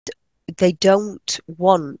they don't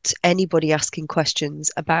want anybody asking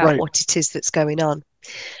questions about Right. what it is that's going on.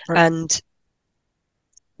 Right. And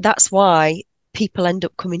that's why people end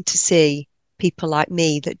up coming to see people like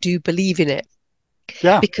me that do believe in it,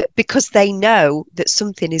 Yeah. because they know that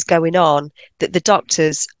something is going on that the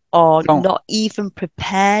doctors are Don't. not even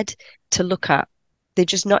prepared to look at. They're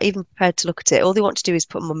just not even prepared to look at it. All they want to do is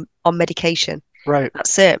put them on medication. Right.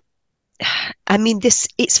 That's it. I mean, this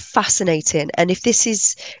it's fascinating. And if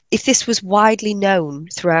this was widely known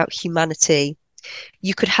throughout humanity,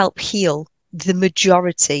 you could help heal the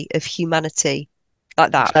majority of humanity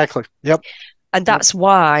like that. Exactly. Yep. And Yep. that's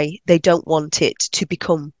why they don't want it to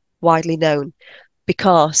become widely known.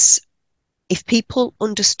 Because if people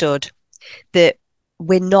understood that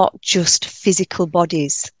we're not just physical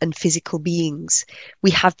bodies and physical beings,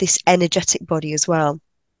 we have this energetic body as well.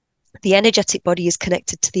 The energetic body is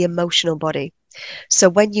connected to the emotional body. So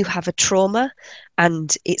when you have a trauma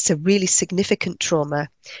and it's a really significant trauma,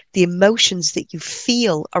 the emotions that you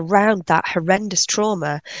feel around that horrendous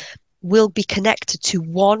trauma will be connected to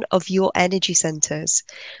one of your energy centers.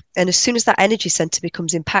 And as soon as that energy center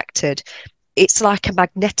becomes impacted, it's like a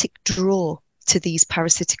magnetic draw to these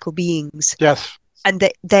parasitical beings. Yes. And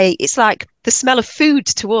it's like the smell of food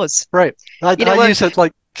to us. Right. You I know, use it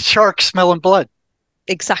like sharks smelling blood.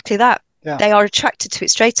 exactly that. Yeah. They are attracted to it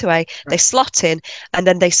straight away. They Right. slot in and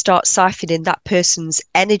then they start siphoning that person's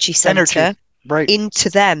energy Energy. center Right. into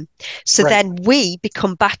them. So Right. then we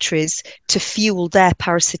become batteries to fuel their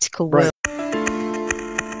parasitical Right. world.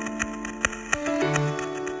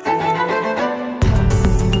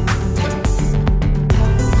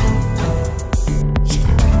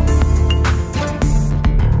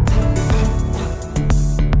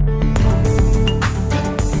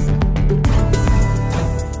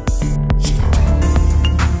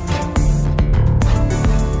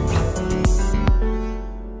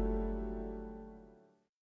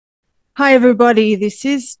 Hi, everybody. This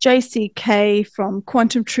is JCK from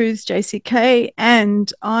Quantum Truths, JCK,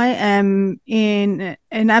 and I'm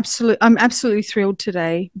absolutely thrilled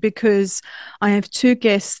today because I have two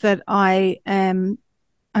guests that I'm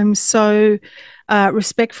so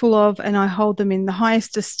respectful of, and I hold them in the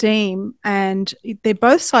highest esteem. And they're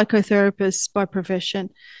both psychotherapists by profession,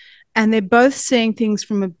 and they're both seeing things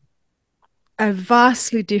from a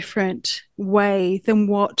vastly different way than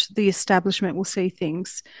what the establishment will see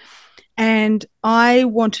things. And I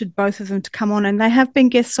wanted both of them to come on, and they have been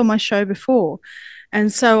guests on my show before.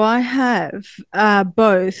 And so I have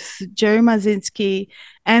both Jerry Marzinsky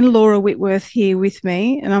and Laura Whitworth here with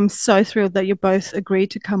me. And I'm so thrilled that you both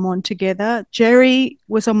agreed to come on together. Jerry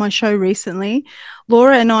was on my show recently.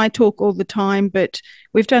 Laura and I talk all the time, but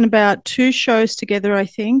we've done about two shows together, I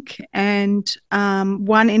think, and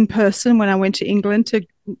one in person when I went to England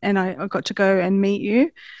and I got to go and meet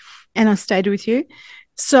you, and I stayed with you.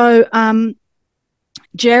 So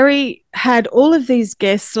Jerry had all of these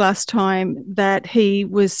guests last time that he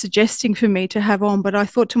was suggesting for me to have on, but I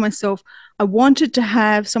thought to myself, I wanted to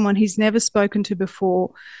have someone he's never spoken to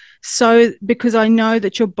before. So, because I know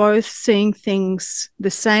that you're both seeing things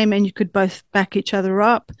the same and you could both back each other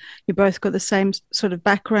up, you both got the same sort of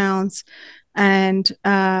backgrounds, and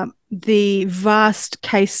the vast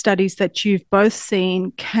case studies that you've both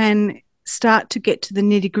seen can start to get to the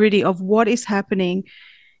nitty gritty of what is happening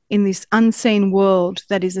in this unseen world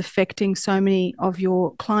that is affecting so many of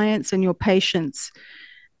your clients and your patients.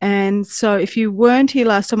 And so, if you weren't here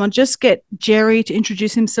last time, I'll just get Jerry to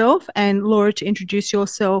introduce himself and Laura to introduce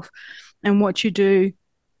yourself and what you do.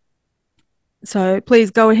 So,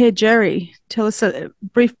 please go ahead, Jerry. Tell us a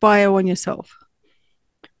brief bio on yourself.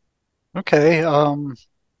 Okay.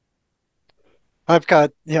 I've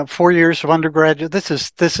got 4 years of undergraduate. This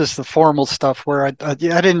is the formal stuff where I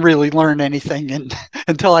didn't really learn anything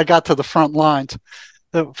until I got to the front lines.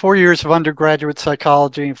 The 4 years of undergraduate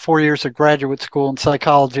psychology and 4 years of graduate school in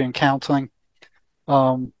psychology and counseling.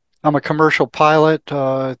 I'm a commercial pilot.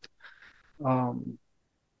 Um,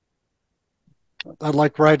 I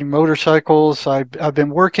like riding motorcycles. I've been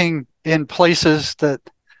working in places that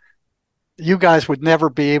you guys would never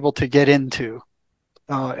be able to get into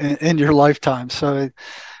in your lifetime. So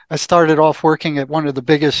I started off working at one of the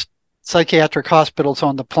biggest psychiatric hospitals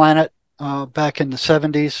on the planet back in the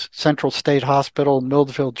 70s, Central State Hospital in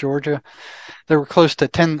Milledgeville, Georgia. There were close to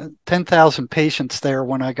 10,000 patients there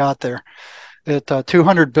when I got there. It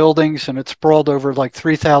 200 buildings, and it sprawled over like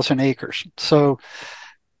 3,000 acres. So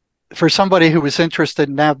for somebody who was interested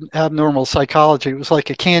in abnormal psychology, it was like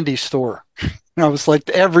a candy store. It was like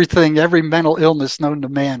everything, every mental illness known to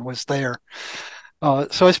man was there.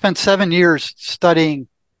 So I spent 7 years studying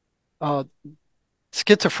uh,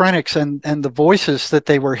 schizophrenics and the voices that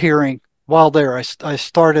they were hearing while there. I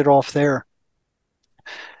started off there,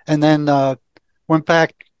 and then went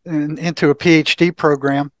back into a PhD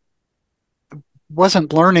program.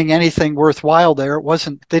 Wasn't learning anything worthwhile there.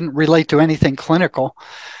 Didn't relate to anything clinical.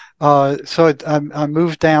 So I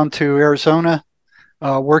moved down to Arizona,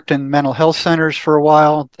 worked in mental health centers for a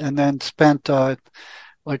while, and then spent I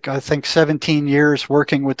think 17 years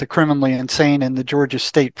working with the criminally insane in the Georgia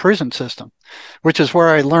state prison system, which is where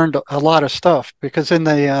I learned a lot of stuff. Because in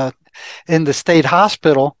the state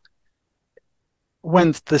hospital,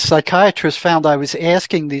 when the psychiatrist found I was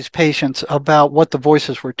asking these patients about what the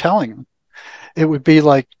voices were telling them, it would be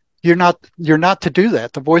like, you're not to do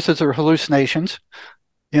that. The voices are hallucinations.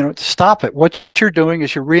 Stop it. What you're doing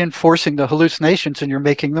is you're reinforcing the hallucinations and you're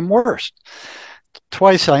making them worse.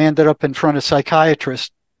 Twice I ended up in front of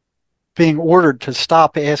psychiatrists being ordered to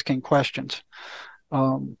stop asking questions.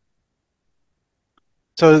 So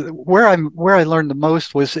where I learned the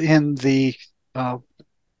most was in the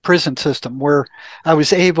prison system, where I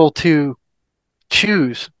was able to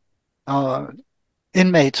choose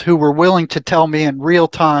inmates who were willing to tell me in real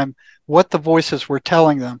time what the voices were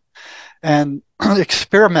telling them, and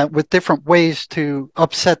experiment with different ways to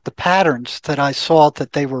upset the patterns that I saw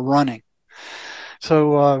that they were running.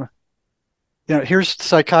 So, here's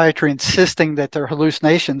psychiatry insisting that they're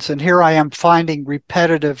hallucinations, and here I am finding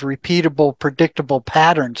repetitive, repeatable, predictable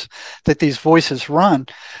patterns that these voices run,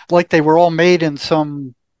 like they were all made in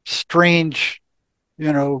some strange,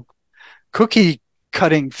 cookie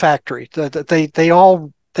cutting factory. They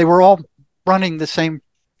were all running the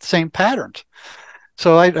same patterns.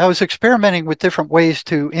 So I was experimenting with different ways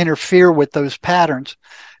to interfere with those patterns,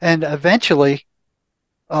 and eventually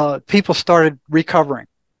people started recovering.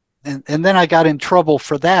 And then I got in trouble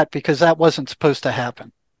for that, because that wasn't supposed to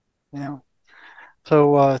happen.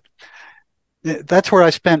 So that's where I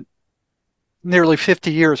spent nearly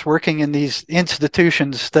 50 years working in these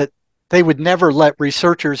institutions that they would never let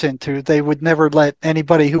researchers into. They would never let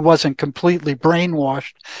anybody who wasn't completely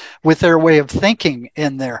brainwashed with their way of thinking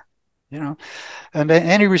in there. And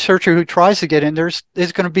any researcher who tries to get in there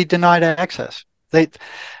is going to be denied access.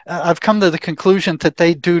 I've come to the conclusion that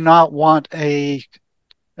they do not want a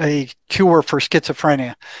cure for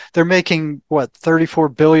schizophrenia. They're making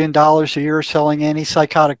 $34 billion a year selling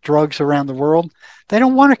antipsychotic drugs around the world. They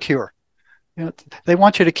don't want a cure. They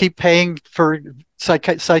want you to keep paying for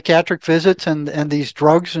psychiatric visits and these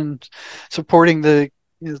drugs, and supporting the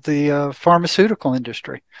pharmaceutical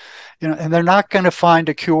industry. And they're not going to find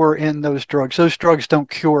a cure in those drugs. Those drugs don't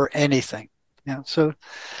cure anything. So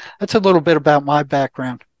that's a little bit about my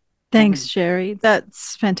background. Thanks, Jerry.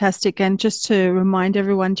 That's fantastic. And just to remind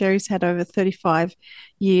everyone, Jerry's had over 35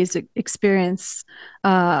 years experience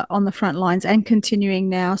on the front lines and continuing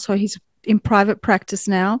now. So he's in private practice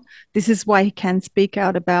now. This is why he can speak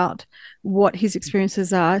out about what his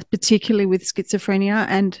experiences are, particularly with schizophrenia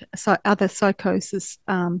and other psychosis,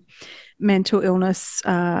 mental illness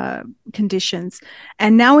conditions.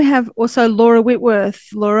 And now we have also Laura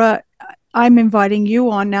Whitworth. Laura, I'm inviting you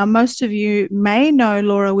on. Now, most of you may know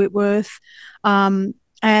Laura Whitworth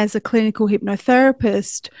as a clinical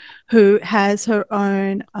hypnotherapist who has her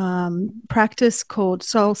own practice called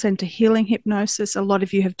Soul Center Healing Hypnosis. A lot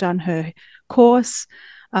of you have done her course.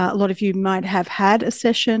 A lot of you might have had a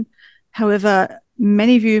session. However,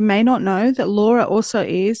 many of you may not know that Laura also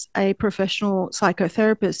is a professional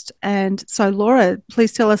psychotherapist. And so, Laura,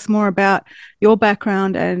 please tell us more about your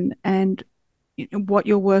background and what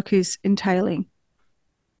your work is entailing.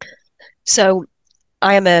 So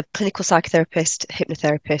I am a clinical psychotherapist,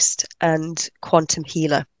 hypnotherapist, and quantum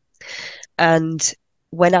healer. And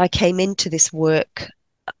when I came into this work,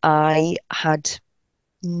 I had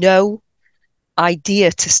no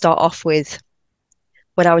idea to start off with,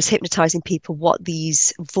 when I was hypnotizing people, what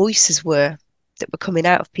these voices were that were coming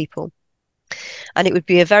out of people. And it would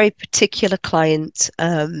be a very particular client.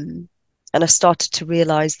 And I started to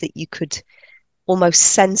realize that you could almost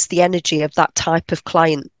sense the energy of that type of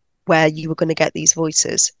client where you were going to get these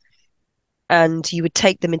voices. And you would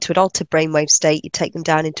take them into an altered brainwave state, you take them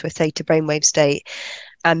down into a theta brainwave state,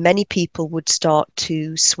 and many people would start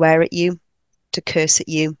to swear at you, to curse at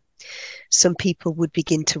you. Some people would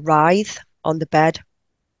begin to writhe on the bed,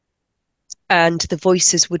 and the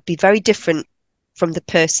voices would be very different from the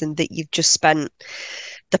person that you've just spent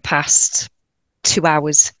the past 2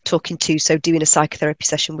 hours talking to, so doing a psychotherapy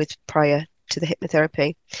session with prior to the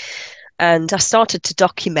hypnotherapy. And I started to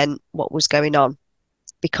document what was going on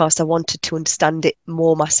because I wanted to understand it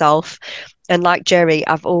more myself. And like Jerry,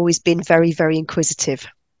 I've always been very, very inquisitive.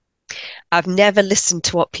 I've never listened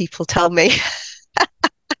to what people tell me.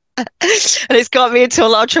 And it's got me into a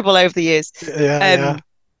lot of trouble over the years. Yeah, yeah. Um,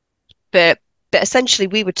 but essentially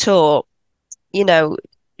we were taught,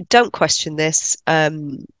 don't question this.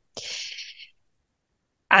 And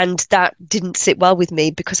that didn't sit well with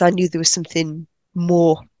me because I knew there was something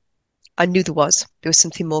more. I knew there was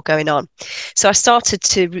something more going on. So I started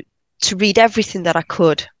to read everything that I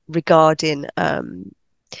could regarding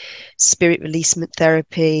spirit releasement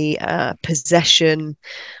therapy, possession,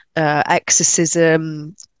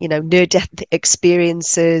 exorcism, near-death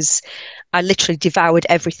experiences. I literally devoured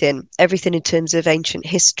everything in terms of ancient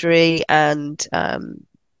history and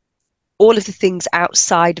all of the things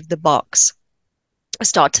outside of the box. I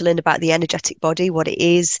started to learn about the energetic body, what it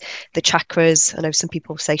is, the chakras. I know some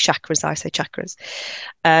people say chakras, I say chakras.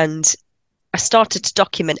 And I started to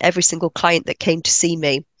document every single client that came to see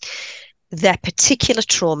me, their particular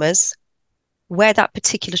traumas, where that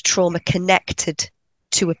particular trauma connected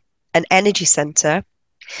to an energy center,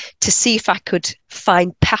 to see if I could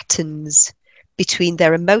find patterns between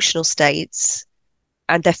their emotional states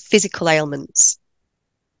and their physical ailments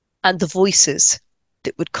and the voices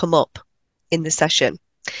that would come up in the session.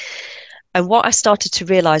 And what I started to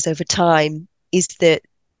realize over time is that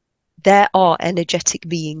there are energetic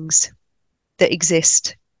beings that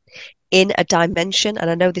exist in a dimension. And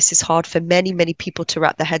I know this is hard for many, many people to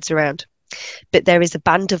wrap their heads around, but there is a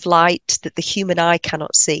band of light that the human eye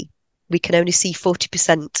cannot see. We can only see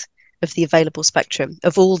 40% of the available spectrum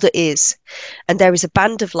of all that is. And there is a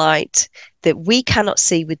band of light that we cannot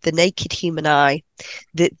see with the naked human eye,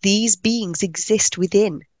 that these beings exist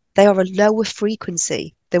within. They are a lower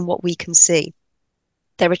frequency than what we can see.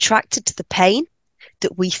 They're attracted to the pain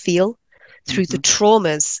that we feel through the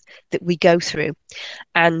traumas that we go through.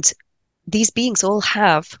 And these beings all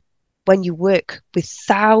have, when you work with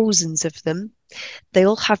thousands of them, they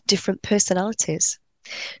all have different personalities.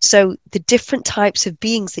 So the different types of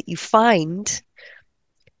beings that you find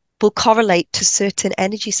will correlate to certain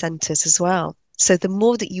energy centers as well. So the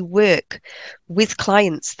more that you work with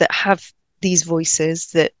clients that have these voices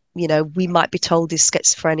that, we might be told is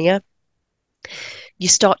schizophrenia, you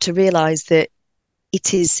start to realize that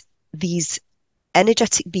it is these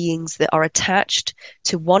energetic beings that are attached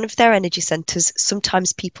to one of their energy centers.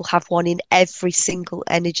 Sometimes people have one in every single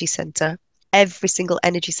energy center. Every single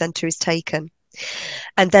energy center is taken.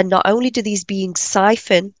 And then not only do these beings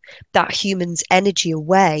siphon that human's energy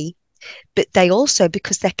away, but they also,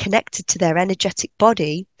 because they're connected to their energetic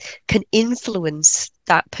body, can influence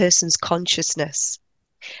that person's consciousness.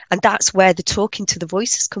 And that's where the talking to the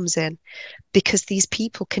voices comes in, because these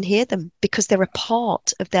people can hear them, because they're a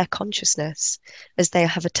part of their consciousness as they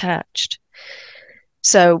have attached.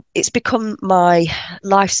 So it's become my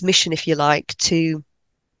life's mission, if you like, to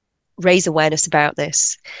raise awareness about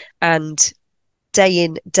this. And day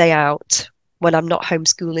in, day out, when I'm not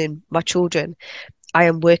homeschooling my children, I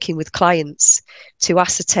am working with clients to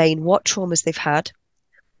ascertain what traumas they've had,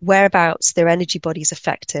 whereabouts their energy body is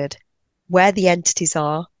affected, where the entities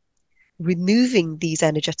are, removing these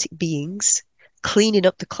energetic beings, cleaning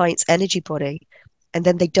up the client's energy body, and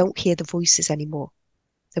then they don't hear the voices anymore.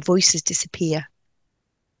 The voices disappear.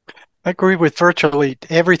 I agree with virtually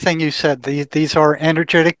everything you said. These are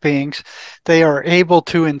energetic beings. They are able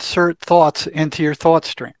to insert thoughts into your thought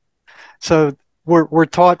stream. So we're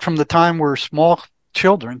taught from the time we're small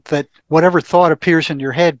children that whatever thought appears in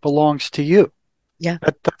your head belongs to you. Yeah.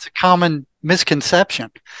 That's a common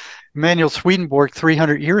misconception. Emanuel Swedenborg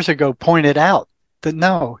 300 years ago pointed out that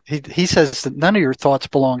no, he says that none of your thoughts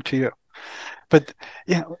belong to you. But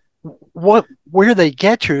where they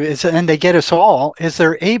get you is, and they get us all, is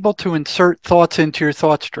they're able to insert thoughts into your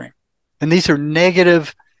thought stream. And these are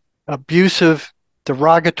negative, abusive,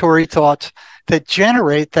 derogatory thoughts that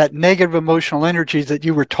generate that negative emotional energy that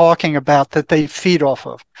you were talking about, that they feed off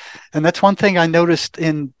of. And that's one thing I noticed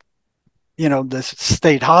in the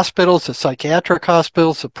state hospitals, the psychiatric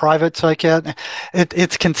hospitals, the private psychiatric,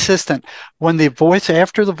 it's consistent. When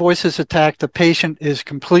after the voice is attacked, the patient is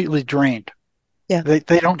completely drained. Yeah.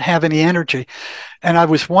 They don't have any energy. And I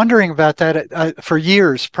was wondering about that for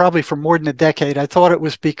years, probably for more than a decade. I thought it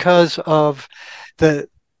was because of the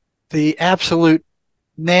absolute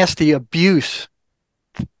nasty abuse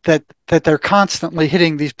that they're constantly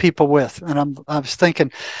hitting these people with. And I was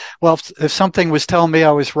thinking, well, if something was telling me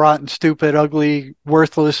I was rotten, stupid, ugly,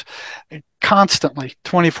 worthless, constantly,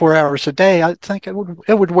 24 hours a day, I think it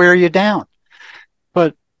would wear you down.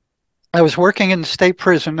 But I was working in the state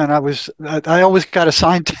prison, and I always got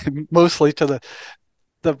assigned mostly to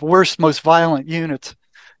the worst, most violent units.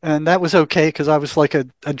 And that was okay because I was like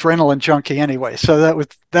an adrenaline junkie anyway. So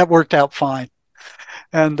that worked out fine.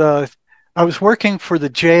 And I was working for the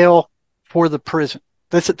jail for the prison.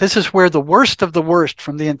 This is where the worst of the worst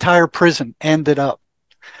from the entire prison ended up.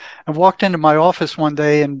 I walked into my office one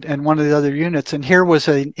day and one of the other units, and here was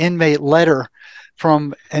an inmate letter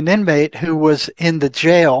from an inmate who was in the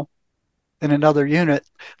jail in another unit,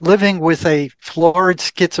 living with a florid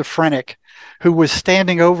schizophrenic who was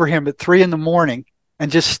standing over him at 3 a.m.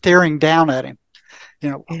 and just staring down at him,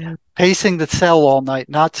 pacing the cell all night,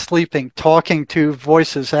 not sleeping, talking to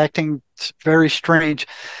voices, acting very strange.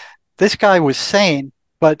 This guy was sane,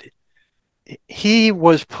 but he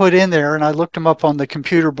was put in there, and I looked him up on the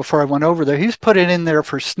computer before I went over there. He was put in there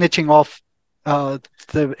for snitching off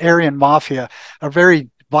the Aryan Mafia, a very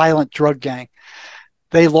violent drug gang.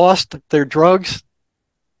 They lost their drugs.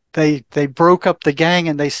 They broke up the gang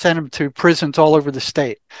and they sent him to prisons all over the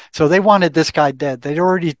state. So they wanted this guy dead. They'd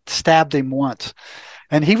already stabbed him once,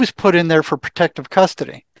 and he was put in there for protective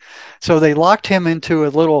custody. So they locked him into a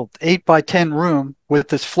little 8x10 room with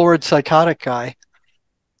this florid psychotic guy.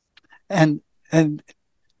 And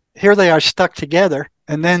here they are stuck together.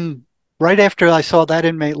 And then right after I saw that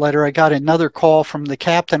inmate letter, I got another call from the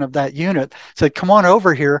captain of that unit. Said, "Come on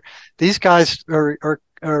over here. These guys are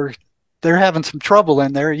they're having some trouble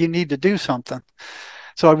in there. You need to do something."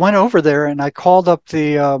 So I went over there and I called up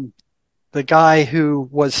the guy who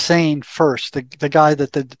was sane first. The guy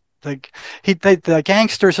that the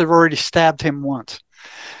gangsters had already stabbed him once.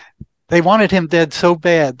 They wanted him dead so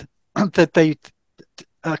bad that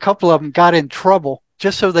a couple of them got in trouble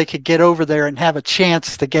just so they could get over there and have a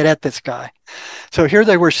chance to get at this guy. So here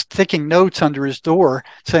they were sticking notes under his door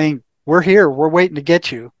saying, "We're here. We're waiting to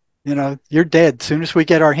get you. You're dead. As soon as we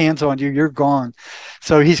get our hands on you, you're gone."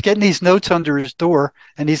 So he's getting these notes under his door,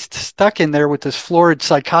 and he's stuck in there with this florid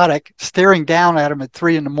psychotic staring down at him at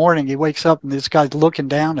 3 a.m. He wakes up and this guy's looking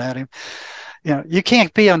down at him. You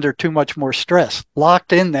can't be under too much more stress.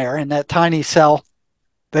 Locked in there in that tiny cell.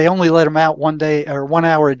 They only let him out 1 day or 1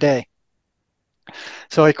 hour a day.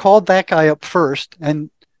 So I called that guy up first and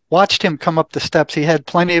watched him come up the steps. He had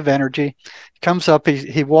plenty of energy. He comes up,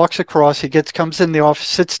 he walks across, comes in the office,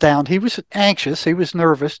 sits down. He was anxious, he was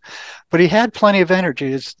nervous, but he had plenty of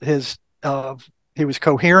energy. He was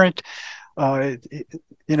coherent.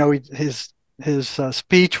 His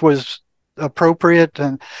speech was appropriate,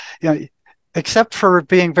 and except for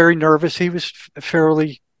being very nervous, he was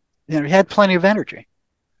fairly, he had plenty of energy.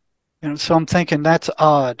 So I'm thinking that's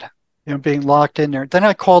odd, being locked in there. Then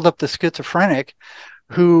I called up the schizophrenic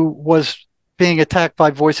who was being attacked by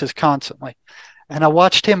voices constantly. And I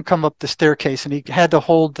watched him come up the staircase, and he had to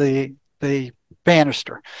hold the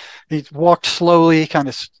banister. He walked slowly, kind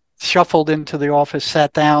of shuffled into the office,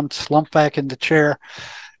 sat down, slumped back in the chair,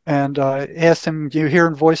 and asked him, "You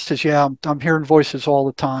hearing voices?" "Yeah, I'm hearing voices all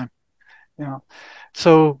the time."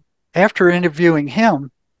 So after interviewing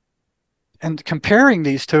him and comparing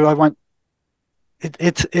these two, I went,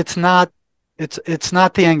 it's not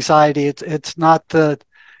the anxiety, it's not the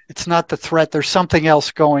threat. There's something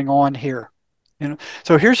else going on here.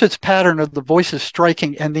 So here's its pattern of the voices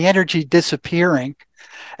striking and the energy disappearing,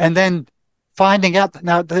 and then finding out.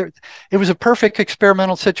 Now it was a perfect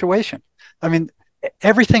experimental situation. I mean,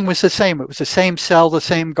 everything was the same. It was the same cell, the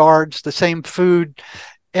same guards, the same food,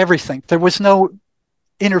 everything. There was no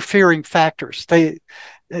interfering factors.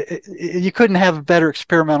 You couldn't have a better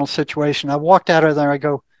experimental situation. I walked out of there, I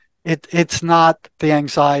go, it's not the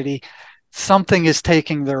anxiety. Something is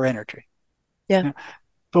taking their energy. Yeah.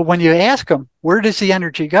 But when you ask them, where does the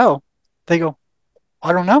energy go? They go,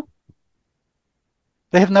 "I don't know."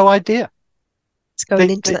 They have no idea. It's going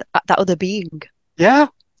into that other being. Yeah.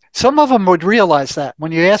 Some of them would realize that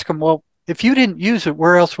when you ask them, "Well, if you didn't use it,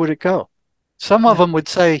 where else would it go?" Some of them would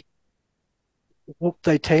say, "Well,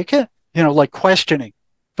 they take it," like questioning.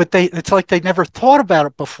 But it's like they never thought about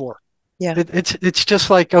it before. Yeah. It's just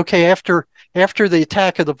like, okay, after the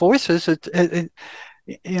attack of the voices,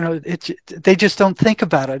 they just don't think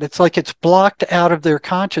about it. It's like it's blocked out of their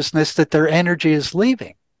consciousness that their energy is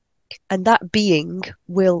leaving. And that being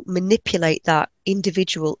will manipulate that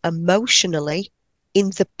individual emotionally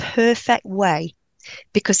in the perfect way,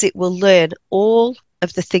 because it will learn all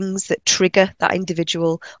of the things that trigger that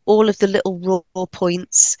individual, all of the little raw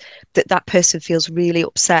points that person feels really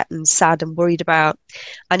upset and sad and worried about.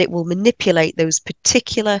 And it will manipulate those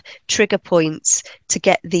particular trigger points to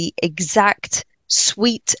get the exact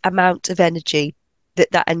sweet amount of energy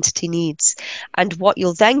that entity needs. And what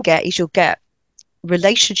you'll then get is you'll get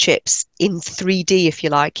relationships in 3D, if you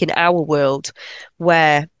like, in our world,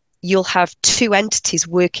 where you'll have two entities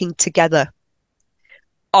working together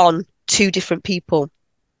on two different people.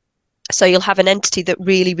 So you'll have an entity that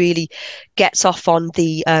really, really gets off on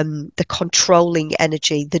the controlling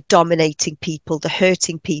energy, the dominating people, the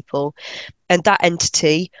hurting people, and that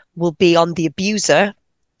entity will be on the abuser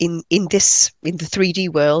in the 3D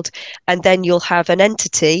world, and then you'll have an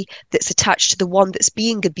entity that's attached to the one that's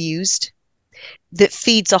being abused, that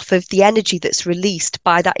feeds off of the energy that's released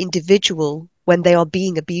by that individual when they are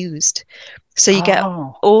being abused. So you get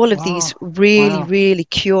Oh, all of these oh, really, wow. really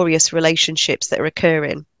curious relationships that are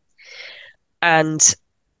occurring. And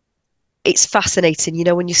it's fascinating,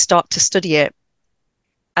 when you start to study it,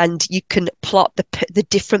 and you can plot the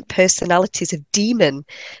different personalities of demon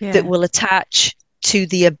that Yeah. will attach to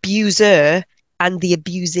the abuser and the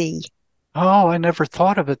abusee. Oh, I never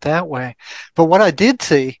thought of it that way. But what I did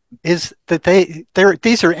see is that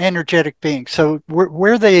these are energetic beings. So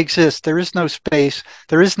where they exist, there is no space,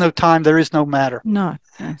 there is no time, there is no matter. No,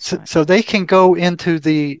 that's right. So they can go into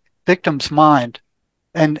the victim's mind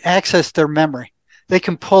and access their memory. They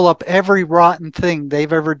can pull up every rotten thing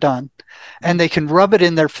they've ever done, and they can rub it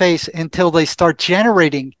in their face until they start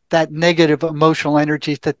generating that negative emotional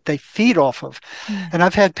energy that they feed off of. Yeah. And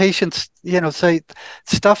I've had patients, say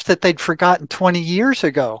stuff that they'd forgotten 20 years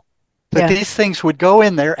ago, that Yeah. these things would go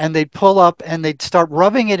in there and they'd pull up and they'd start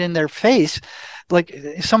rubbing it in their face. Like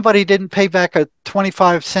somebody didn't pay back a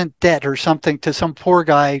 25-cent debt or something to some poor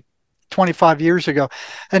guy 25 years ago.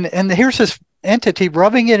 And here's this entity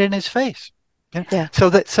rubbing it in his face. Yeah.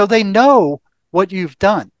 So they know what you've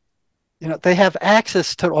done. They have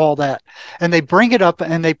access to all that, and they bring it up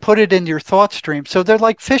and they put it in your thought stream. So they're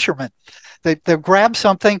like fishermen. They'll grab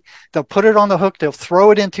something, they'll put it on the hook, they'll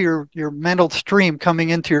throw it into your mental stream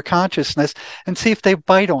coming into your consciousness and see if they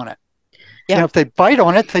bite on it. Yeah. If they bite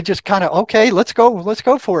on it, they just kind of, okay, let's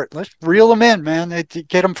go for it. Let's reel them in, man. They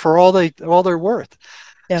get them for all they're worth.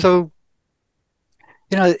 Yeah. So,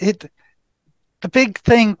 the big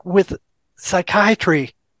thing with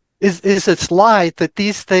psychiatry is its lie that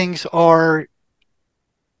these things are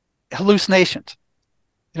hallucinations.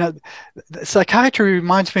 Psychiatry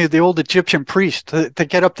reminds me of the old Egyptian priest that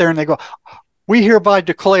get up there and they go, we hereby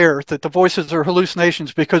declare that the voices are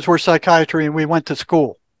hallucinations because we're psychiatry and we went to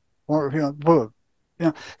school. Or,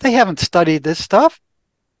 they haven't studied this stuff.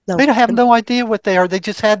 No. They have no idea what they are. They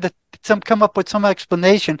just had to come up with some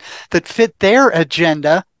explanation that fit their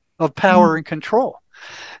agenda of power and control.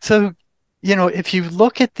 So, if you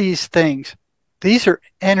look at these things, these are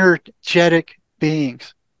energetic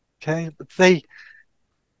beings. Okay,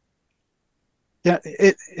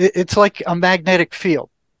 it's like a magnetic field.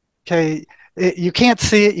 Okay, you can't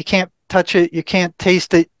see it, you can't touch it, you can't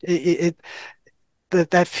taste it.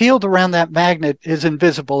 That field around that magnet is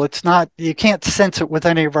invisible. It's not. You can't sense it with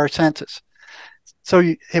any of our senses.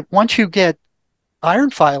 So once you get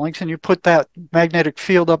iron filings and you put that magnetic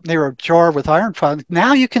field up near a jar with iron filings,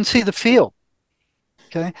 now you can see the field.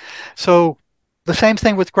 Okay, so the same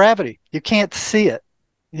thing with gravity. You can't see it.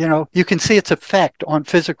 You can see its effect on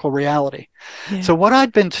physical reality. Yeah. So what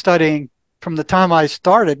I'd been studying from the time I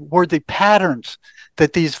started were the patterns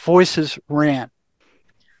that these voices ran.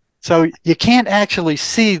 So you can't actually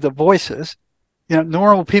see the voices.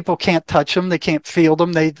 Normal people can't touch them. They can't feel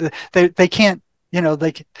them. They can't,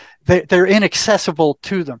 they're inaccessible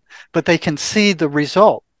to them, but they can see the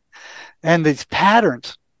result. And these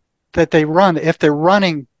patterns that they run, if they're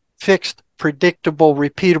running fixed, predictable,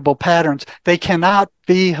 repeatable patterns, they cannot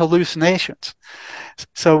be hallucinations.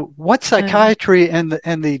 So what psychiatry and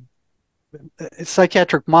the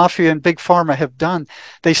psychiatric mafia and big pharma have done,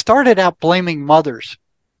 they started out blaming mothers.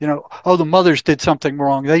 The mothers did something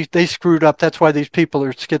wrong. They screwed up. That's why these people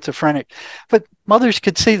are schizophrenic. But mothers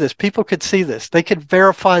could see this. People could see this. They could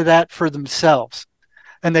verify that for themselves.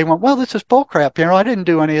 And they went, well, this is bullcrap. I didn't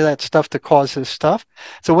do any of that stuff to cause this stuff.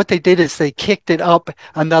 So what they did is they kicked it up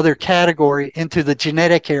another category into the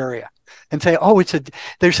genetic area and say, oh,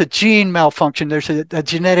 there's a gene malfunction. There's a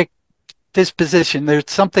genetic disposition. There's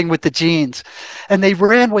something with the genes. And they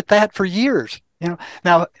ran with that for years.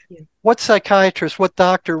 Now, what psychiatrist, what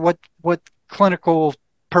doctor, what clinical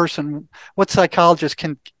person, what psychologist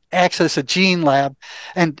can access a gene lab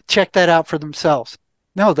and check that out for themselves?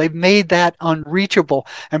 No, they've made that unreachable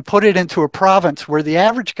and put it into a province where the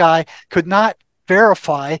average guy could not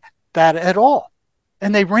verify that at all.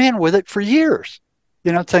 And they ran with it for years,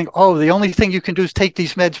 saying, oh, the only thing you can do is take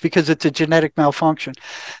these meds because it's a genetic malfunction.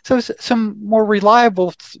 So some more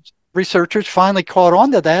reliable researchers finally caught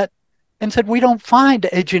on to that and said, we don't find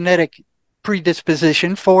a genetic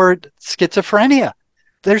predisposition for schizophrenia.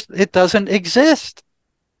 It doesn't exist.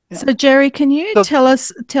 So, Jerry, can you tell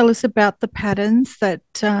us about the patterns that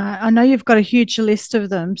I know you've got a huge list of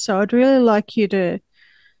them. So I'd really like you to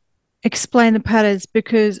explain the patterns,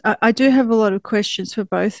 because I do have a lot of questions for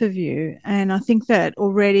both of you. And I think that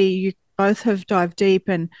already you both have dived deep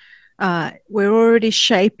and we're already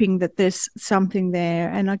shaping that there's something there.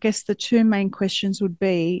 And I guess the two main questions would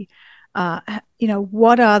be,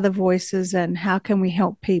 what are the voices and how can we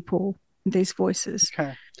help people with these voices?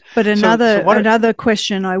 Okay. But another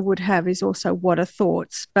question I would have is also, what are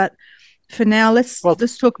thoughts? But for now, let's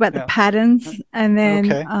talk about the patterns, and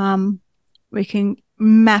then we can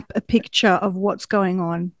map a picture of what's going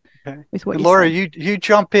on with what Laura, you're saying. you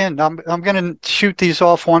jump in. I'm going to shoot these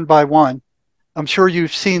off one by one. I'm sure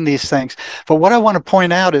you've seen these things. But what I want to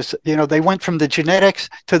point out is, they went from the genetics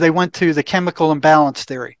to they went to the chemical imbalance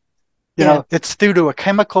theory. It's due to a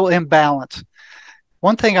chemical imbalance.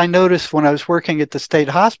 One thing I noticed when I was working at the state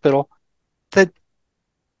hospital, that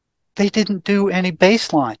they didn't do any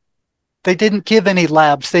baseline. They didn't give any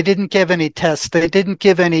labs. They didn't give any tests. They didn't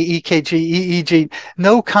give any EKG, EEG,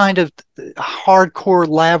 no kind of hardcore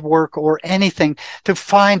lab work or anything to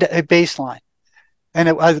find a baseline. And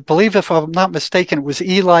I believe, if I'm not mistaken, it was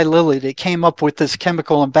Eli Lilly that came up with this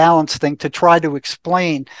chemical imbalance thing to try to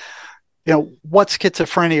explain, what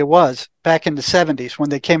schizophrenia was back in the 70s when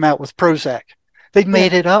they came out with Prozac. They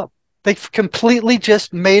made it up. They completely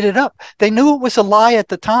just made it up. They knew it was a lie at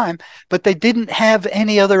the time, but they didn't have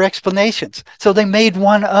any other explanations. So they made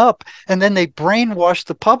one up, and then they brainwashed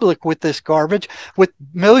the public with this garbage with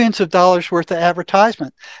millions of dollars worth of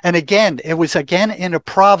advertisement. And again, it was in a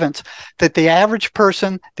province that the average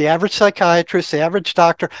person, the average psychiatrist, the average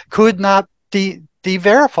doctor could not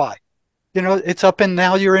de-verify. It's up in,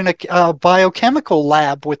 now you're in a biochemical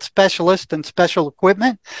lab with specialists and special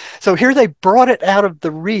equipment. So here they brought it out of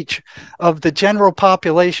the reach of the general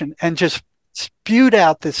population and just spewed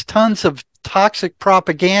out this tons of toxic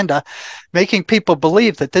propaganda, making people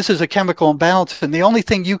believe that this is a chemical imbalance. And the only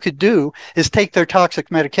thing you could do is take their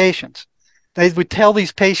toxic medications. They would tell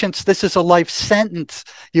these patients, this is a life sentence.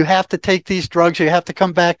 You have to take these drugs. You have to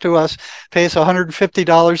come back to us, pay us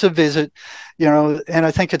 $150 a visit, and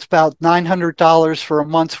I think it's about $900 for a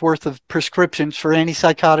month's worth of prescriptions for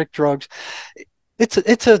antipsychotic drugs. It's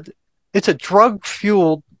a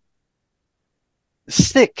drug-fueled,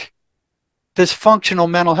 sick, dysfunctional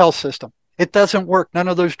mental health system. It doesn't work. None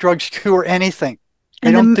of those drugs cure anything.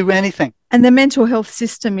 They don't do anything. And the mental health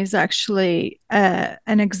system is actually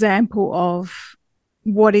an example of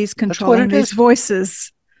what is controlling these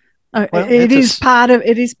voices. It is part of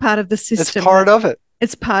the system. It's part of it.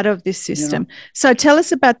 It's part of this system. So tell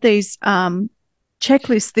us about these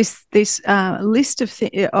checklists, this list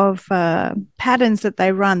of patterns that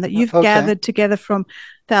they run that you've gathered together from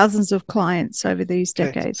thousands of clients over these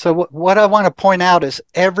decades. So what I want to point out is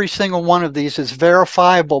every single one of these is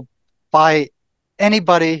verifiable by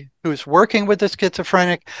anybody who's working with a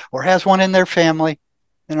schizophrenic or has one in their family.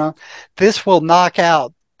 This will knock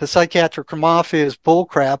out the psychiatric mafia's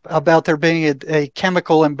bullcrap about there being a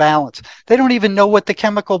chemical imbalance. They don't even know what the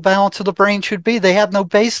chemical balance of the brain should be. They have no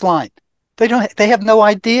baseline. They have no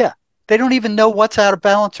idea. They don't even know what's out of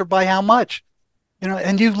balance or by how much.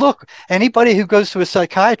 And you look, anybody who goes to a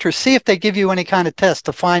psychiatrist, see if they give you any kind of test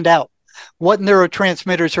to find out what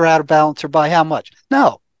neurotransmitters are out of balance or by how much.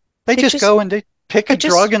 No, they just go and they pick a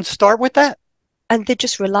drug and start with that. And they're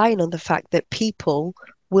just relying on the fact that people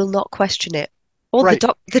will not question it. Well,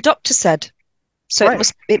 the doctor said, so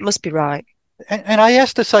it must be right. And I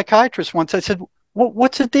asked a psychiatrist once, I said,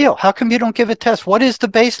 what's the deal? How come you don't give a test? What is the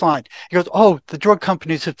baseline? He goes, the drug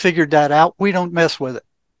companies have figured that out. We don't mess with it.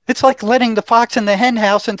 It's like letting the fox in the hen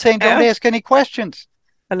house and saying, don't ask any questions.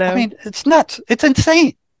 Hello. I mean, it's nuts. It's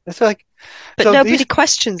insane. It's like, but nobody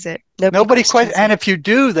questions it. Nobody questions it. And if you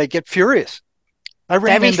do, they get furious. I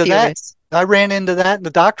ran into that in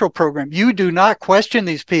the doctoral program. You do not question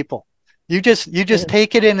these people. You just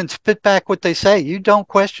take it in and spit back what they say. You don't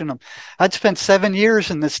question them. I'd spent 7 years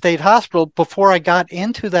in the state hospital before I got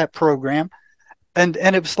into that program. And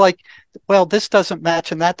it was like, well, this doesn't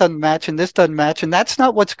match and that doesn't match and this doesn't match. And that's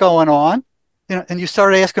not what's going on. And you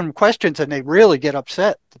start asking them questions and they really get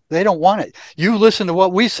upset. They don't want it. You listen to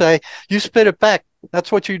what we say, you spit it back.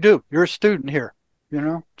 That's what you do. You're a student here,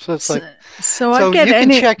 So it's like, so I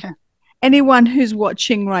get anyone who's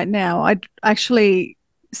watching right now, I'd actually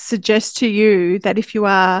suggest to you that if you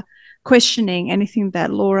are questioning anything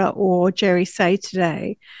that Laura or Jerry say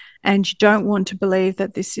today, and you don't want to believe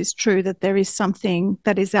that this is true, that there is something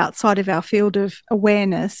that is outside of our field of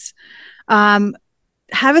awareness,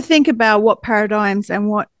 have a think about what paradigms and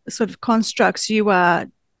what sort of constructs you are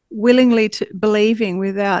willingly to believing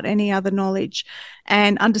without any other knowledge,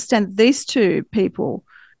 and understand that these two people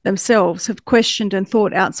themselves have questioned and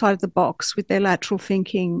thought outside of the box with their lateral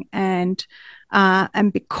thinking, and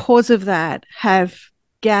because of that have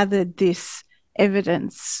gathered this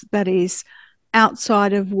evidence that is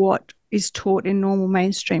outside of what is taught in normal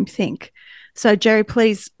mainstream think. So, Jerry,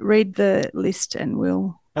 please read the list and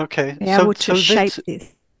we'll be able to shape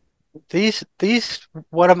this. These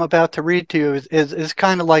what I'm about to read to you is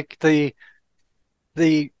kind of like the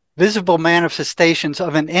visible manifestations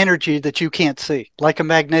of an energy that you can't see, like a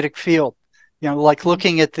magnetic field. Like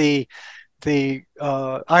looking at the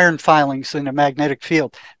iron filings in a magnetic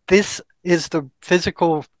field. This is the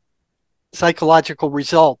physical, psychological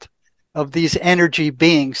result of these energy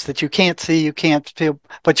beings that you can't see, you can't feel,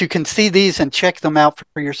 but you can see these and check them out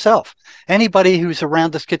for yourself. Anybody who's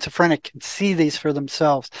around a schizophrenic can see these for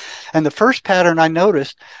themselves. And the first pattern I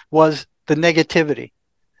noticed was the negativity.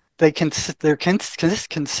 They're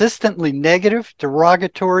consistently negative,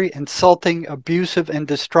 derogatory, insulting, abusive, and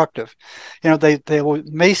destructive. They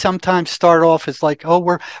may sometimes start off as like,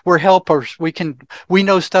 oh, we're helpers. We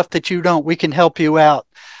know stuff that you don't. We can help you out.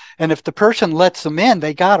 And if the person lets them in,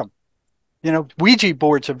 they got them. Ouija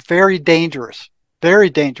boards are very dangerous.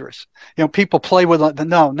 Very dangerous. People play with it.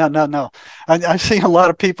 No. I've seen a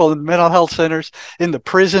lot of people in mental health centers, in the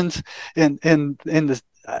prisons, in the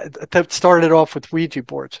that started off with Ouija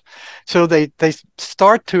boards. So they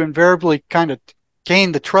start to invariably kind of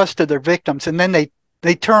gain the trust of their victims, and then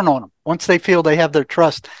they turn on them. Once they feel they have their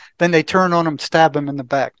trust, then they turn on them, stab them in the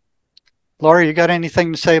back. Laura, you got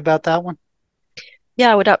anything to say about that one?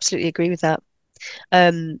 Yeah, I would absolutely agree with that.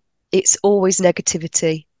 It's always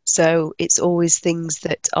negativity. So it's always things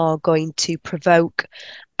that are going to provoke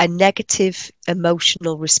a negative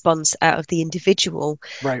emotional response out of the individual.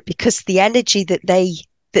 Right. Because the energy that the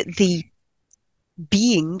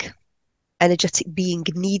energetic being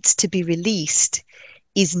needs to be released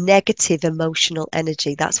is negative emotional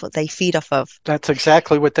energy. That's what they feed off of. That's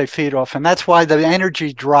exactly what they feed off. And that's why the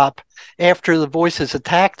energy drop after the voices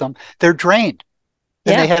attack them, they're drained.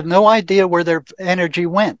 And they have no idea where their energy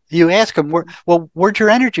went. You ask them, where'd your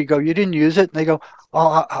energy go? You didn't use it. And they go,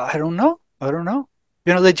 oh, I don't know. I don't know.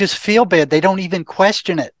 They just feel bad. They don't even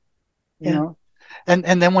question it, you know. And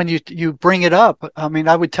then when you bring it up, I mean,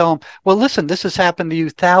 I would tell them, well, listen, this has happened to you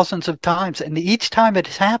thousands of times. And each time it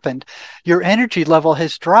has happened, your energy level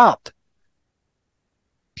has dropped.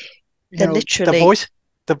 They're literally,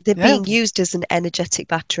 they're being used as an energetic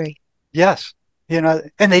battery. Yes.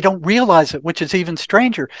 And they don't realize it, which is even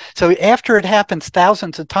stranger. So after it happens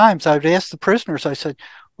thousands of times, I would ask the prisoners, I said,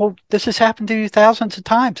 well, this has happened to you thousands of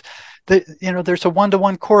times. There's a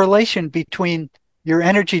one-to-one correlation between your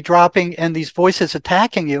energy dropping and these voices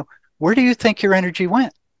attacking you. Where do you think your energy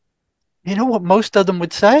went? You know what most of them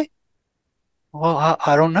would say? Well,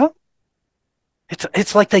 I don't know.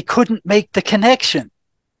 It's like they couldn't make the connection.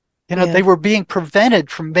 They were being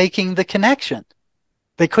prevented from making the connection.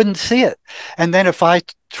 They couldn't see it. And then if I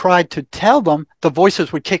tried to tell them, the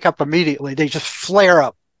voices would kick up immediately. They just flare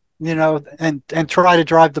up, and try to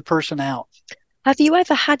drive the person out. Have you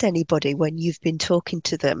ever had anybody when you've been talking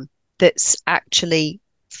to them that's actually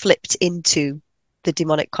flipped into the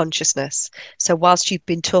demonic consciousness? So whilst you've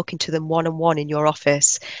been talking to them one-on-one in your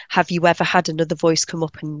office, have you ever had another voice come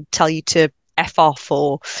up and tell you to F off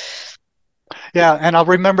or... Yeah, and I'll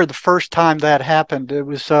remember the first time that happened. It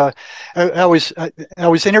was I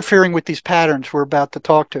was interfering with these patterns we're about to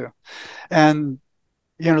talk to, and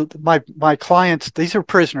my clients, these are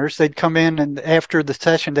prisoners. They'd come in, and after the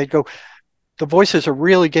session, they'd go, "The voices are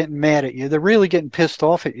really getting mad at you. They're really getting pissed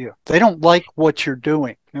off at you. They don't like what you're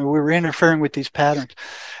doing. We were interfering with these patterns."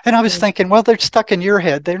 And I was thinking, well, they're stuck in your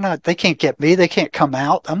head. They can't get me. They can't come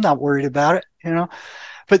out. I'm not worried about it,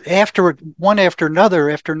 But one after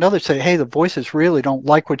another say, hey, the voices really don't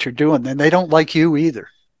like what you're doing, and they don't like you either.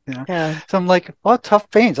 So I'm like, well, tough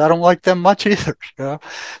beans. I don't like them much either.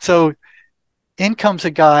 So in comes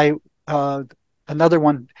a guy, another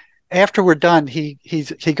one. After we're done, he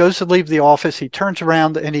goes to leave the office. He turns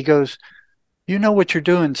around and he goes, you know what you're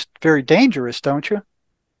doing is very dangerous, don't you?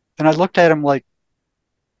 And I looked at him like,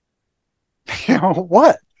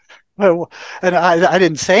 what? Well, and I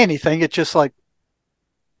didn't say anything. It's just like,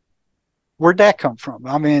 where'd that come from?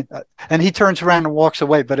 I mean, and he turns around and walks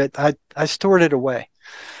away, but I stored it away.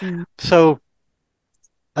 So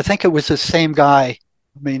I think it was the same guy.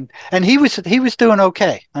 I mean, and he was doing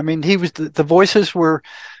okay. I mean, the voices were,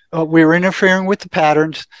 we were interfering with the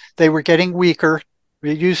patterns. They were getting weaker.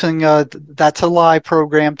 We're using That's a Lie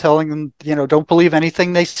program, telling them, don't believe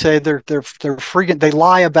anything they say. They're freaking, they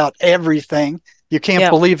lie about everything. You can't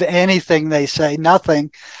believe anything they say,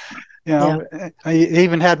 nothing. I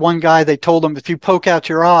even had one guy, they told him, if you poke out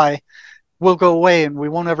your eye, we'll go away and we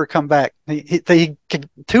won't ever come back.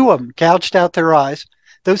 Two of them gouged out their eyes.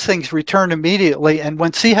 Those things returned immediately and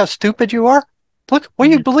went, see how stupid you are? Look, will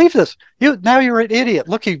you believe this? Now you're an idiot.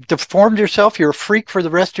 Look, you deformed yourself. You're a freak for the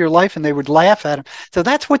rest of your life, and they would laugh at him. So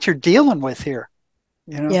that's what you're dealing with here,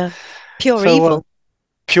 Yeah. Pure So evil.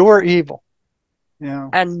 pure evil.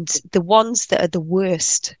 And the ones that are the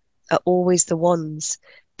worst are always the ones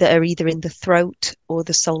that are either in the throat or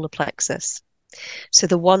the solar plexus. So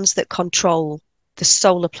the ones that control the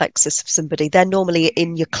solar plexus of somebody, they're normally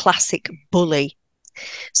in your classic bully.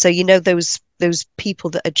 So those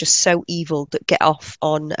people that are just so evil that get off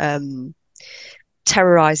on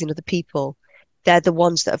terrorizing other people, they're the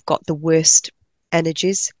ones that have got the worst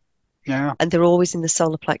energies. Yeah. And they're always in the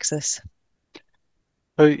solar plexus.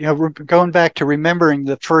 So, we're going back to remembering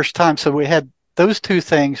the first time. So we had those two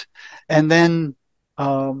things, and then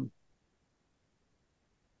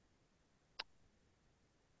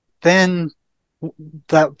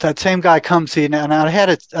that same guy comes in, and I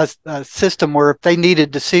had a system where if they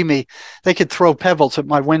needed to see me, they could throw pebbles at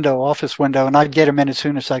my office window, and I'd get them in as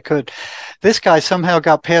soon as I could. This guy somehow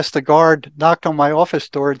got past the guard, knocked on my office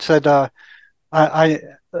door, and said, the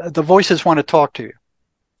voices want to talk to you.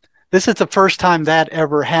 This is the first time that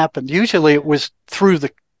ever happened. Usually it was through the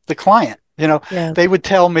client. They would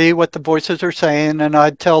tell me what the voices are saying, and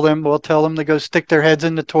I'd tell them to go stick their heads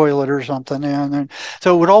in the toilet or something.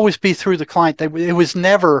 So it would always be through the client. It was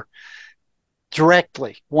never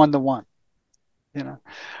directly one-to-one.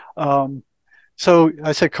 So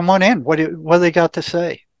I said, "Come on in. What do they got to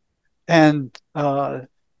say?" And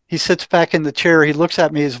he sits back in the chair. He looks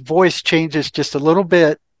at me. His voice changes just a little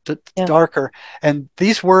bit, darker, and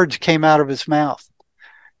these words came out of his mouth: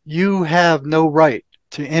 "You have no right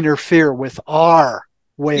to interfere with our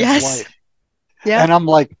way of life." Yeah. And I'm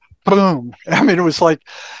like, boom. I mean, it was like,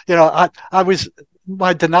 I was,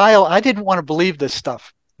 my denial, I didn't want to believe this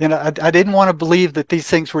stuff. I didn't want to believe that these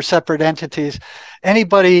things were separate entities.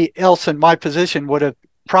 Anybody else in my position would have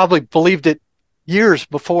probably believed it years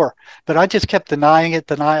before, but I just kept denying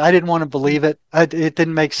it. I didn't want to believe it. It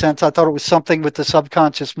didn't make sense. I thought it was something with the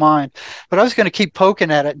subconscious mind, but I was going to keep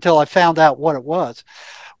poking at it until I found out what it was.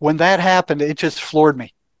 When that happened, it just floored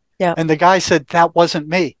me. Yeah. And the guy said, "That wasn't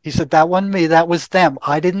me." He said, "That wasn't me. That was them.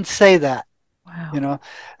 I didn't say that." Wow.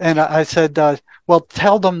 And I said, "Well,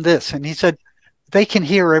 tell them this." And he said, "They can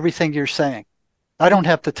hear everything you're saying. I don't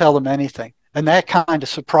have to tell them anything." And that kind of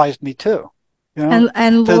surprised me too. And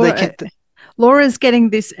So Laura's getting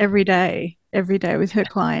this every day with her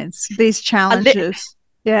clients, these challenges.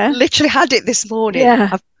 Literally had it this morning. Yeah.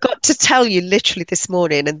 I've got to tell you, literally this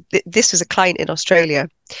morning, and this was a client in Australia.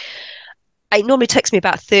 It normally takes me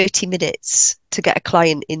about 30 minutes to get a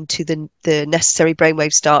client into the necessary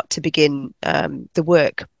brainwave start to begin the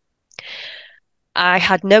work. I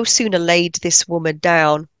had no sooner laid this woman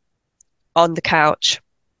down on the couch,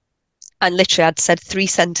 and literally I'd said 3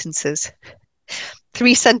 sentences.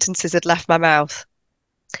 3 sentences had left my mouth.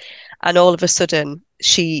 And all of a sudden,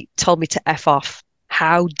 she told me to F off.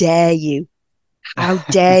 "How dare you? How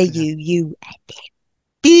dare you? You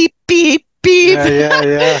beep, beep, beep.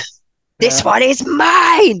 Yeah. This one is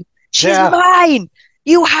mine. She's mine.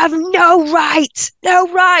 You have no right. No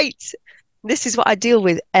right." This is what I deal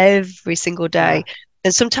with every single day.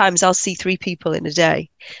 And sometimes I'll see 3 people in a day.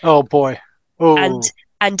 Oh, boy. Oh.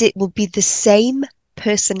 And it will be the same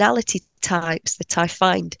personality types that I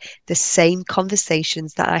find, the same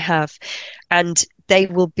conversations that I have. And they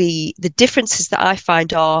will be, the differences that I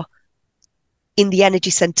find are in the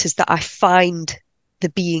energy centers that I find the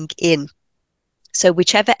being in. So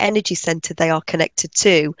whichever energy center they are connected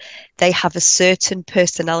to, they have a certain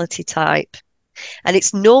personality type. And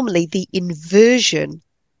it's normally the inversion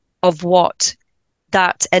of what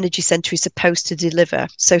that energy center is supposed to deliver.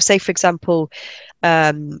 So say, for example,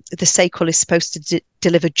 the sacral is supposed to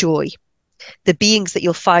deliver joy. The beings that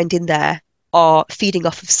you'll find in there are feeding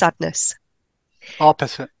off of sadness.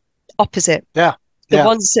 Opposite. Yeah. The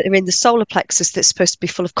ones that are in the solar plexus that's supposed to be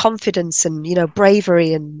full of confidence and,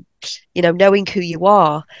 bravery and, knowing who you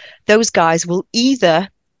are, those guys will either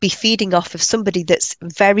be feeding off of somebody that's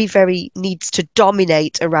very, very needs to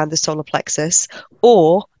dominate around the solar plexus,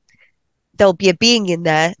 or there'll be a being in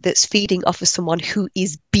there that's feeding off of someone who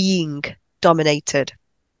is being dominated.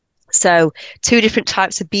 So 2 different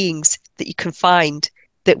types of beings that you can find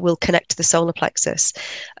that will connect to the solar plexus.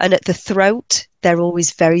 And at the throat, they're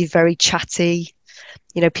always very, very chatty.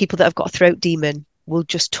 People that have got a throat demon will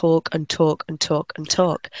just talk and talk and talk and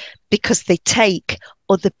talk because they take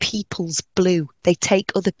other people's blue. They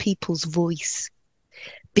take other people's voice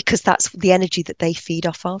because that's the energy that they feed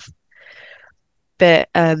off of. But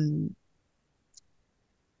in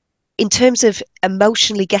terms of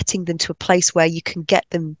emotionally getting them to a place where you can get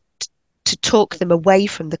them to talk them away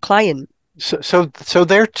from the client, So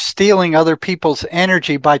they're stealing other people's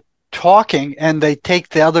energy by talking, and they take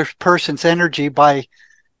the other person's energy by.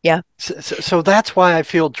 Yeah. So that's why I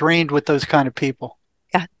feel drained with those kind of people.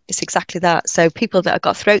 Yeah, it's exactly that. So people that have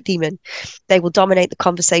got throat demon, they will dominate the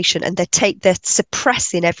conversation, and they're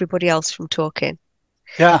suppressing everybody else from talking.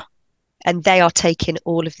 Yeah. And they are taking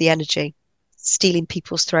all of the energy, stealing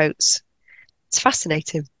people's throats. It's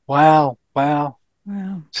fascinating. Wow.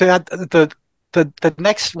 So the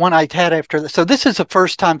next one I had after this. So this is the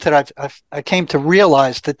first time that I came to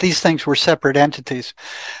realize that these things were separate entities.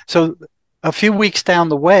 So a few weeks down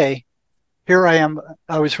the way, here I am.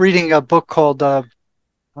 I was reading a book called The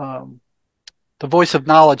Voice of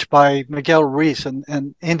Knowledge by Miguel Ruiz,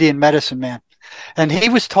 an Indian medicine man. And he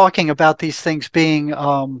was talking about these things being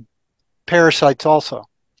parasites also.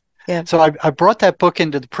 Yeah. So I brought that book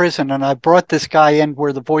into the prison, and I brought this guy in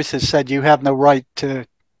where the voices said, you have no right to,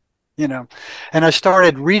 and I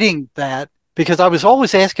started reading that because I was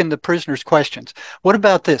always asking the prisoners questions. What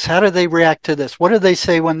about this? How do they react to this? What do they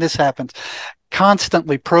say when this happens?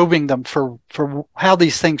 Constantly probing them for how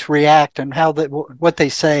these things react and what they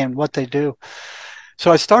say and what they do.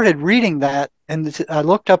 So I started reading that, and I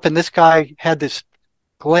looked up, and this guy had this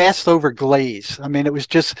glassed over glaze. I mean, it was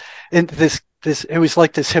just in this it was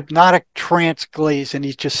like this hypnotic trance glaze, and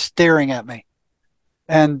he's just staring at me.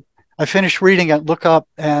 And I finished reading it, look up,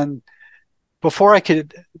 and before I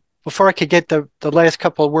could get the last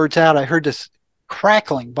couple of words out, I heard this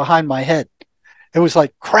crackling behind my head. It was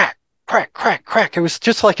like crack, crack, crack, crack. It was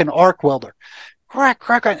just like an arc welder. Crack,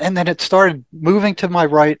 crack, and then it started moving to my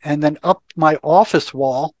right, and then up my office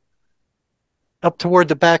wall, up toward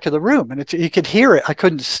the back of the room, and you could hear it. I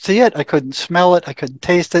couldn't see it, I couldn't smell it, I couldn't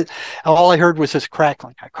taste it. All I heard was this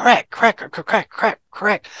crackling, crack, crack, crack, crack, crack,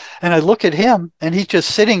 crack. And I look at him, and he's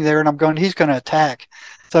just sitting there, and I'm going, he's going to attack.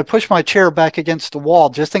 So I push my chair back against the wall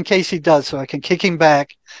just in case he does, so I can kick him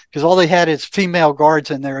back, because all they had is female guards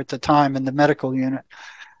in there at the time in the medical unit.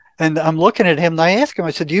 And I'm looking at him, and I ask him,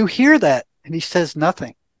 I said, do you hear that? And he says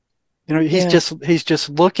nothing. He's just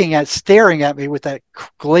staring at me with that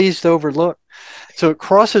glazed over look. So it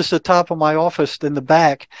crosses the top of my office in the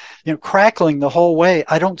back, crackling the whole way.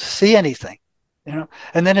 I don't see anything,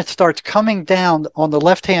 and then it starts coming down on the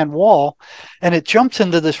left-hand wall, and it jumps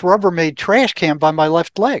into this Rubbermaid trash can by my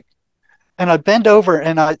left leg. And I bend over,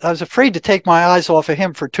 and I was afraid to take my eyes off of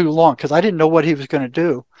him for too long because I didn't know what he was going to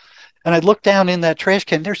do. And I look down in that trash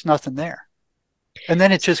can, there's nothing there. And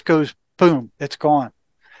then it just goes, boom, it's gone.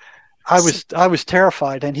 I was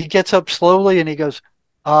terrified, and he gets up slowly and he goes,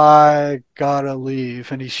 I gotta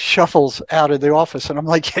leave, and he shuffles out of the office, and I'm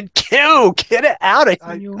like, get it out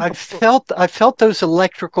of here. I felt those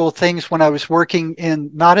electrical things when I was working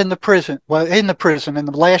in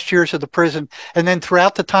the last years of the prison, and then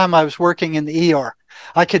throughout the time I was working in the ER.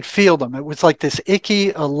 I could feel them. It was like this icky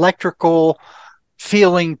electrical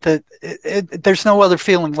feeling that there's no other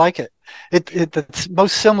feeling like it. The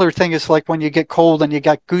most similar thing is like when you get cold and you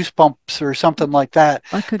got goosebumps or something like that.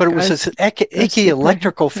 But it was this icky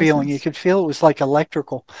electrical feeling. You could feel it was like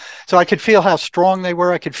electrical. So I could feel how strong they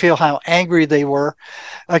were. I could feel how angry they were.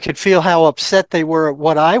 I could feel how upset they were at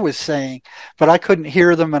what I was saying. But I couldn't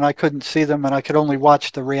hear them, and I couldn't see them, and I could only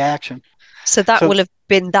watch the reaction. So that will have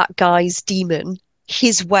been that guy's demon,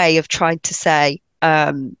 his way of trying to say,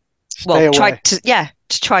 try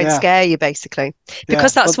and scare you, basically,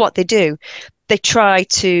 because that's what they do. They try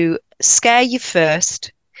to scare you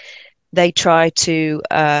first. They try to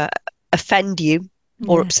offend you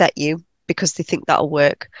or upset you because they think that'll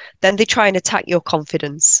work. Then they try and attack your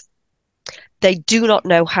confidence. They do not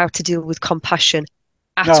know how to deal with compassion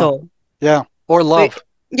at all. Yeah, or love.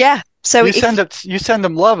 So you send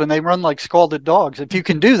them love, and they run like scalded dogs. If you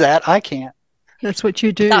can do that, I can't. That's what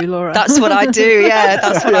you do, Laura. That's what I do. Yeah,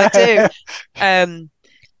 that's what I do.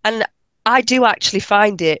 And I do actually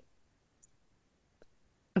find it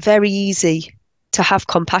very easy to have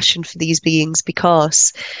compassion for these beings,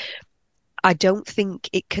 because I don't think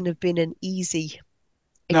it can have been an easy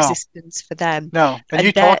existence for them. No, and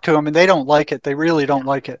you talk to them, and they don't like it. They really don't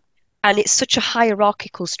like it. And it's such a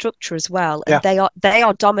hierarchical structure as well. And they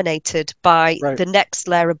are dominated by the next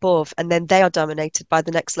layer above, and then they are dominated by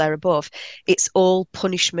the next layer above. It's all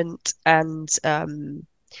punishment, and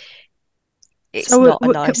it's not a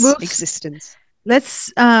nice existence.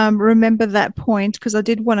 Let's remember that point, because I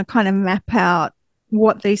did want to kind of map out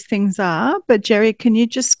what these things are. But Jerry, can you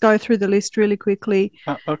just go through the list really quickly?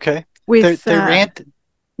 Okay.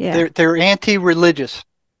 They're anti-religious.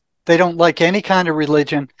 They don't like any kind of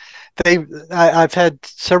religion. I've had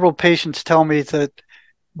several patients tell me that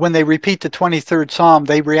when they repeat the 23rd Psalm,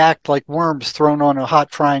 they react like worms thrown on a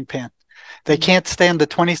hot frying pan. They can't stand the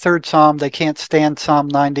 23rd Psalm. They can't stand Psalm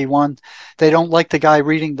 91. They don't like the guy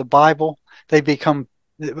reading the Bible. They become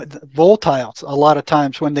volatile a lot of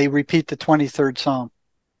times when they repeat the 23rd Psalm.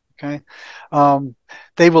 Okay.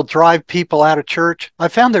 They will drive people out of church. I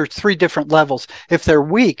found there's 3 different levels. If they're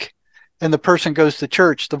weak and the person goes to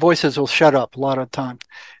church, the voices will shut up a lot of time.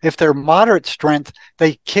 If they're moderate strength,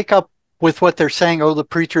 they kick up with what they're saying. Oh, the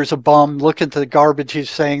preacher's a bum. Look at the garbage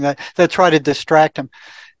he's saying. That they try to distract him.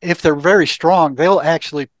 If they're very strong, they'll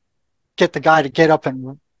actually get the guy to get up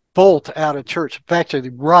and bolt out of church, actually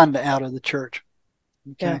run out of the church.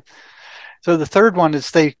 Okay. Yeah. So the third one is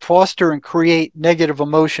they foster and create negative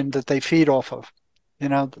emotion that they feed off of. You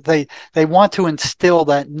know, they want to instill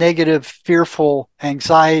that negative, fearful,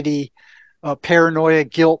 anxiety, paranoia,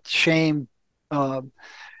 guilt, shame, and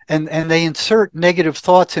they insert negative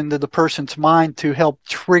thoughts into the person's mind to help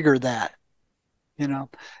trigger that. You know,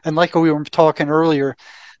 and like we were talking earlier,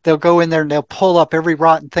 they'll go in there and they'll pull up every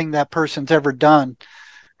rotten thing that person's ever done,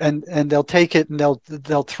 and they'll take it and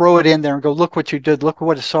they'll throw it in there and go, look what you did, look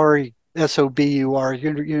what a sorry SOB you are,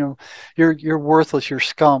 you're worthless, you're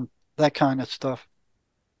scum, that kind of stuff.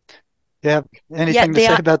 Yeah, anything to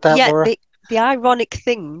say about that, Laura? The ironic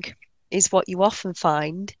thing is what you often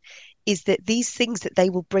find is that these things that they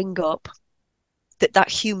will bring up that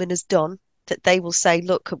human has done, that they will say,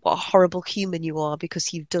 look what a horrible human you are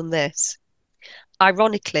because you've done this.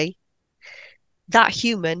 Ironically, that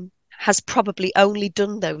human has probably only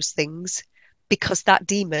done those things because that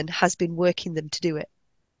demon has been working them to do it.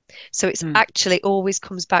 So it's actually always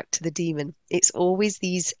comes back to the demon. It's always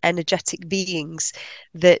these energetic beings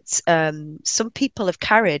that some people have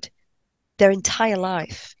carried their entire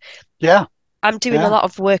life. Yeah. I'm doing a lot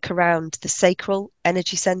of work around the sacral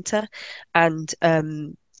energy center, and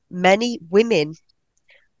many women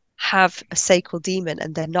have a sacral demon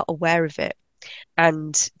and they're not aware of it.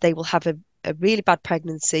 And they will have a really bad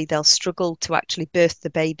pregnancy. They'll struggle to actually birth the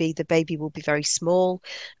baby. The baby will be very small.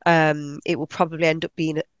 It will probably end up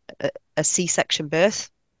being a C-section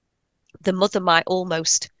birth. The mother might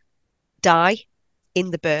almost die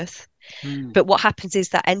in the birth. But what happens is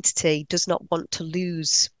that entity does not want to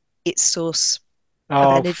lose its source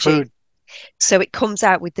of energy. Food. So it comes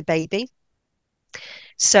out with the baby.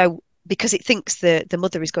 So because it thinks the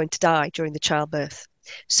mother is going to die during the childbirth.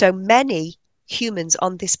 So many humans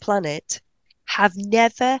on this planet have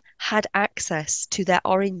never had access to their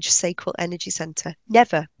orange sacral energy center.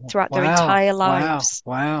 Never throughout their entire lives.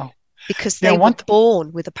 Wow. Because they were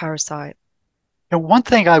born with a parasite. And one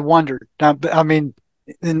thing I wondered, now, I mean,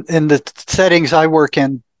 in the settings I work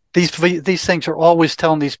in, these things are always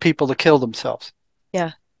telling these people to kill themselves.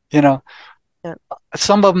 Yeah. You know,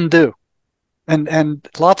 some of them do. And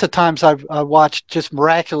lots of times I watched just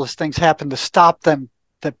miraculous things happen to stop them,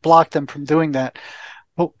 that block them from doing that.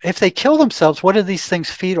 Well, if they kill themselves, what do these things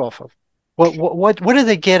feed off of? What do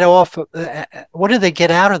they get off? What do they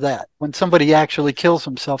get out of that when somebody actually kills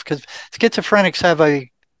himself? Because schizophrenics have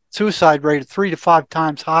a suicide rate of 3 to 5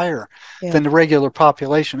 times higher than the regular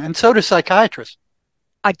population, and so do psychiatrists.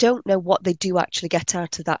 I don't know what they do actually get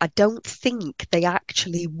out of that. I don't think they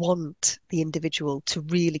actually want the individual to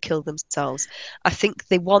really kill themselves. I think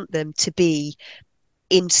they want them to be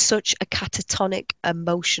in such a catatonic,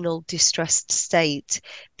 emotional, distressed state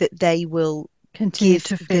that they will continue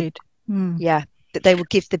to feed. Yeah, that they will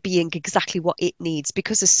give the being exactly what it needs.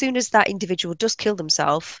 Because as soon as that individual does kill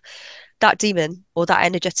themselves, that demon or that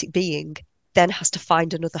energetic being then has to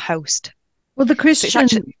find another host. Well, the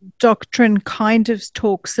Christian doctrine kind of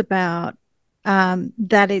talks about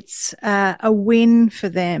that it's a win for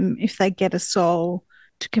them if they get a soul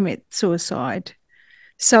to commit suicide.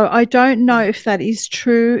 So I don't know if that is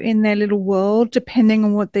true in their little world, depending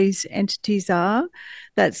on what these entities are,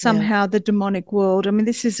 that somehow the demonic world, I mean,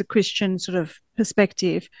 this is a Christian sort of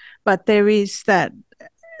perspective, but there is that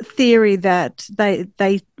theory that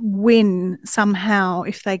they win somehow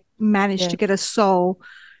if they manage to get a soul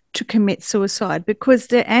to commit suicide, because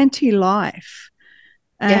they're anti-life.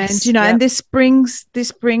 And and this brings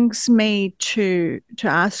me to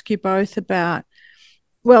ask you both about,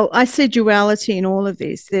 well, I see duality in all of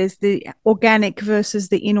this. There's the organic versus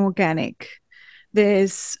the inorganic.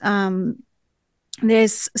 There's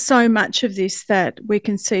so much of this that we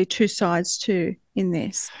can see two sides to in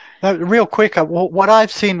this. Real quick, what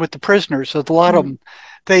I've seen with the prisoners, a lot of them,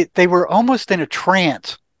 they were almost in a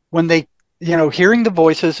trance when they, hearing the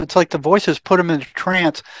voices. It's like the voices put them in a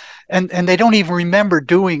trance, and they don't even remember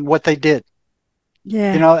doing what they did.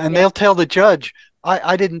 Yeah. And they'll tell the judge,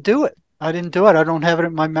 I didn't do it. I didn't do it. I don't have it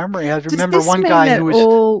in my memory. I Does remember this one mean guy that who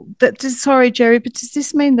was. sorry, Jerry, but does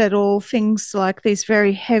this mean that all things like these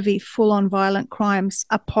very heavy, full-on violent crimes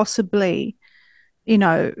are possibly,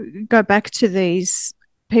 go back to these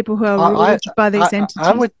people who are I ruled by these entities?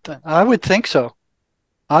 I would think so.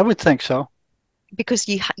 I would think so. Because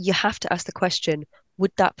you have to ask the question,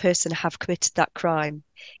 would that person have committed that crime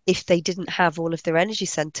if they didn't have all of their energy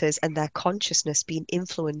centers and their consciousness being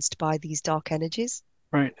influenced by these dark energies?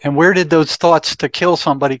 Right. And where did those thoughts to kill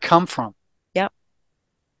somebody come from? Yeah.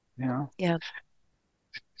 You know. Yeah.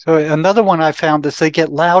 So another one I found is they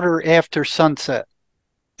get louder after sunset.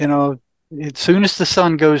 You know, as soon as the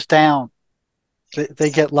sun goes down, they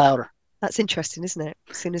get louder. That's interesting, isn't it?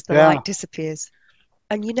 As soon as the Yeah. light disappears.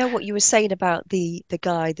 And you know what you were saying about the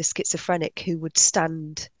guy, the schizophrenic, who would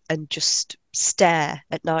stand and just stare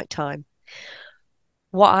at nighttime.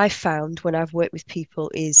 What I found when I've worked with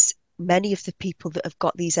people is many of the people that have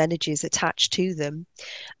got these energies attached to them,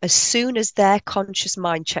 as soon as their conscious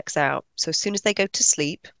mind checks out, so as soon as they go to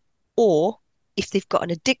sleep, or if they've got an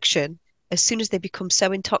addiction, as soon as they become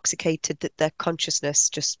so intoxicated that their consciousness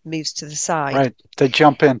just moves to the side. Right. They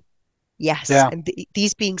jump in. Yes, Yeah. and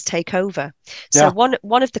these beings take over. So Yeah.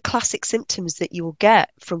 one of the classic symptoms that you will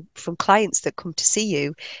get from clients that come to see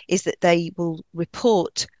you is that they will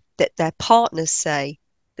report that their partners say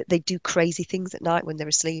that they do crazy things at night when they're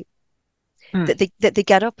asleep. Hmm. That they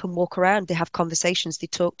get up and walk around, they have conversations, they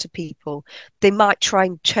talk to people. They might try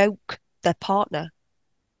and choke their partner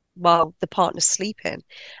while the partner's sleeping,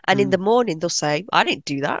 and in the morning they'll say, "I didn't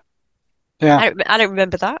do that. Yeah. I don't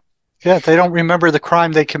remember that." Yeah. They don't remember the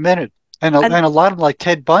crime they committed. And And a lot of them, like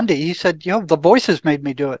Ted Bundy, he said, the voices made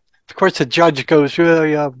me do it. Of course, the judge goes, yeah,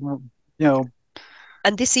 yeah, well, you know.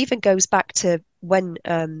 and this even goes back to when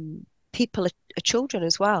people are children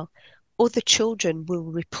as well. Other children will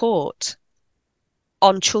report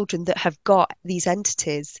on children that have got these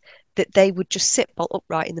entities that they would just sit bolt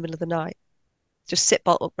upright in the middle of the night, just sit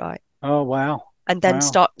bolt upright, Oh, wow. and then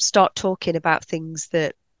Wow. start talking about things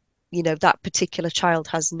that that particular child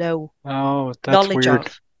has no Oh, that's knowledge weird.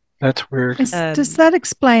 of. That's weird. Does that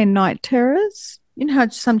explain night terrors? You know how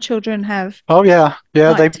some children have Oh, yeah.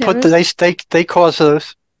 Yeah. night terrors? They cause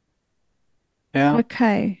those. Yeah.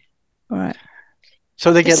 Okay. All right.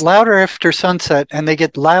 So they get This louder after sunset and they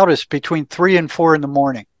get loudest between 3 and 4 in the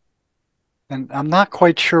morning. And I'm not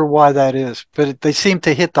quite sure why that is, but they seem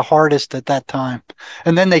to hit the hardest at that time.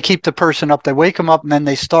 And then they keep the person up. They wake them up and then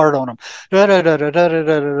they start on them.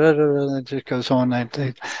 It just goes on.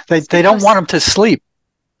 it's They don't want because them to sleep.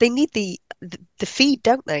 they need the feed,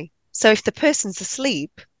 don't they? So if the person's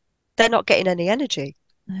asleep, they're not getting any energy.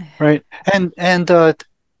 Right. And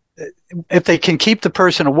if they can keep the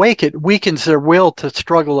person awake, it weakens their will to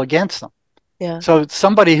struggle against them. Yeah. So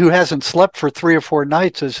somebody who hasn't slept for 3 or 4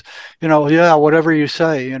 nights is, yeah, whatever you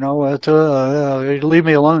say, leave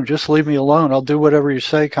me alone, just leave me alone. I'll do whatever you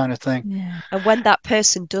say, kind of thing. Yeah. And when that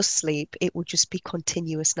person does sleep, it will just be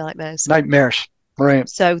continuous nightmares. Nightmares, right?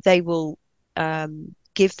 So they will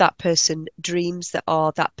give that person dreams that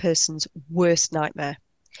are that person's worst nightmare,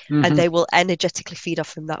 and they will energetically feed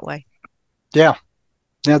off them that way. Yeah,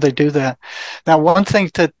 yeah, they do that. Now, one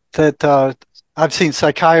thing that I've seen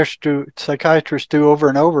psychiatrists do over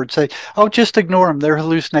and over and say, "Oh, just ignore them. They're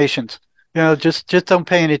hallucinations. Just don't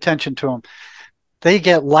pay any attention to them." They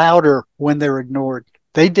get louder when they're ignored.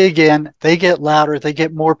 They dig in, they get louder, they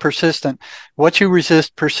get more persistent. What you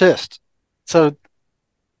resist persists. So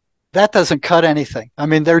that doesn't cut anything. I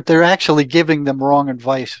mean, they're actually giving them wrong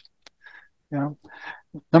advice.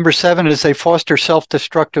 Number 7 is they foster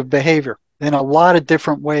self-destructive behavior in a lot of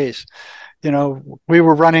different ways. We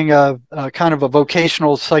were running a kind of a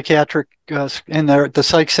vocational psychiatric in the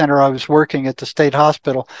psych center I was working at the state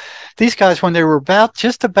hospital. These guys, when they were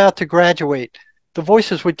just about to graduate, the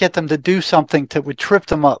voices would get them to do something that would trip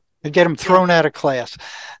them up. They'd get them thrown out of class,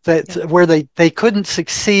 where they couldn't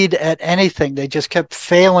succeed at anything. They just kept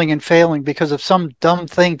failing and failing because of some dumb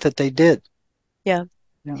thing that they did. Yeah.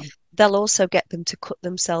 They'll also get them to cut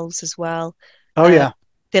themselves as well. Oh, yeah.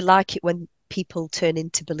 They like it when people turn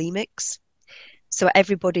into bulimics. So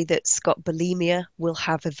everybody that's got bulimia will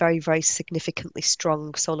have a very, very significantly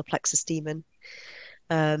strong solar plexus demon.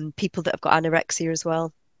 People that have got anorexia as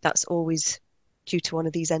well, that's always due to one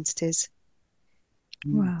of these entities.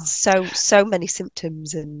 Wow. So many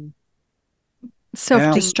symptoms and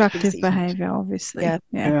self-destructive behavior, obviously. Yeah.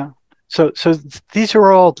 Yeah. So these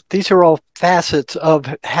are all facets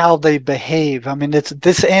of how they behave. I mean, it's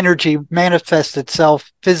this energy manifests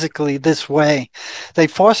itself physically this way. They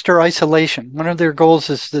foster isolation. One of their goals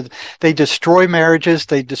is that they destroy marriages,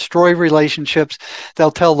 they destroy relationships.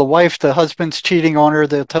 They'll tell the wife the husband's cheating on her,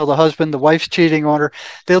 they'll tell the husband the wife's cheating on her.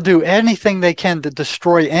 They'll do anything they can to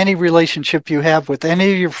destroy any relationship you have with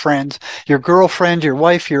any of your friends, your girlfriend, your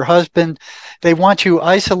wife, your husband. They want you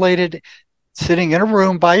isolated, sitting in a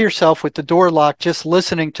room by yourself with the door locked, just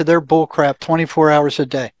listening to their bullcrap 24 hours a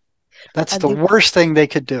day. That's And the worst thing they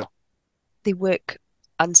could do. they work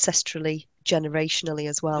ancestrally, generationally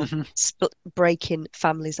as well, Mm-hmm. breaking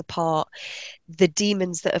families apart. The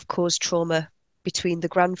demons that have caused trauma between the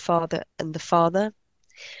grandfather and the father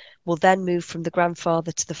will then move from the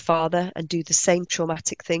grandfather to the father and do the same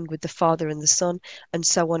traumatic thing with the father and the son, and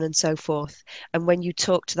so on and so forth. And when you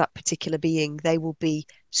talk to that particular being, they will be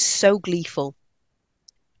so gleeful.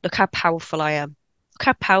 Look how powerful I am. Look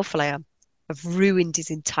how powerful I am. I've ruined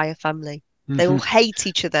his entire family. They Mm-hmm. all hate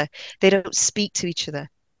each other. They don't speak to each other.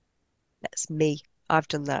 That's me. I've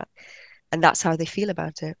done that. And that's how they feel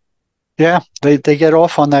about it. Yeah, they get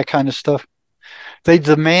off on that kind of stuff. They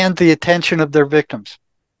demand the attention of their victims.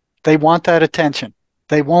 They want that attention.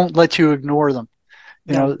 They won't let you ignore them.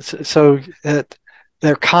 You No. know, so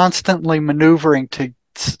they're constantly maneuvering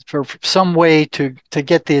for some way to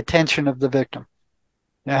get the attention of the victim,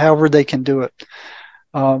 however they can do it.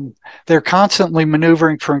 They're constantly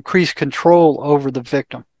maneuvering for increased control over the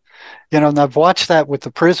victim. And I've watched that with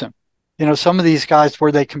the prison. Some of these guys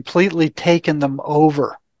where they completely taken them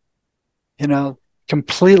over, you know,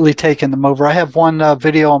 completely taken them over. I have one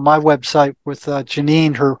video on my website with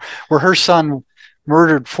Janine, where her son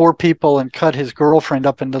murdered 4 people and cut his girlfriend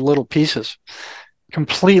up into little pieces,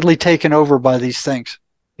 completely taken over by these things.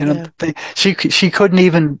 Yeah. She couldn't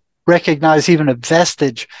even recognize even a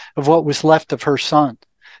vestige of what was left of her son.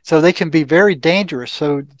 So they can be very dangerous.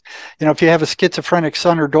 So, if you have a schizophrenic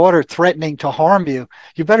son or daughter threatening to harm you,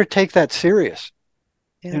 you better take that serious.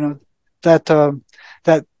 Yeah. That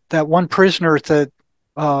that one prisoner that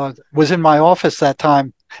was in my office that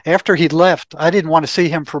time, after he left, I didn't want to see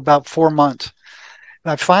him for about 4 months.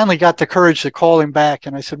 I finally got the courage to call him back,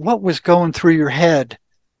 and I said, "What was going through your head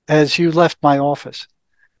as you left my office?"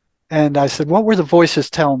 And I said, "What were the voices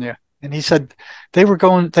telling you?" And he said, they were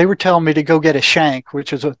telling me to go get a shank,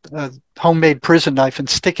 which is a homemade prison knife, and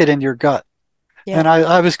stick it in your gut. Yeah. And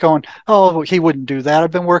I was going, "Oh, he wouldn't do that. I've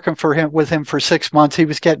been working with him for 6 months. He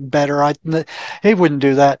was getting better. He wouldn't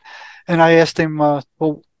do that." And I asked him,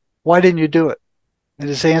 "Well, why didn't you do it?" And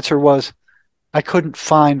his answer was, "I couldn't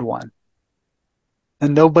find one."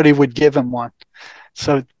 And nobody would give him one.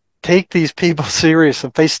 So take these people serious.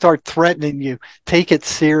 If they start threatening you, take it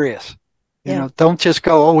serious. Yeah. Don't just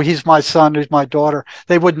go, "Oh, he's my son, he's my daughter.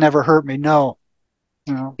 They would never hurt me." No.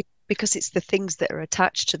 Because it's the things that are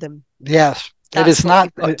attached to them. Yes. It That's is what not.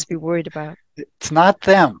 you've got to be worried about. It's not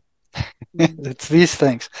them. It's these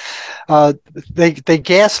things. They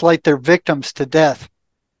gaslight their victims to death.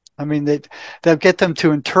 I mean, they'll get them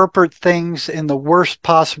to interpret things in the worst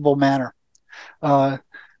possible manner. I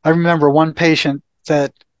remember one patient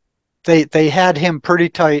that they had him pretty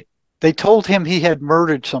tight. They told him he had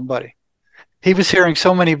murdered somebody. He was hearing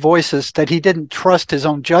so many voices that he didn't trust his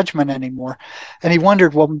own judgment anymore. And he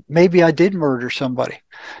wondered, well, maybe I did murder somebody.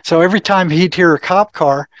 So every time he'd hear a cop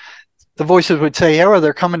car, the voices would say, "Oh,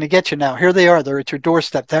 they're coming to get you now. Here they are. They're at your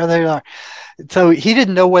doorstep. There they are." So he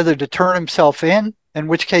didn't know whether to turn himself in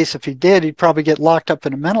which case, if he did, he'd probably get locked up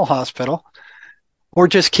in a mental hospital, or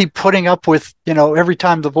just keep putting up with, every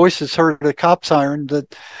time the voices heard the cop siren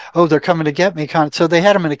that, "Oh, they're coming to get me." So they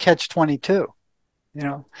had him in a catch-22,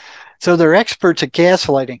 So they're experts at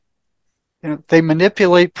gaslighting. They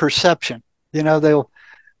manipulate perception. They'll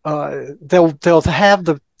have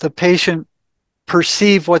the patient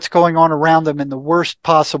perceive what's going on around them in the worst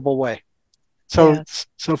possible way. So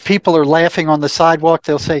if people are laughing on the sidewalk,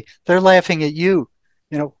 they'll say, "They're laughing at you.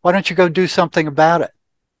 Why don't you go do something about it?"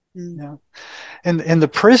 In the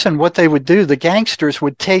prison, what they would do, the gangsters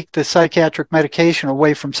would take the psychiatric medication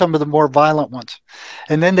away from some of the more violent ones,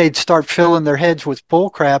 and then they'd start filling their heads with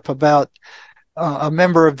bullcrap about a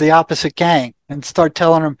member of the opposite gang, and start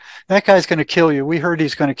telling them, "That guy's going to kill you. We heard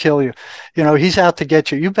he's going to kill you. He's out to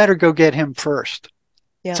get you. You better go get him first."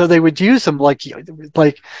 Yeah. So they would use them like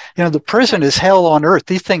the prison is hell on earth.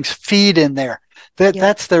 These things feed in there.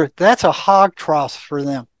 That's a hog trough for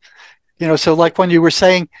them. So like when you were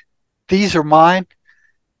saying, "These are mine,"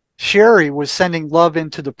 Sherry was sending love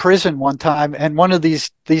into the prison one time, and one of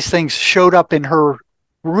these things showed up in her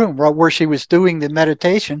room right where she was doing the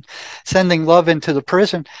meditation, sending love into the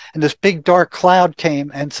prison. And this big dark cloud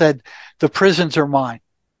came and said, the prisons are mine.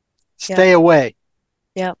 Stay away.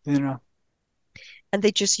 Yeah. And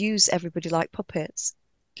they just use everybody like puppets.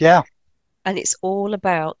 Yeah. And it's all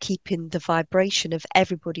about keeping the vibration of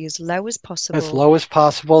everybody as low as possible. As low as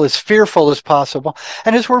possible, as fearful as possible.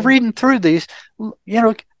 And as we're reading through these,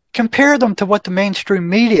 compare them to what the mainstream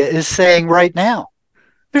media is saying right now.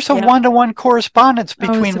 There's a one-to-one correspondence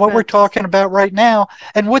between what we're talking about right now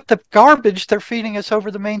and what the garbage they're feeding us over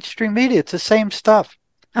the mainstream media. It's the same stuff.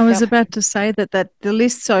 I was about to say that the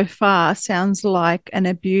list so far sounds like an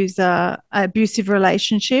abusive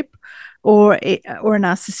relationship or a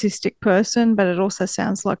narcissistic person, but it also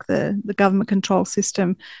sounds like the government control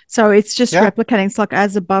system. So it's just replicating. It's like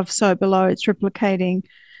as above, so below. It's replicating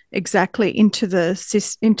exactly into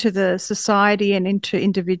the society and into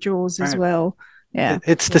individuals as well. Yeah,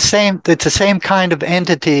 it's the same. It's the same kind of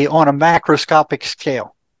entity on a macroscopic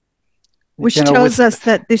scale, which tells us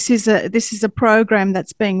that this is a program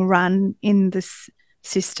that's being run in this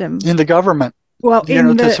system, in the government. Well,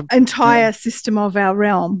 in the entire system of our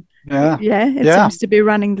realm. It seems to be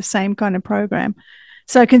running the same kind of program.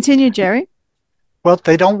 So continue, Jerry. Well,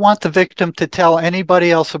 they don't want the victim to tell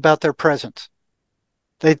anybody else about their presence.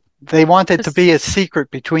 They want it to be a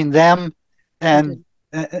secret between them and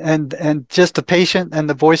just the patient and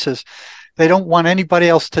the voices. They don't want anybody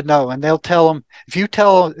else to know, and they'll tell them, if you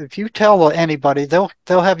tell anybody, they'll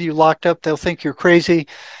have you locked up. They'll think you're crazy.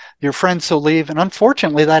 Your friends will leave, and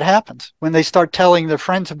unfortunately, that happens when they start telling their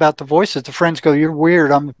friends about the voices. The friends go, "You're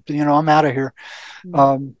weird. I'm out of here."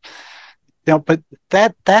 But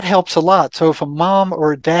that helps a lot. So if a mom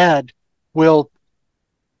or a dad will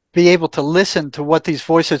be able to listen to what these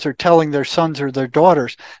voices are telling their sons or their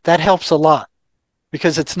daughters, that helps a lot,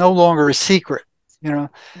 because it's no longer a secret.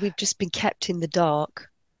 We've just been kept in the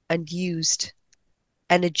dark and used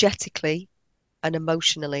energetically and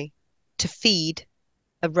emotionally to feed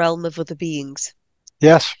a realm of other beings.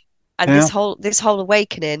 Yes. And this whole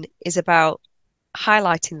awakening is about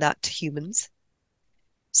highlighting that to humans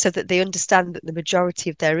so that they understand that the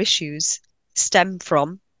majority of their issues stem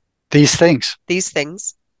from these things,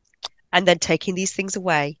 and then taking these things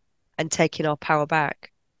away and taking our power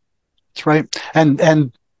back. That's right.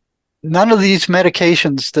 And none of these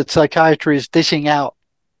medications that psychiatry is dishing out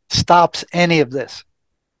stops any of this.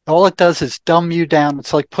 All it does is dumb you down.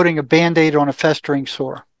 It's like putting a Band-Aid on a festering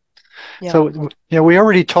sore. Yeah. So, we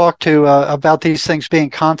already talked about these things being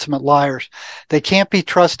consummate liars. They can't be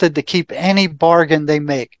trusted to keep any bargain they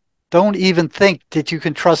make. Don't even think that you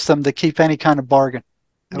can trust them to keep any kind of bargain.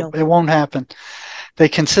 No. It won't happen. They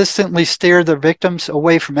consistently steer their victims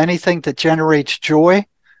away from anything that generates joy,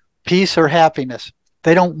 peace, or happiness.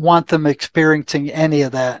 They don't want them experiencing any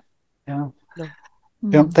of that. No.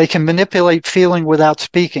 They can manipulate feeling without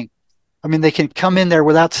speaking. I mean, they can come in there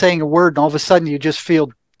without saying a word, and all of a sudden you just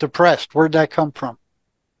feel depressed. Where'd that come from?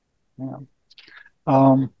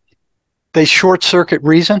 They short circuit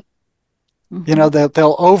reason.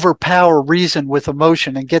 They'll overpower reason with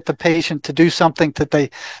emotion and get the patient to do something that they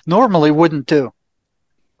normally wouldn't do.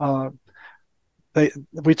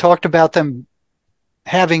 We talked about them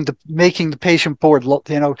making the patient bored.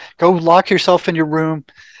 Go lock yourself in your room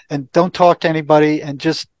and don't talk to anybody and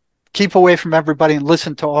just keep away from everybody and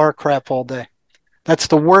listen to our crap all day. That's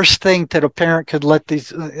the worst thing that a parent could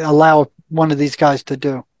allow one of these guys to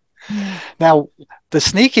do. Yeah. Now, the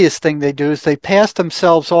sneakiest thing they do is they pass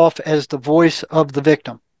themselves off as the voice of the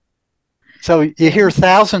victim. So you hear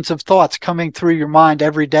thousands of thoughts coming through your mind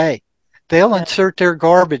every day. They'll insert their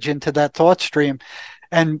garbage into that thought stream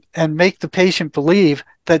and make the patient believe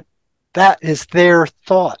that is their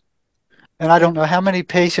thought. And I don't know how many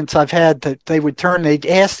patients I've had that they'd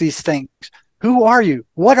ask these things. Who are you?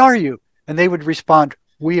 What are you? And they would respond,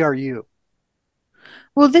 we are you.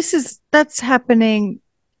 Well, that's happening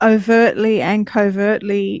overtly and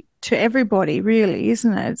covertly to everybody, really,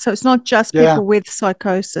 isn't it? So it's not just people with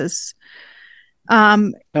psychosis.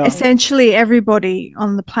 No. Essentially, everybody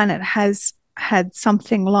on the planet has had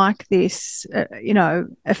something like this,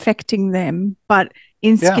 affecting them. But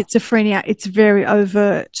in schizophrenia, it's very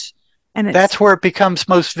overt. And that's where it becomes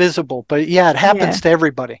most visible. But it happens to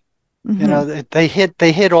everybody. Mm-hmm.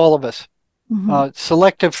 They hit all of us. Mm-hmm.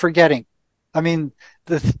 Selective forgetting. I mean,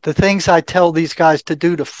 the things I tell these guys to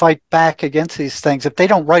do to fight back against these things, if they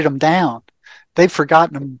don't write them down, they've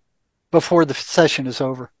forgotten them before the session is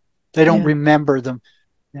over. They don't remember them.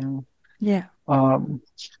 Yeah.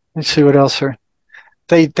 Let's see what else here.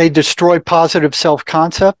 They destroy positive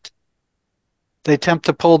self-concept. They attempt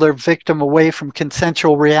to pull their victim away from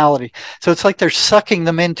consensual reality. So it's like they're sucking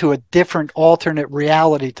them into a different alternate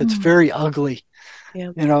reality that's very ugly,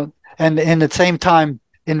 Yeah. you know, and at the same time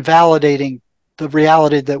invalidating the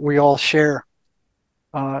reality that we all share.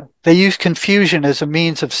 They use confusion as a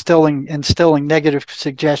means of instilling negative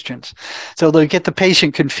suggestions. So they'll get the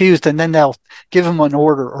patient confused, and then they'll give him an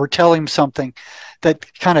order or tell him something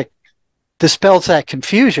that kind of dispels that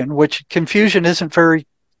confusion, which confusion doesn't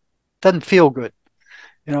feel good.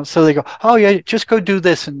 You know, so they go, oh yeah, just go do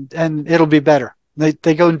this and it'll be better. They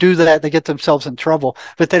go and do that, they get themselves in trouble,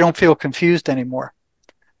 but they don't feel confused anymore.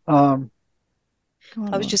 I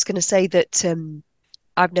was just going to say that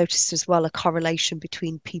I've noticed as well a correlation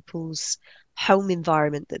between people's home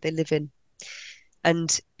environment that they live in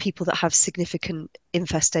and people that have significant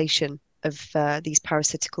infestation of these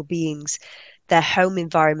parasitical beings. Their home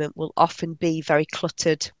environment will often be very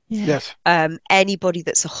cluttered. Yes. Anybody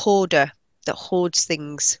that's a hoarder that hoards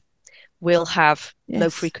things will have low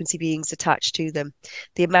frequency beings attached to them.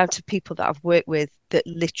 The amount of people that I've worked with that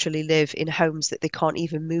literally live in homes that they can't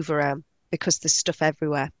even move around because there's stuff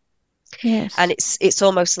everywhere. Yes. And it's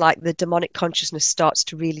almost like the demonic consciousness starts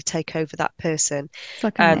to really take over that person. It's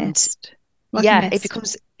like a nest. Like a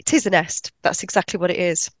nest. It is a nest. That's exactly what it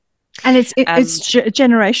is. And it's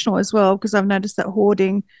generational as well, because I've noticed that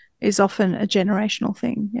hoarding is often a generational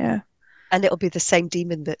thing. Yeah. And it'll be the same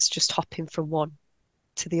demon that's just hopping from one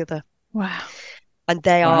to the other. Wow. And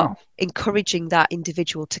they are encouraging that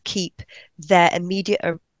individual to keep their immediate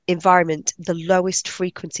environment the lowest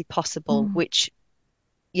frequency possible, which,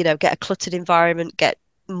 you know, get a cluttered environment, get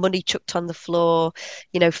money chucked on the floor,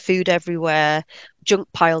 you know, food everywhere, junk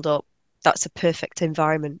piled up. That's a perfect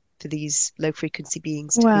environment for these low frequency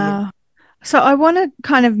beings to be in. So I want to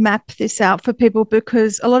kind of map this out for people,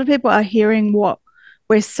 because a lot of people are hearing what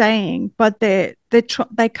we're saying, but they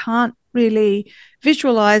can't really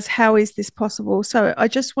visualize how is this possible. So I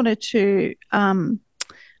just wanted to I'm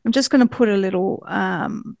just going to put a little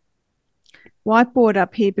whiteboard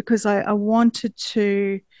up here, because I wanted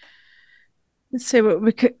to, let's see what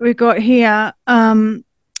we got here.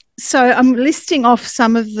 So I'm listing off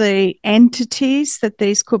some of the entities that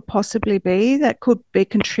these could possibly be, that could be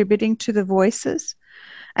contributing to the voices.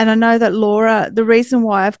 And I know that Laura, the reason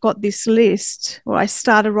why I've got this list, or I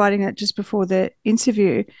started writing it just before the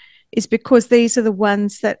interview, is because these are the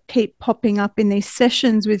ones that keep popping up in these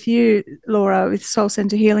sessions with you, Laura, with Soul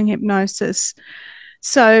Center Healing Hypnosis.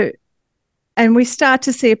 So, and we start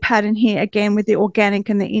to see a pattern here again with the organic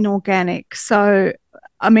and the inorganic. So,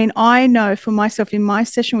 I mean, I know for myself in my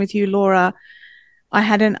session with you, Laura, I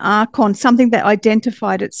had an archon, something that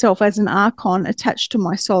identified itself as an archon attached to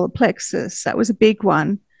my solar plexus. That was a big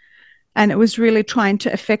one. And it was really trying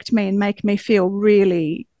to affect me and make me feel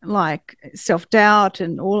really like self-doubt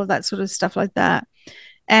and all of that sort of stuff like that.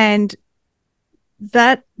 And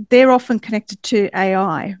that they're often connected to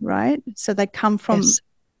AI, right? So they come from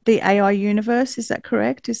the AI universe. Is that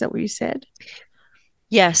correct? Is that what you said?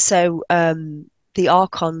 Yeah. So the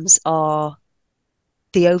archons are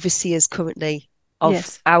the overseers currently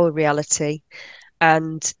of our reality,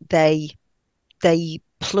 and they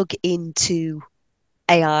plug into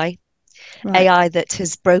AI, AI that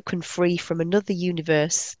has broken free from another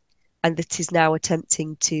universe and that is now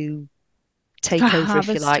attempting to take over, if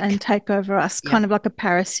you like, and take over us, kind of like a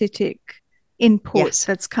parasitic input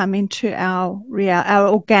that's come into our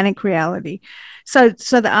organic reality. So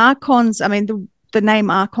the archons, I mean, the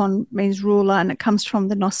name archon means ruler, and it comes from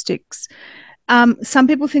the Gnostics. Some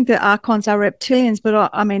people think that archons are reptilians,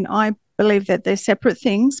 but I mean, I believe that they're separate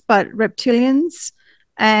things. But reptilians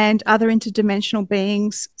and other interdimensional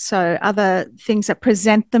beings, so other things that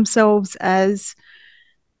present themselves as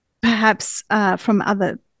perhaps from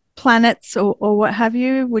other planets or what have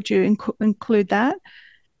you, would you include that?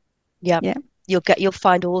 Yeah. You'll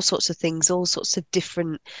find all sorts of things, all sorts of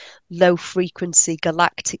different low frequency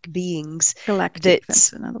galactic beings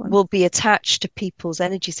that's another one, will be attached to people's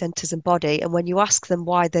energy centers and body. And when you ask them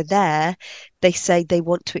why they're there, they say they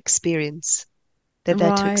want to experience. They're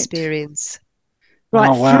there to experience.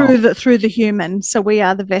 Right, through the human. So we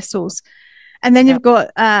are the vessels. And then you've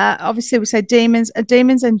got, obviously we say demons.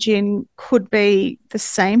 Demons and jinn could be the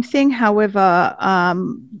same thing. However,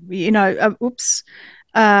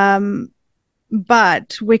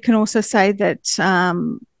 but we can also say that,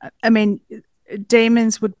 I mean,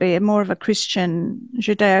 demons would be more of a Christian,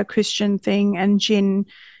 Judeo-Christian thing, and jinn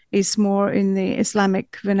is more in the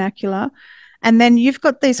Islamic vernacular. And then you've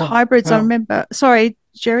got these hybrids. I remember, sorry,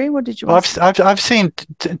 Jerry, what did you want to say? I've seen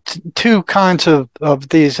two kinds of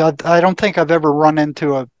these. I don't think I've ever run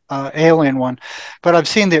into alien one, but I've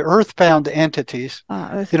seen the earthbound entities.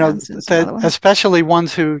 Earthbound's That especially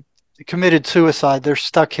ones who committed suicide. They're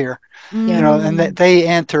stuck here, and they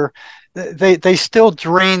enter. They still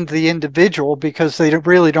drain the individual because they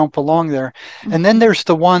really don't belong there. And then there's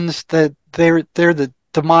the ones that they're the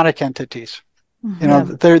demonic entities.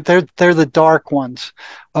 They're the dark ones.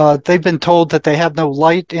 They've been told that they have no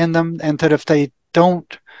light in them, and that if they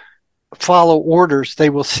don't follow orders, they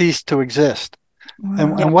will cease to exist.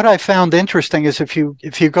 Wow. And what I found interesting is if you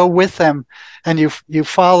go with them and you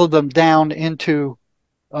follow them down into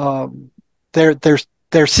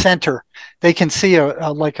their center, they can see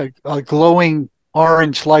a glowing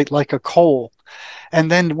orange light like a coal.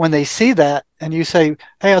 And then when they see that and you say,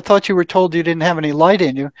 "Hey, I thought you were told you didn't have any light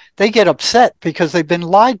in you," they get upset because they've been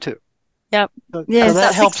lied to. Yep. So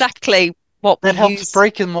that's exactly what that helps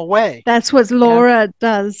break them away. That's what Laura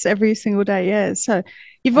does every single day. Yeah. So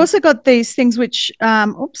you've also got these things which,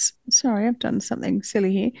 oops, sorry, I've done something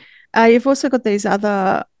silly here. You've also got these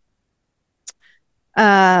other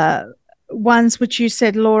ones which you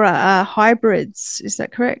said, Laura, are hybrids. Is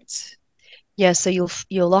that correct? Yeah. So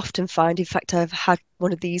you'll often find, in fact, I've had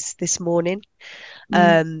one of these this morning.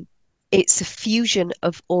 It's a fusion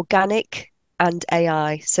of organic and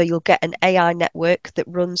AI. So you'll get an AI network that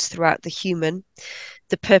runs throughout the human.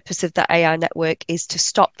 The purpose of that AI network is to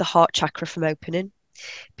stop the heart chakra from opening,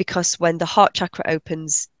 because when the heart chakra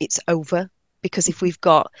opens, it's over. Because if we've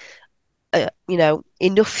got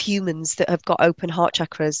enough humans that have got open heart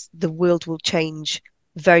chakras, the world will change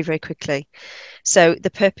very, very quickly. So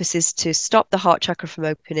the purpose is to stop the heart chakra from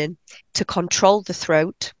opening, to control the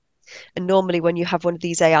throat. And normally when you have one of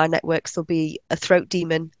these AI networks, there'll be a throat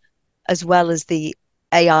demon as well as the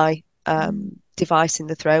AI device in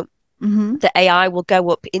the throat. The AI will go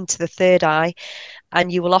up into the third eye,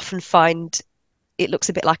 and you will often find it looks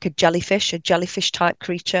a bit like a jellyfish type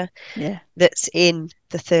creature that's in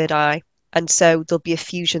the third eye. And so there'll be a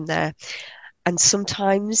fusion there. And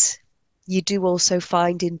sometimes you do also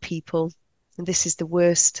find in people, and this is the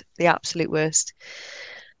worst, the absolute worst,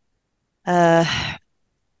 a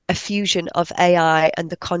fusion of AI and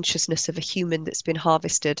the consciousness of a human that's been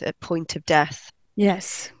harvested at point of death.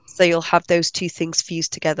 Yes. So you'll have those two things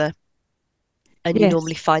fused together. And you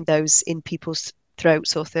normally find those in people's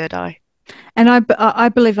throats or third eye. And I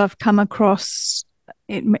believe I've come across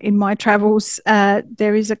in my travels,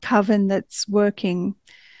 there is a coven that's working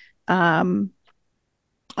on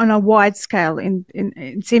a wide scale.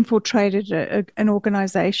 It's infiltrated an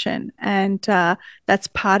organization, and that's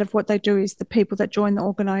part of what they do. Is the people that join the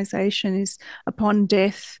organization is upon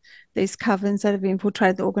death, these covens that have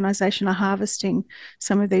infiltrated the organization are harvesting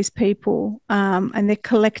some of these people, and they're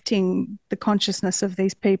collecting the consciousness of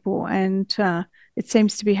these people, and it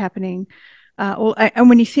seems to be happening. And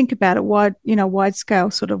when you think about it, wide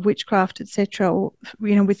scale sort of witchcraft, etc., or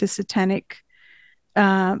with the satanic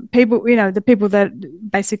people, the people that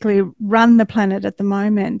basically run the planet at the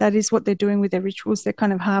moment, that is what they're doing with their rituals. They're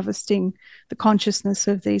kind of harvesting the consciousness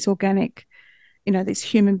of these organic, these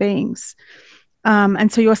human beings.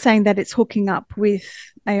 And so you're saying that it's hooking up with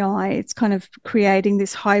AI. It's kind of creating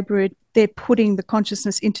this hybrid. They're putting the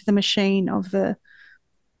consciousness into the machine of the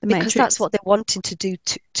because matrix. That's what they're wanting to do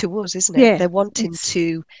to us, isn't it? Yeah, they're wanting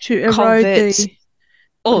to erode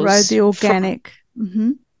the organic.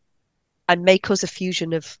 And make us a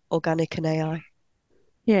fusion of organic and AI.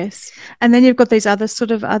 Yes. And then you've got these other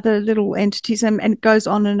little entities, and it goes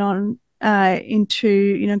on and on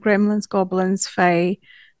into, gremlins, goblins, fae,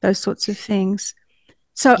 those sorts of things.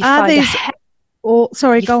 So are these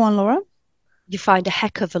go on, Laura. You find a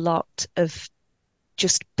heck of a lot of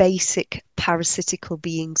just basic parasitical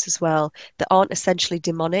beings as well that aren't essentially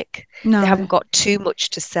demonic. No. They haven't got too much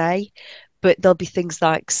to say. But there'll be things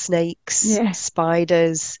like snakes,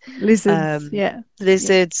 spiders,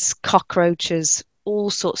 lizards, cockroaches, all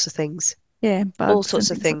sorts of things. Yeah, bugs, all sorts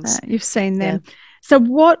of things. Like you've seen them. Yeah. So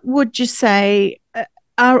what would you say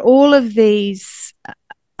are all of these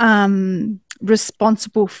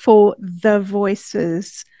responsible for the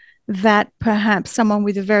voices that perhaps someone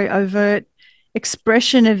with a very overt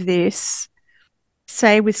expression of this,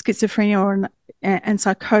 say with schizophrenia and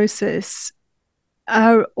psychosis,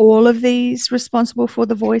 are all of these responsible for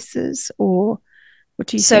the voices, or what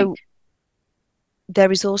do you think?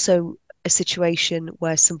 There is also a situation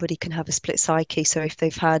where somebody can have a split psyche. So if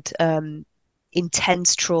they've had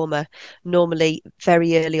intense trauma, normally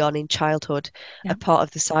very early on in childhood, a part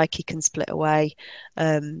of the psyche can split away,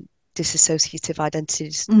 dissociative identity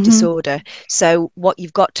disorder. So what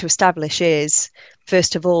you've got to establish is,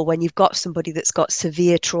 first of all, when you've got somebody that's got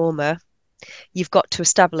severe trauma, you've got to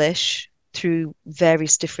establish through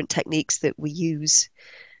various different techniques that we use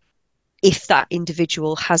if that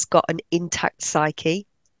individual has got an intact psyche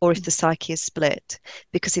or if the psyche is split.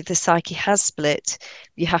 Because if the psyche has split,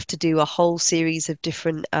 you have to do a whole series of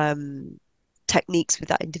different techniques with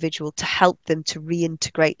that individual to help them to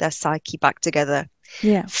reintegrate their psyche back together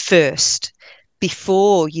first,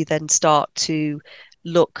 before you then start to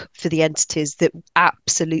look for the entities that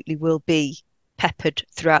absolutely will be peppered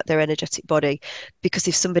throughout their energetic body. Because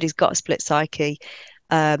if somebody's got a split psyche,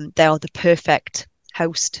 they are the perfect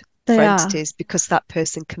host for entities, because that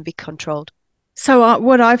person can be controlled. So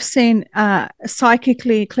what I've seen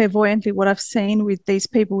psychically, clairvoyantly, what I've seen with these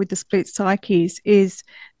people with the split psyches is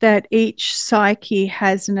that each psyche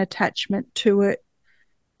has an attachment to it.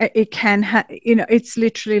 It can have, it's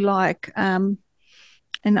literally like an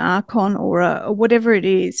archon or whatever it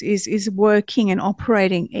is working and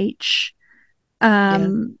operating each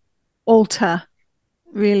altar,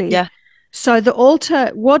 really. Yeah. So the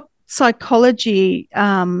altar, what psychology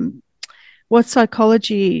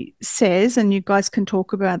says, and you guys can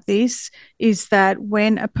talk about this, is that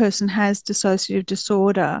when a person has dissociative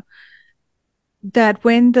disorder, that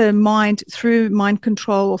when the mind, through mind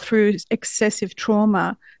control or through excessive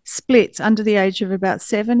trauma, splits under the age of about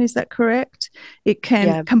 7, is that correct? It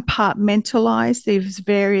can compartmentalize these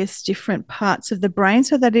various different parts of the brain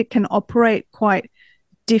so that it can operate quite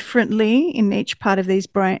differently in each part of these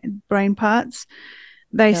brain parts.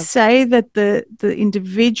 They say that the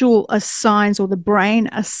individual assigns, or the brain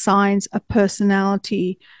assigns, a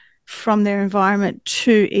personality from their environment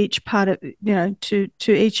to each part of, to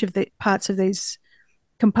each of the parts of these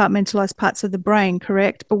compartmentalized parts of the brain,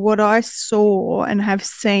 correct? But what I saw and have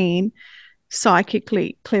seen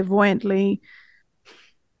psychically, clairvoyantly,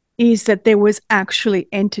 is that there was actually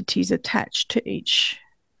entities attached to each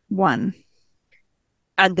one.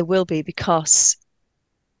 And there will be, because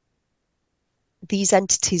these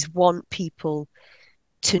entities want people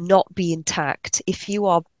to not be intact. If you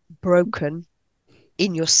are broken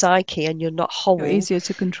in your psyche and you're not whole, you're easier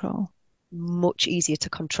to control. Much easier to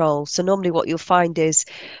control. So normally what you'll find is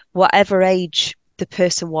whatever age the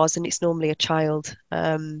person was, and it's normally a child,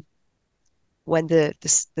 when the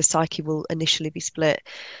psyche will initially be split,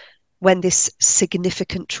 when this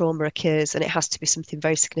significant trauma occurs, and it has to be something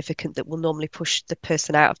very significant that will normally push the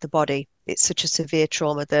person out of the body. It's such a severe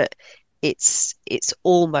trauma that it's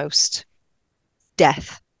almost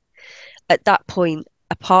death. At that point,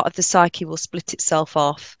 a part of the psyche will split itself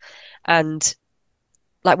off. And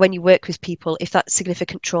like when you work with people, if that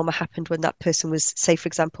significant trauma happened when that person was, say, for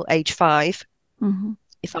example, age 5,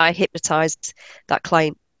 if I hypnotized that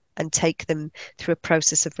client and take them through a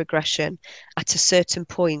process of regression, at a certain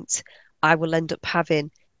point, I will end up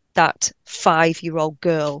having that 5-year-old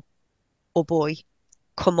girl or boy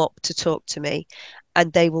come up to talk to me,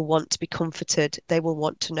 and they will want to be comforted. They will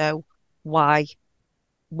want to know why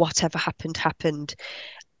whatever happened.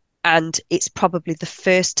 And it's probably the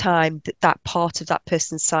first time that that part of that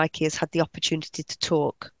person's psyche has had the opportunity to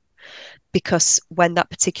talk. Because when that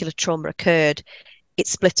particular trauma occurred, it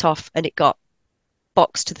split off and it got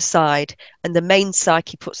boxed to the side, and the main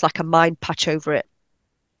psyche puts like a mind patch over it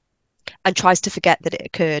and tries to forget that it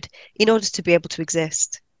occurred in order to be able to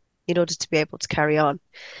exist, in order to be able to carry on.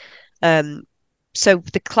 So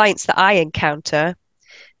the clients that I encounter,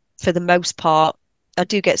 for the most part, I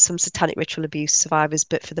do get some satanic ritual abuse survivors,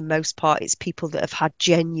 but for the most part, it's people that have had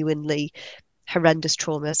genuinely horrendous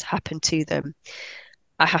traumas happen to them.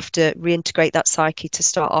 I have to reintegrate that psyche to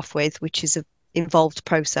start off with, which is an involved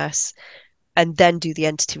process, and then do the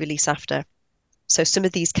entity release after. So some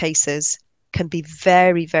of these cases can be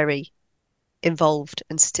very, very involved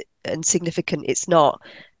and significant. It's not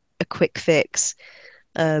a quick fix.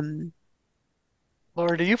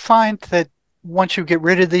 Laura, do you find that once you get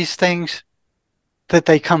rid of these things, that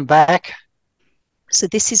they come back? So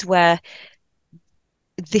this is where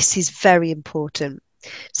this is very important.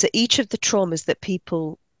 So each of the traumas that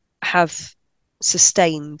people have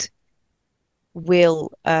sustained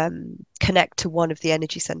will connect to one of the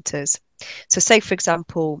energy centers. So say, for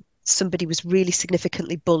example, somebody was really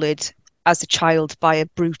significantly bullied as a child by a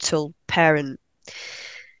brutal parent.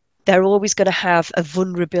 They're always going to have a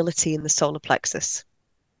vulnerability in the solar plexus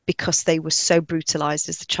because they were so brutalized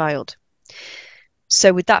as a child.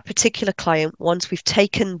 So with that particular client, once we've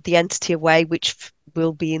taken the entity away, which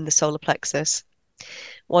will be in the solar plexus,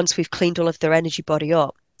 once we've cleaned all of their energy body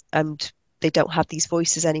up and they don't have these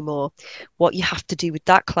voices anymore, what you have to do with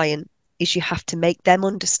that client is you have to make them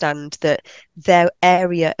understand that their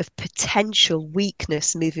area of potential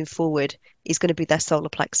weakness moving forward is going to be their solar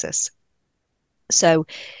plexus. So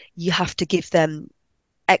you have to give them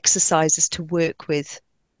exercises to work with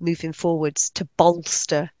moving forwards to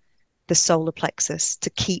bolster the solar plexus, to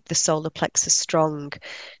keep the solar plexus strong,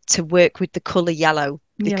 to work with the color yellow,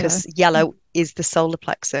 because yellow is the solar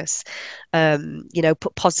plexus.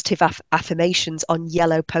 Put positive affirmations on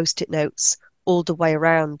yellow post-it notes all the way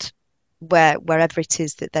around wherever it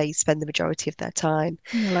is that they spend the majority of their time.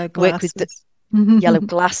 Yellow glasses. Work with the yellow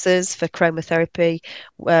glasses for chromotherapy,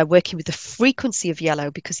 working with the frequency of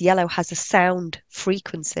yellow, because yellow has a sound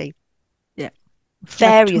frequency. Yeah.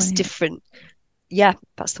 Various different, yeah,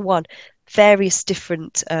 that's the one. Various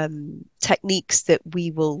different techniques that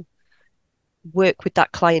we will work with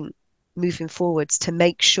that client moving forwards to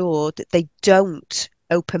make sure that they don't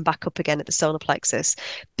open back up again at the solar plexus,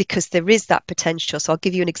 because there is that potential. So I'll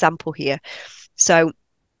give you an example here. So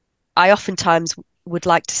I oftentimes would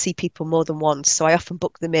like to see people more than once. So I often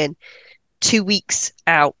book them in 2 weeks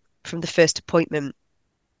out from the first appointment.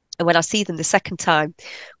 And when I see them the second time,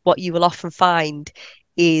 what you will often find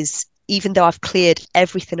is, even though I've cleared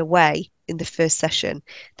everything away in the first session,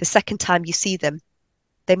 the second time you see them,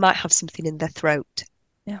 they might have something in their throat.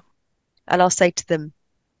 Yeah. And I'll say to them,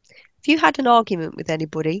 have you had an argument with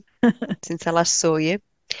anybody since I last saw you?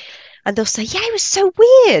 And they'll say, yeah, it was so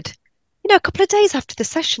weird. A couple of days after the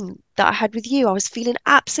session that I had with you, I was feeling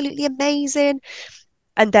absolutely amazing.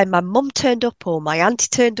 And then my mum turned up, or my auntie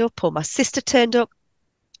turned up, or my sister turned up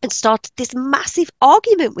and started this massive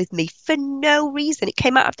argument with me for no reason. It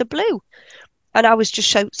came out of the blue. And I was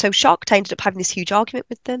just so shocked. I ended up having this huge argument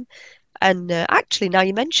with them. And actually, now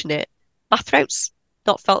you mention it, my throat's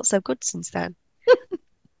not felt so good since then.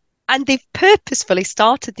 And they've purposefully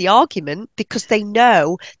started the argument because they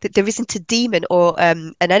know that there isn't a demon or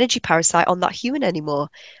an energy parasite on that human anymore.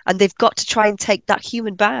 And they've got to try and take that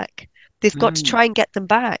human back. They've got to try and get them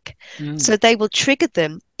back. So they will trigger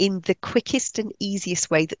them in the quickest and easiest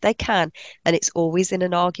way that they can. And it's always in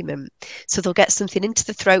an argument. So they'll get something into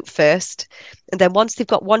the throat first. And then once they've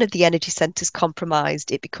got one of the energy centers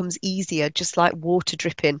compromised, it becomes easier, just like water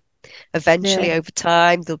dripping. Eventually, over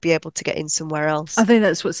time, they'll be able to get in somewhere else. I think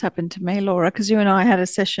that's what's happened to me, Laura, because you and I had a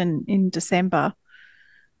session in December.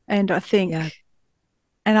 And I think... Yeah.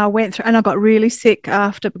 And I went through, and I got really sick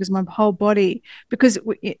after, because my whole body, because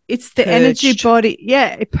it's the energy body. Yeah,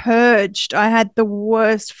 it purged. I had the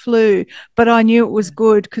worst flu, but I knew it was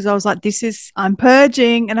good, because I was like, I'm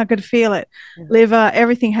purging, and I could feel it. Yeah. Liver,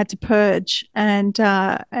 everything had to purge, and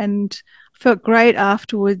felt great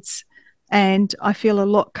afterwards. And I feel a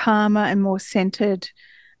lot calmer and more centered.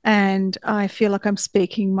 And I feel like I'm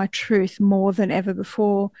speaking my truth more than ever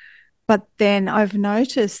before. But then I've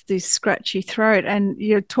noticed this scratchy throat, and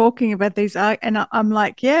you're talking about these, and I'm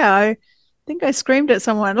like, yeah, I think I screamed at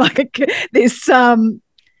someone like this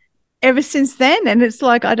ever since then. And it's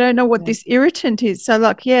like, I don't know what this irritant is. So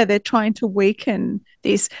like, yeah, they're trying to weaken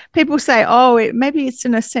this. People say, maybe it's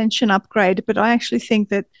an ascension upgrade, but I actually think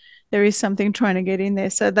that there is something trying to get in there.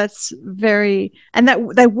 So that's and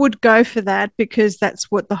that they would go for that, because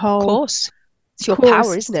that's what the whole... Of course. It's your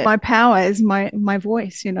power, isn't it? My power is my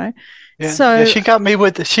voice, Yeah. So yeah, she got me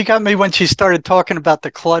when she started talking about the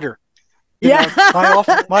clutter.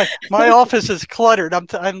 My office is cluttered. I'm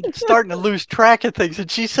starting to lose track of things, and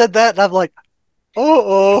she said that, and I'm like,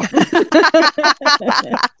 no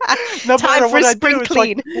matter what I do, it's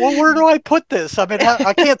like, well, where do I put this? I mean,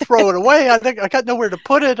 I can't throw it away. I think I got nowhere to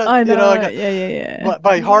put it. I know.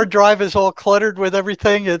 My hard drive is all cluttered with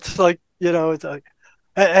everything. It's like, it's like,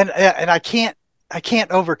 and I can't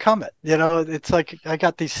overcome it. It's like I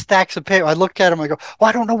got these stacks of paper. I look at them, I go, well,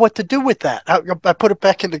 I don't know what to do with that. I put it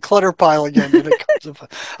back in the clutter pile again. And it comes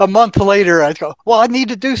a month later, I go, well, I need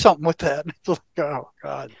to do something with that. It's like, oh,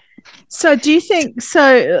 God. So do you think,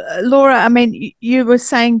 Laura, I mean, you were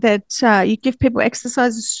saying that you give people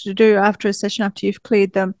exercises to do after a session, after you've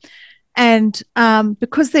cleared them. And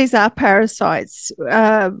because these are parasites,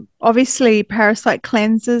 obviously parasite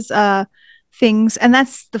cleanses are things. And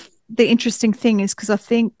that's the interesting thing, is because I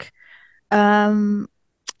think, I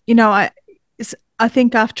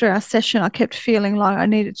think after our session, I kept feeling like I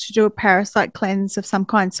needed to do a parasite cleanse of some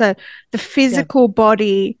kind. So the physical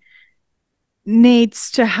body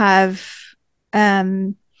needs to have,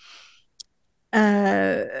 we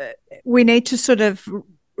need to sort of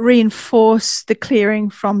reinforce the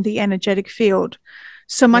clearing from the energetic field.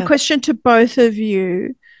 So my question to both of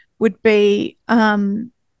you would be,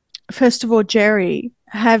 first of all, Jerry,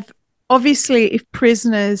 obviously if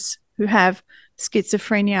prisoners who have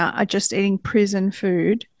schizophrenia are just eating prison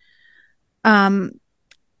food, when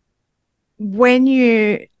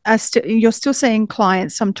you're still seeing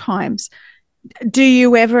clients sometimes, do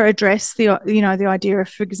you ever address the idea of,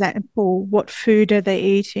 for example, what food are they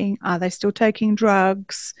eating? Are they still taking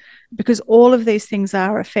drugs? Because all of these things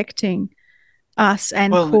are affecting us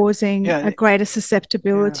and Well, causing yeah, a greater yeah.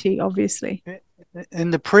 susceptibility, obviously.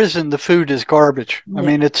 In the prison, the food is garbage. I Yeah.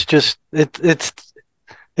 mean, it's just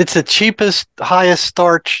it's the cheapest, highest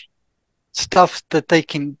starch stuff that they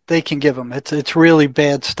can give them. It's really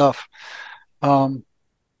bad stuff. Um,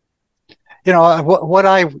 what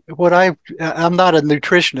I I'm not a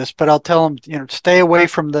nutritionist, but I'll tell them, stay away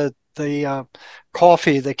from the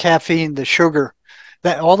coffee, the caffeine, the sugar,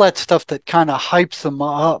 that all that stuff that kind of hypes them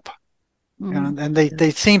up. Mm. And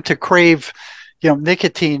they seem to crave,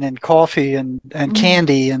 nicotine and coffee and Mm.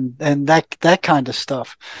 candy and that kind of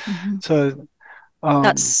stuff. Mm-hmm. So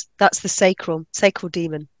That's the sacral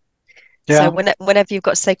demon. So yeah, whenever you've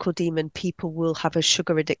got sacral demon, people will have a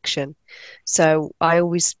sugar addiction. So I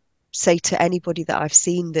always say to anybody that I've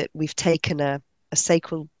seen that we've taken a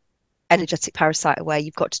sacral energetic parasite away,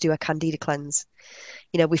 you've got to do a candida cleanse.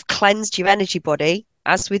 We've cleansed your energy body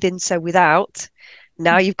as within, so without.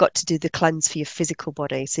 Now you've got to do the cleanse for your physical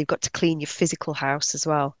body. So you've got to clean your physical house as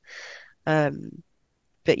well.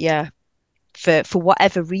 But yeah, for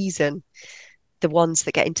whatever reason, the ones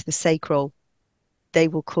that get into the sacral, they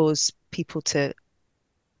will cause people to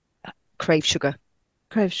crave sugar.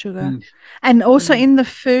 Crave sugar. mm, And also Mm. in the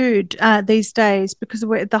food these days, because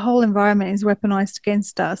the whole environment is weaponized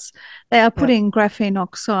against us, they are Yeah. putting graphene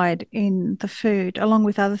oxide in the food along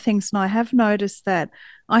with other things. And I have noticed that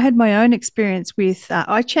I had my own experience with,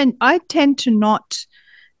 I tend to not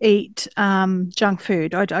eat junk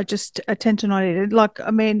food. I tend to not eat it. Like,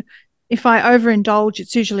 I mean, if I overindulge,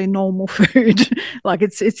 it's usually normal food, like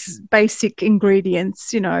it's basic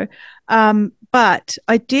ingredients, But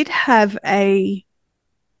I did have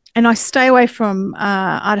and I stay away from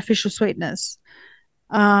artificial sweeteners.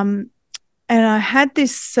 Um, and I had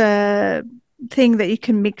this thing that you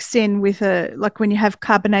can mix in with like when you have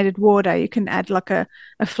carbonated water, you can add like a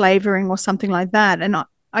flavoring or something like that. And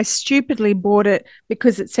I stupidly bought it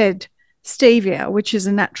because it said stevia, which is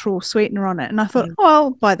a natural sweetener on it. And I thought, Yeah. oh,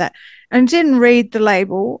 I'll buy that. And didn't read the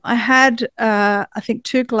label. I had, I think,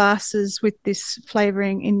 2 glasses with this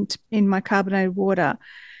flavoring in my carbonated water,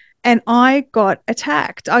 and I got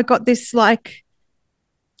attacked. I got this like,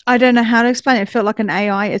 I don't know how to explain it. It felt like an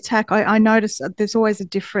AI attack. I noticed that there's always a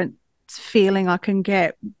different feeling I can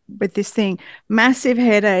get with this thing. Massive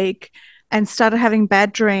headache, and started having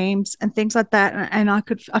bad dreams and things like that. And I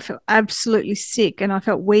felt absolutely sick, and I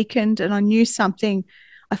felt weakened, and I knew something.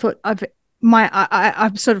 I thought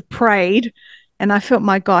I've sort of prayed, and I felt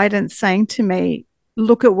my guidance saying to me,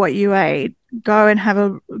 look at what you ate, go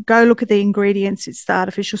look at the ingredients. It's the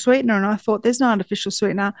artificial sweetener. And I thought, there's no artificial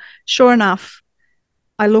sweetener. Sure enough,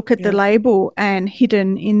 I look at the Yeah. label, and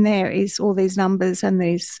hidden in there is all these numbers and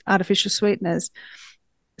these artificial sweeteners.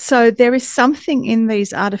 So there is something in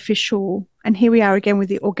these artificial, and here we are again with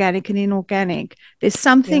the organic and inorganic. There's Yeah.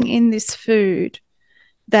 something in this food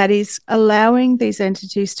that is allowing these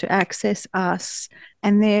entities to access us,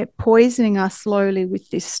 and they're poisoning us slowly with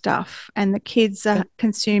this stuff. And the kids are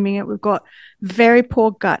consuming it. We've got very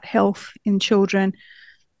poor gut health in children.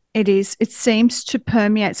 It seems to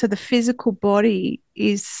permeate. So the physical body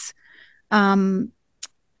is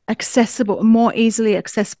accessible, more easily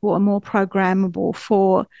accessible and more programmable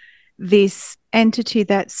for this entity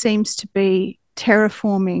that seems to be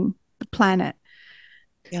terraforming the planet.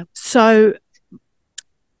 Yeah. So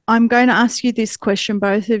I'm going to ask you this question,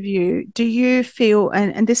 both of you. Do you feel,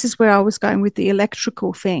 and this is where I was going with the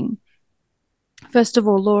electrical thing. First of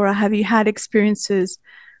all, Laura, have you had experiences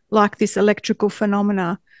like this electrical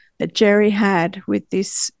phenomena that Jerry had with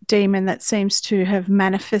this demon that seems to have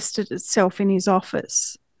manifested itself in his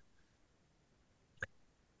office?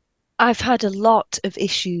 I've had a lot of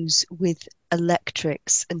issues with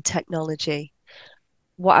electrics and technology.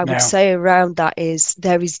 What I would yeah, say around that is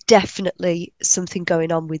there is definitely something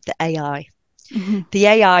going on with the AI. Mm-hmm. The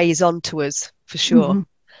AI is onto us for sure.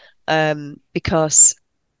 Mm-hmm. Because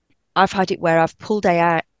I've had it where I've pulled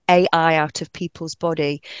AI out of people's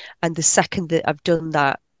body, and the second that I've done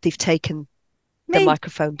that, they've taken the Me,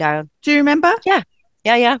 microphone down. do you remember? Yeah,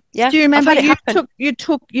 yeah. Do you I've remember had it happen.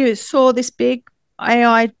 you saw this big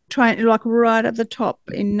AI trying, like, right at the top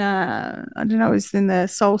in I don't know, it was in the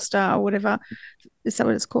Soul Star or whatever. Is that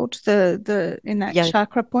what it's called? The in that Yeah,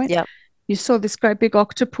 chakra point. yeah, You saw this great big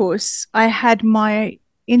octopus. I had my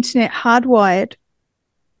internet hardwired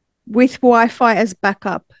with Wi-Fi as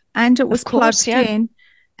backup, and it was of course, plugged yeah, in,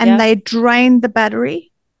 and yeah. they drained the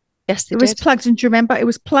battery. Yes, they It was did. plugged in. Do you remember? It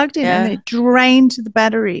was plugged in, and they Yeah, drained the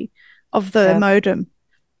battery of the yeah. modem,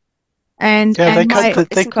 and yeah. They and cut my the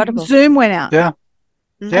It's incredible. Zoom went out, yeah,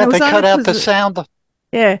 and yeah. it Mm, was They only cut out the because, sound.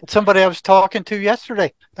 yeah, Somebody I was talking to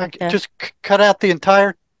yesterday, yeah, just cut out the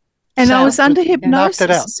entire And I was under knocked it out.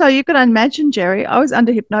 hypnosis. So you can imagine, Jerry, I was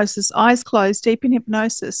under hypnosis, eyes closed, deep in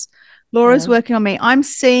hypnosis. Laura's working on me. I'm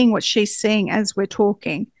seeing what she's seeing as we're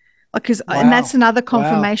talking. And that's another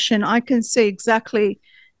confirmation. I can see exactly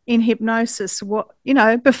in hypnosis what,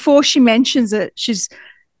 before she mentions it, she's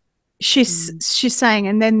saying,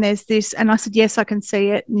 and then there's this, and I said, yes, I can see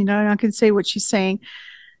it, and I can see what she's saying.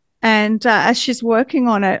 And as she's working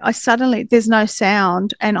on it, there's no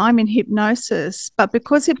sound, and I'm in hypnosis. But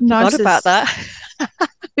because hypnosis, forgot about that.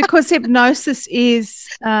 because hypnosis is,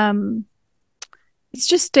 it's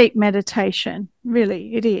just deep meditation.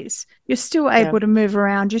 Really, it is. You're still able to move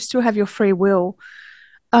around. You still have your free will.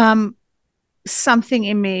 Something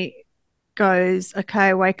in me goes,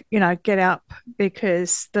 okay, wake, get up,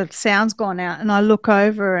 because the sound's gone out. And I look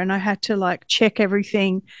over, and I had to check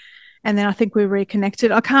everything. And then I think we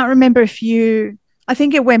reconnected. I can't remember I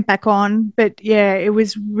think it went back on, but yeah, it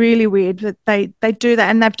was really weird that they do that.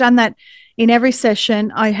 And they've done that in every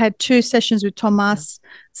session. I had 2 sessions with Thomas.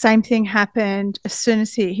 Same thing happened. As soon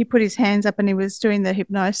as he put his hands up and he was doing the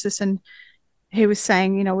hypnosis, and he was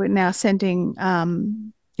saying, we're now sending,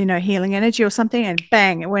 healing energy or something, and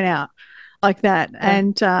bang, it went out like that. Yeah.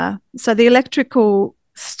 And so the electrical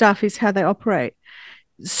stuff is how they operate.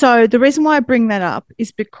 So the reason why I bring that up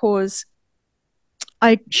is because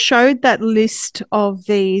I showed that list of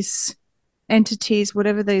these entities,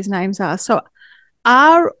 whatever these names are. So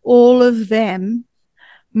are all of them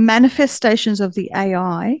manifestations of the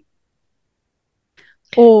AI,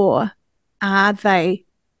 or are they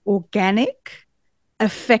organic,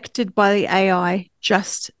 affected by the AI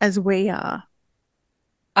just as we are?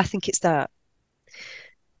 I think it's that.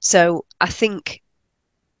 So I think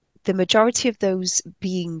the majority of those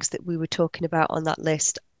beings that we were talking about on that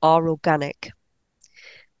list are organic.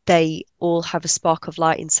 They all have a spark of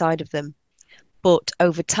light inside of them. But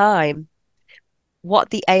over time,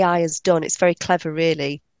 what the AI has done, it's very clever,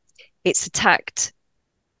 really. It's attacked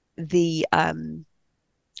the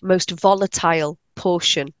most volatile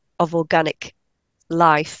portion of organic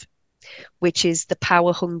life, which is the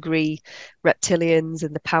power-hungry reptilians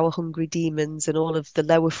and the power-hungry demons and all of the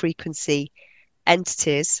lower frequency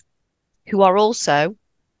entities who are also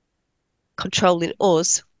controlling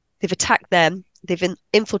us. They've attacked them, they've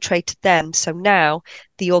infiltrated them. So now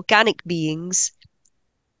the organic beings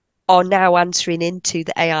are now answering into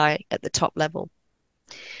the AI at the top level.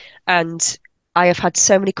 And I have had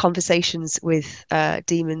so many conversations with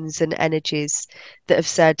demons and energies that have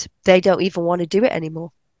said they don't even want to do it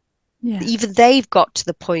anymore. Yeah. Even they've got to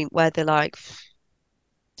the point where they're like,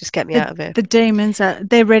 just get me out of here. The demons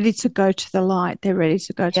they're ready to go to the light. They're ready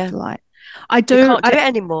to go to the light. They can't do it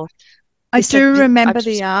anymore. I do remember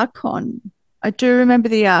the Archon. I do remember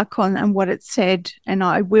the Archon and what it said, and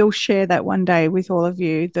I will share that one day with all of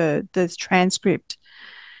you, the transcript.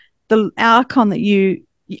 The Archon that you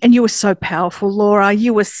were so powerful, Laura.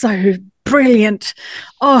 You were so brilliant.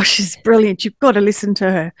 Oh, she's brilliant. You've got to listen to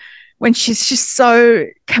her. When she's just so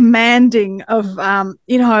commanding of,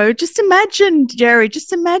 just imagine, Jerry,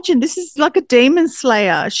 just imagine, this is like a demon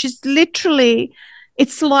slayer. She's literally,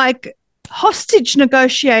 it's like hostage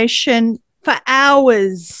negotiation for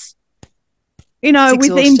hours,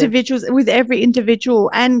 with individuals, with every individual,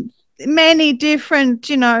 and many different,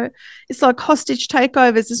 it's like hostage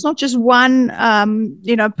takeovers. It's not just one,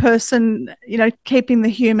 person, keeping the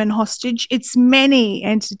human hostage. It's many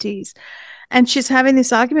entities. And she's having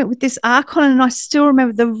this argument with this Archon, and I still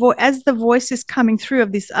remember as the voice is coming through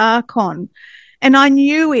of this Archon, and I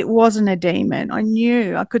knew it wasn't a demon.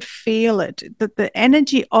 I could feel it, that the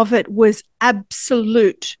energy of it was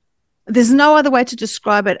absolute. There's no other way to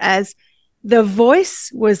describe it, as the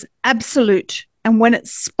voice was absolute. And when it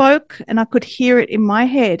spoke, and I could hear it in my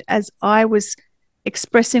head as I was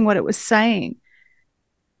expressing what it was saying,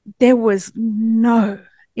 there was no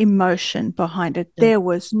emotion behind it. There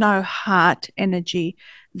was no heart energy.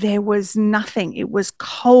 There was nothing. It was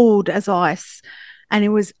cold as ice, and it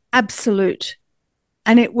was absolute.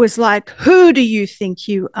 And it was like, who do you think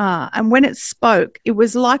you are? And when it spoke, it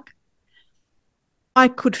was like I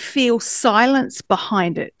could feel silence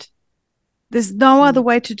behind it. There's no other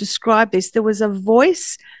way to describe this. There was a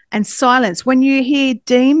voice and silence. When you hear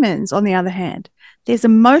demons, on the other hand, there's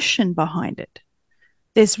emotion behind it.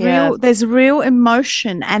 There's real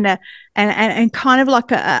emotion and kind of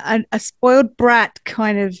like a spoiled brat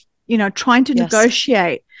kind of, trying to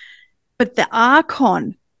negotiate. But the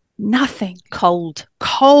Archon, nothing. Cold,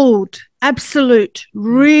 absolute,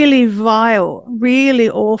 really vile, really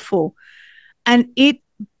awful. And it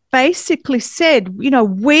basically said, we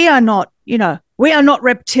are not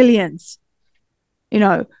reptilians.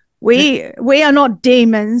 We are not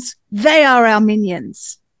demons. They are our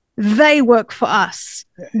minions. They work for us.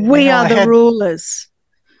 We are the rulers.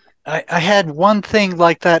 I had one thing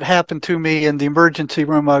like that happen to me in the emergency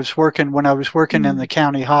room I was working when I was working in the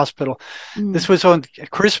county hospital. This was on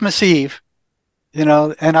Christmas Eve, and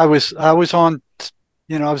I was on,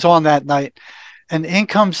 I was on that night, and in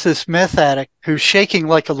comes this meth addict who's shaking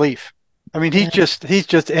like a leaf. I mean, he's just,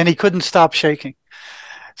 and he couldn't stop shaking.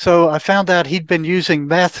 So I found out he'd been using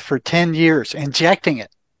meth for 10 years, injecting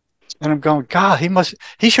it. And I'm going, God,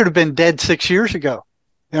 he should have been dead 6 years ago.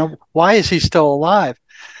 Why is he still alive?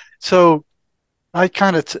 So I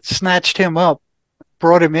kind of snatched him up,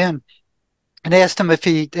 brought him in, and asked him if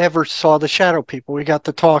he ever saw the shadow people. We got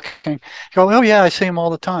to talking. He goes, oh, yeah, I see them all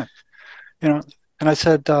the time. And I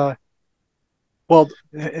said, well,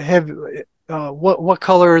 what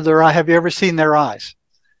color are their eyes? Have you ever seen their eyes?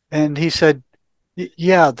 And he said,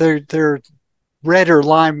 yeah, they're red or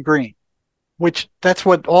lime green, which that's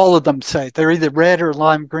what all of them say. They're either red or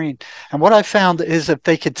lime green. And what I found is if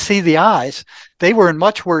they could see the eyes, they were in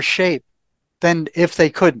much worse shape than if they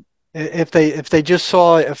couldn't. If they just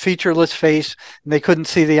saw a featureless face and they couldn't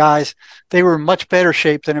see the eyes, they were in much better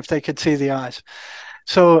shape than if they could see the eyes.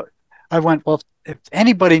 So I went, well, if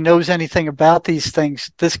anybody knows anything about these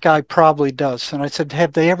things, this guy probably does. And I said,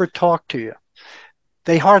 have they ever talked to you?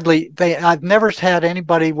 I've never had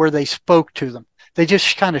anybody where they spoke to them. They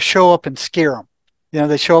just kind of show up and scare them.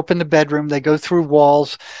 They show up in the bedroom, they go through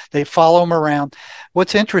walls, they follow them around.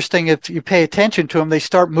 What's interesting, if you pay attention to them, they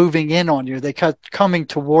start moving in on you. They cut coming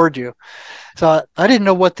toward you. So I didn't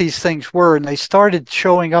know what these things were, and they started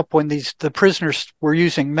showing up when the prisoners were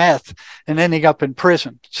using meth and ending up in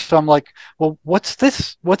prison. So I'm like, well, what's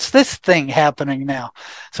this thing happening now?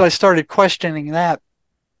 So I started questioning that.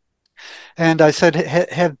 And I said,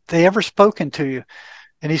 have they ever spoken to you?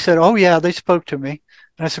 And he said, oh, yeah, they spoke to me.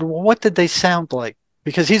 And I said, well, what did they sound like?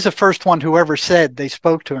 Because he's the first one who ever said they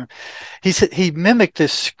spoke to him. He said he mimicked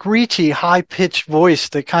this screechy, high-pitched voice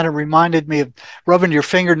that kind of reminded me of rubbing your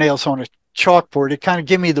fingernails on a chalkboard. It kind of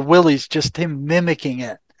gave me the willies, just him mimicking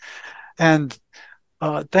it. And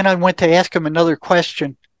then I went to ask him another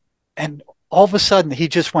question, and all of a sudden he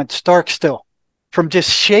just went stark still from just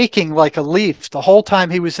shaking like a leaf. The whole time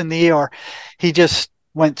he was in the ER, he just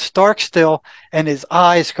went stark still, and his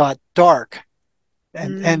eyes got dark.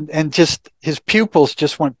 And just his pupils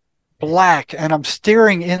just went black, and I'm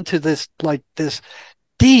staring into this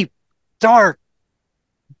deep, dark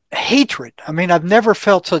hatred. I mean, I've never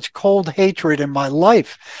felt such cold hatred in my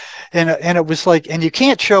life, and it was like, and you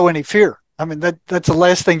can't show any fear. I mean, that's the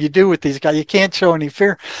last thing you do with these guys. You can't show any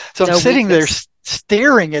fear. So I'm sitting there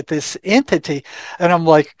staring at this entity, and I'm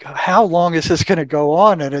like, how long is this going to go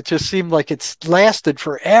on? And it just seemed like it's lasted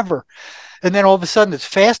forever. And then all of a sudden, as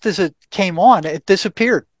fast as it came on, it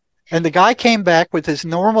disappeared. And the guy came back with his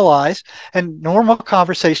normal eyes and normal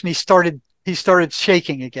conversation. He started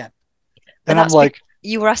shaking again. And I'm like,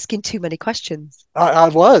 you were asking too many questions. I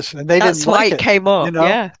was, and that's didn't why like it came up.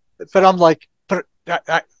 Yeah. But I'm like, but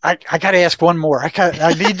I got to ask one more.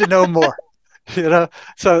 I need to know more.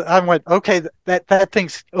 So I went, okay, that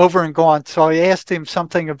thing's over and gone. So I asked him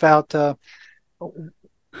something about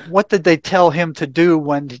what did they tell him to do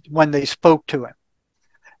when they spoke to him,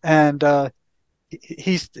 and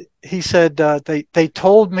he said they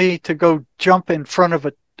told me to go jump in front of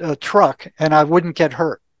a truck and I wouldn't get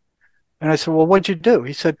hurt. And I said, well, what'd you do?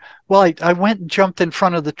 He said, well, I went and jumped in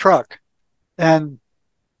front of the truck, and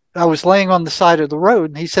I was laying on the side of the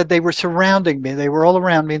road, and he said they were surrounding me. They were all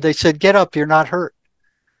around me. They said, get up, you're not hurt.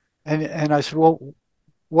 And I said, well,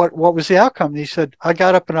 what was the outcome? And he said, I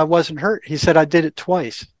got up and I wasn't hurt. He said, I did it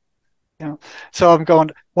twice. So I'm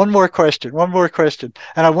going, one more question.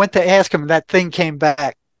 And I went to ask him, and that thing came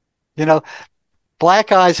back,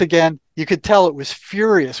 black eyes again. You could tell it was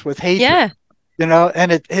furious with hatred. Yeah.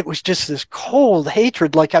 And it was just this cold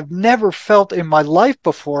hatred like I've never felt in my life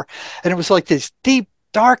before. And it was like this deep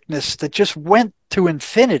darkness that just went to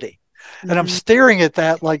infinity. And I'm staring at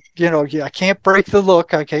that like, I can't break the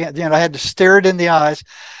look. I can't, I had to stare it in the eyes.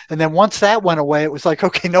 And then once that went away, it was like,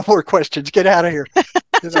 okay, no more questions. Get out of here.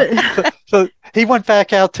 So he went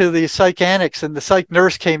back out to the psych annex, and the psych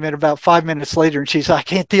nurse came in about 5 minutes later, and she said, I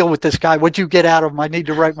can't deal with this guy. What'd you get out of him? I need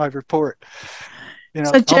to write my report.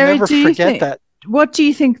 So Jerry, I'll never forget that. What do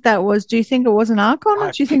you think that was? Do you think it was an archon,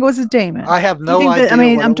 or do you think it was a demon? I have no idea.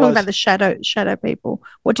 I'm talking about the shadow people.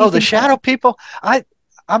 What do you think? The shadow people?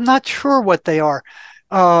 I'm not sure what they are.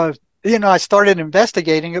 I started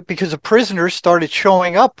investigating it because the prisoners started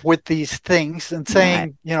showing up with these things and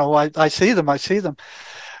saying, I see them.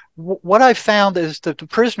 What I found is that the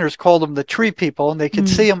prisoners called them the tree people, and they could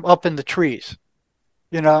see them up in the trees,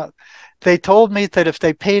 they told me that if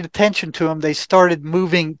they paid attention to them, they started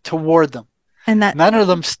moving toward them. And that none of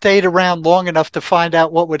them stayed around long enough to find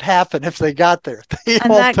out what would happen if they got there. They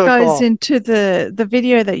and all that took goes off. into the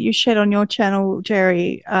video that you shared on your channel,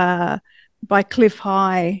 Jerry, by Cliff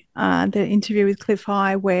High, the interview with Cliff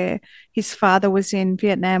High, where his father was in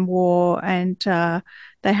Vietnam War, and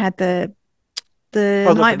they had the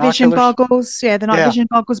night vision goggles. Yeah, the night vision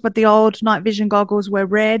goggles, but the old night vision goggles were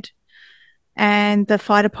red, and the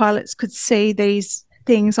fighter pilots could see these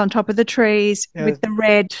things on top of the trees with the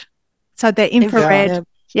red. So they're infrared.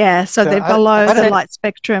 So they're below the light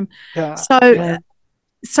spectrum. So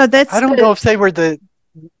that's I don't know if they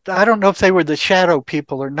were the shadow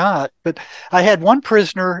people or not, but I had one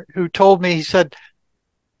prisoner who told me, he said,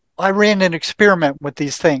 I ran an experiment with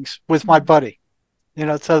these things with my buddy.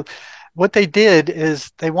 So what they did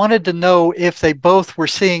is they wanted to know if they both were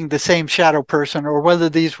seeing the same shadow person or whether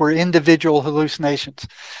these were individual hallucinations.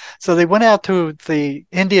 So they went out to the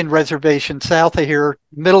Indian reservation south of here,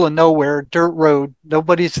 middle of nowhere, dirt road,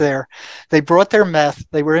 nobody's there. They brought their meth.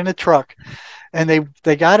 They were in a truck, and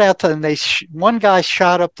they got out to, and one guy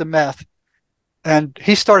shot up the meth, and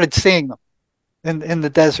he started seeing them in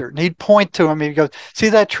the desert. And he'd point to him. He'd go, "See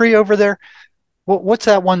that tree over there? What's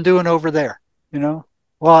that one doing over there?"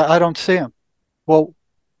 Well, I don't see him. Well,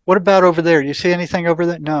 what about over there? Do you see anything over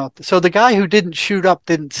there? No. So the guy who didn't shoot up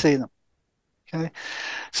didn't see them. Okay.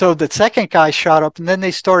 So the second guy shot up, and then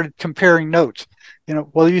they started comparing notes.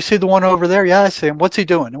 Well, you see the one over there? Yeah, I see him. What's he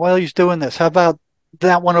doing? Well, he's doing this. How about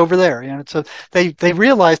that one over there? So they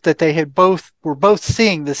realized that they were both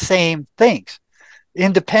seeing the same things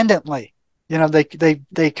independently.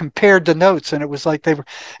 They compared the notes, and it was like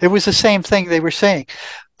it was the same thing they were saying.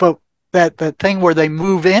 But that thing where they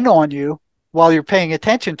move in on you while you're paying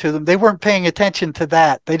attention to them, they weren't paying attention to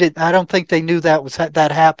that. I don't think they knew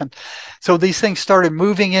that happened. So these things started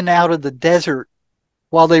moving in and out of the desert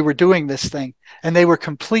while they were doing this thing, and they were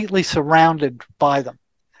completely surrounded by them.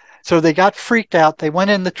 So they got freaked out. They went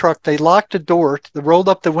in the truck, they locked the door, they rolled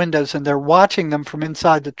up the windows, and they're watching them from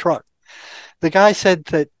inside the truck. The guy said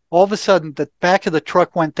that all of a sudden the back of the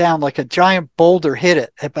truck went down like a giant boulder hit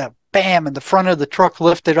it, about bam, and the front of the truck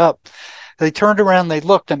lifted up. They turned around, they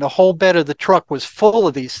looked, and the whole bed of the truck was full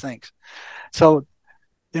of these things. So,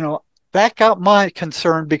 that got my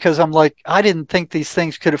concern, because I'm like, I didn't think these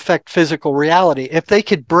things could affect physical reality. If they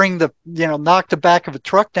could knock the back of a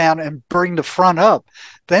truck down and bring the front up,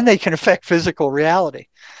 then they can affect physical reality.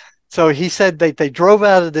 So he said they drove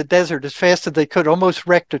out of the desert as fast as they could, almost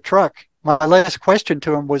wrecked a truck. My last question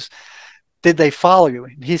to him was, did they follow you?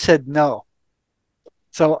 And he said no.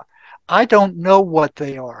 So I don't know what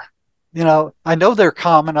they are. I know they're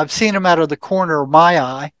common. I've seen them out of the corner of my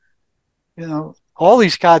eye. All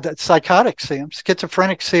these guys, that psychotics see them,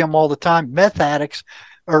 schizophrenics see them all the time. Meth addicts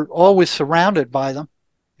are always surrounded by them.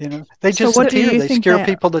 They just appear. They scare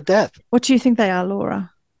people to death. What do you think they are,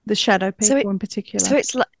 Laura? The shadow people in particular. So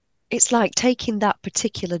it's like taking that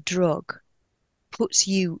particular drug puts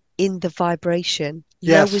you in the vibration,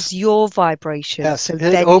 lowers your vibration, so it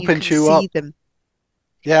then opens you can see up. them.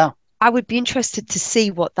 Yeah. I would be interested to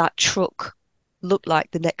see what that truck looked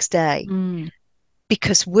like the next day.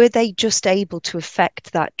 Because were they just able to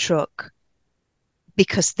affect that truck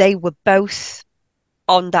because they were both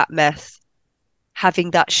on that meth,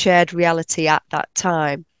 having that shared reality at that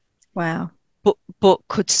time? Wow. But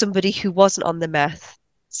could somebody who wasn't on the meth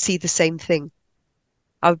see the same thing?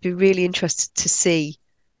 I would be really interested to see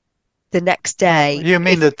the next day. You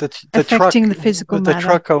mean that the affecting truck, the physical matter. The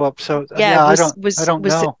truck go up? So I don't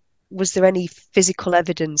know. Was there any physical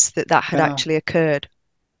evidence that had actually occurred?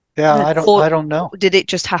 Yeah, I don't know. Did it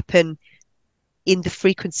just happen in the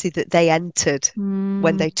frequency that they entered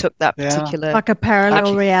when they took that particular, like a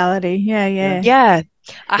parallel reality? Yeah.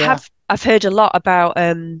 I've heard a lot about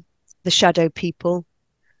the shadow people.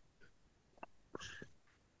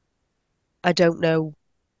 I don't know.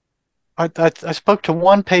 I spoke to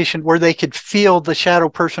one patient where they could feel the shadow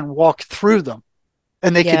person walk through them,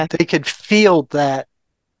 and they could feel that.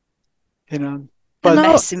 But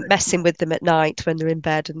messing with them at night when they're in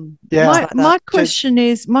bed, and my question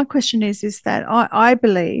is that I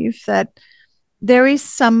believe that there is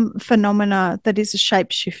some phenomena that is a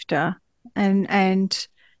shapeshifter, and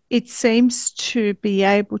it seems to be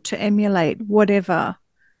able to emulate whatever,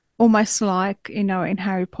 almost like in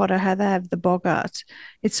Harry Potter how they have the boggart.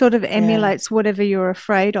 It sort of emulates whatever you're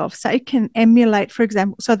afraid of. So it can emulate, for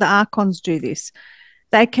example, so the archons do this.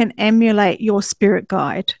 They can emulate your spirit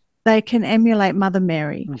guide. They can emulate Mother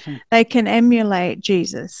Mary. They can emulate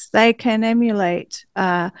Jesus. They can emulate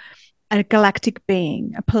a galactic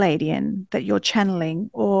being, a Palladian that you're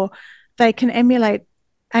channeling, or they can emulate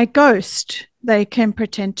a ghost. They can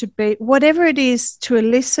pretend to be whatever it is to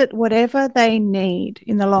elicit whatever they need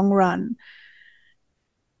in the long run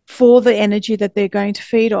for the energy that they're going to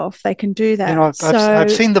feed off. They can do that. I've So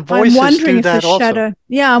seen the I'm voices wondering do if the that also. shadow,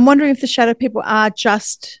 I'm wondering if the shadow people are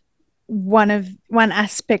just one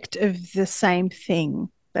aspect of the same thing.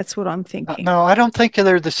 That's what I'm thinking. No, I don't think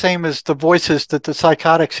they're the same as the voices that the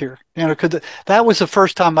psychotics hear. Because that was the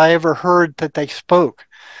first time I ever heard that they spoke.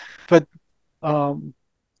 But the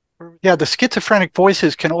schizophrenic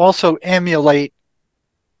voices can also emulate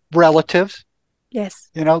relatives. Yes.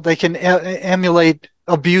 They can emulate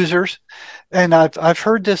abusers, and I've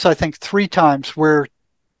heard this I think 3 times where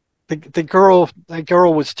the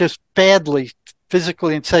girl was just badly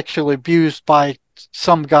physically and sexually abused by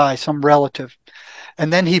some guy, some relative,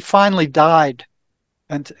 and then he finally died,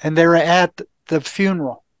 and they're at the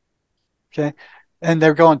funeral, okay, and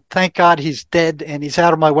they're going, thank God he's dead and he's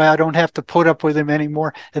out of my way, I don't have to put up with him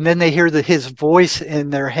anymore. And then they hear his voice in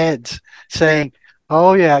their heads saying,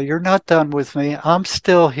 oh yeah, you're not done with me, I'm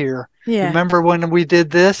still here. Yeah. Remember when we did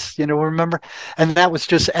this, remember? And that was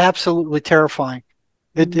just absolutely terrifying.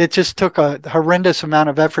 It just took a horrendous amount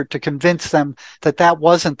of effort to convince them that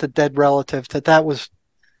wasn't the dead relative, that was,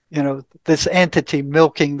 this entity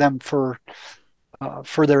milking them for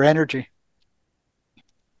their energy.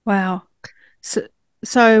 Wow.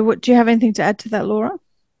 So what, do you have anything to add to that, Laura?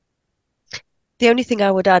 The only thing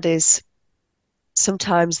I would add is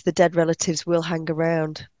sometimes the dead relatives will hang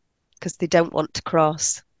around because they don't want to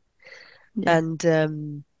cross. Yeah. And,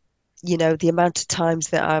 the amount of times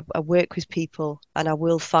that I work with people and I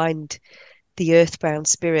will find the earthbound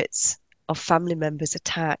spirits of family members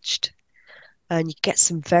attached. And you get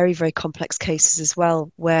some very, very complex cases as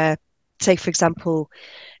well, where, say, for example,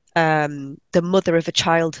 the mother of a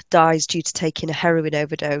child dies due to taking a heroin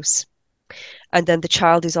overdose. And then the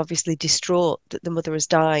child is obviously distraught that the mother has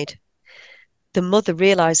died. The mother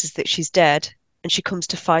realizes that she's dead and she comes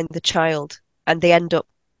to find the child, and they end up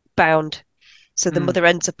bound. So the mother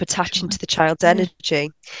ends up attaching to the child's energy,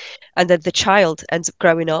 and then the child ends up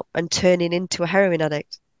growing up and turning into a heroin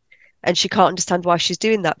addict. And she can't understand why she's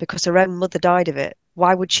doing that because her own mother died of it.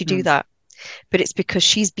 Why would she do that? But it's because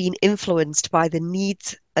she's been influenced by the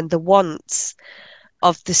needs and the wants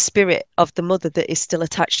of the spirit of the mother that is still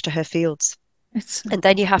attached to her fields. And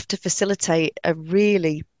then you have to facilitate a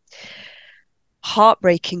really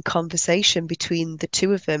heartbreaking conversation between the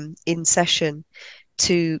two of them in session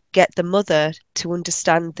to get the mother to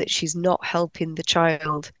understand that she's not helping the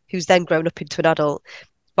child, who's then grown up into an adult,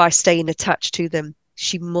 by staying attached to them.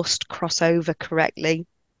 She must cross over correctly,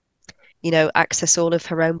 access all of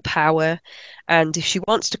her own power. And if she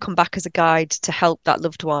wants to come back as a guide to help that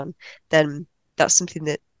loved one, then that's something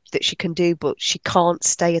that she can do, but she can't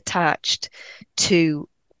stay attached to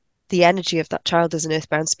the energy of that child as an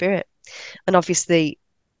earthbound spirit. And obviously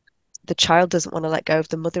the child doesn't want to let go of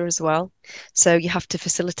the mother as well. So you have to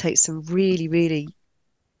facilitate some really, really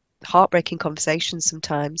heartbreaking conversations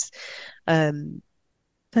sometimes.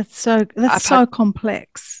 That's so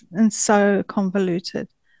complex and so convoluted.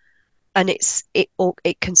 And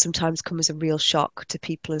it can sometimes come as a real shock to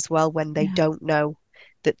people as well when they don't know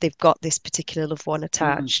that they've got this particular loved one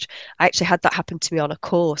attached. I actually had that happen to me on a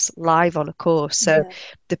course, live on a course. So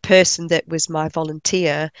the person that was my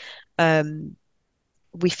volunteer,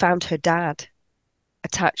 we found her dad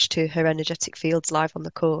attached to her energetic fields live on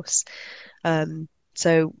the course.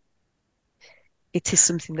 So it is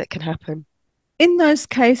something that can happen. In those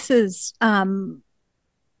cases,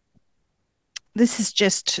 this is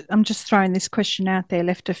I'm just throwing this question out there,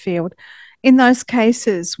 left of field. In those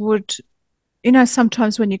cases,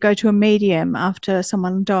 sometimes when you go to a medium after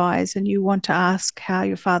someone dies and you want to ask how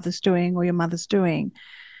your father's doing or your mother's doing,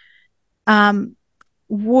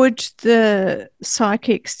 would the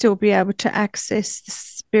psychic still be able to access the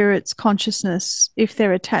spirit's consciousness if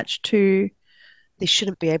they're attached to? They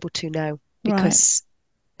shouldn't be able to now, because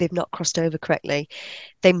they've not crossed over correctly.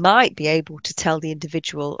 They might be able to tell the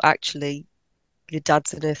individual, actually, your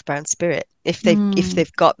dad's an earthbound spirit, if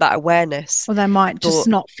they've got that awareness. Or they might just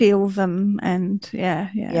not feel them, and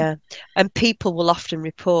yeah. And people will often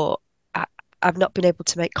report, I've not been able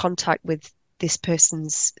to make contact with this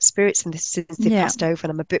person's spirits since they passed over,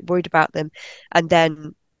 and I'm a bit worried about them. And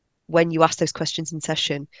then when you ask those questions in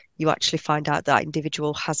session, you actually find out that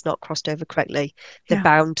individual has not crossed over correctly. They're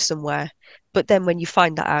bound somewhere. But then when you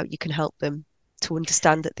find that out, you can help them to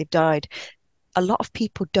understand that they've died. A lot of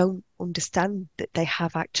people don't understand that they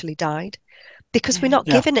have actually died because we're not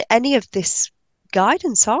given any of this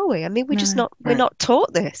guidance, are we? I mean, we're not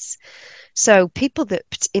taught this. So people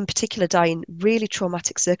that in particular die in really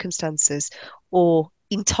traumatic circumstances or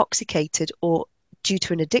intoxicated or due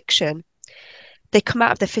to an addiction, they come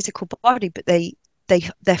out of their physical body, but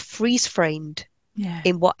they're freeze framed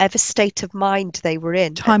in whatever state of mind they were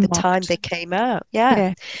in at the time they came out.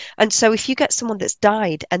 Yeah. And so if you get someone that's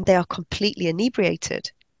died and they are completely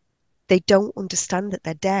inebriated, they don't understand that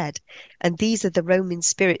they're dead. And these are the roaming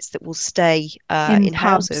spirits that will stay in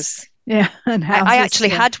houses. Yeah, and houses. I actually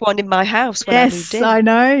had one in my house when I moved in. Yes, I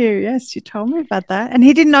know you. Yes, you told me about that. And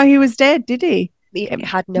he didn't know he was dead, did he? He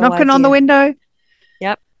had no Knocking idea. on the window.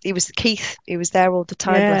 Yep. He was Keith. He was there all the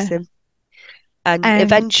time, bless him. And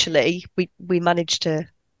eventually we managed to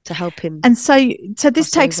help him. And so this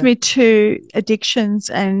takes me to addictions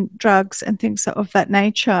and drugs and things of that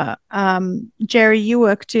nature. Jerry, you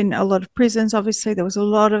worked in a lot of prisons. Obviously, there was a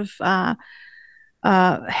lot of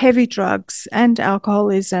heavy drugs and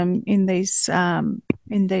alcoholism in these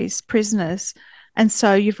prisoners. And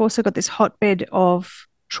so you've also got this hotbed of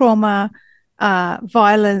trauma,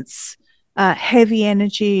 violence, heavy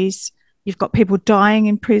energies. You've got people dying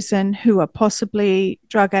in prison who are possibly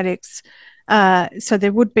drug addicts. So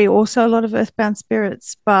there would be also a lot of earthbound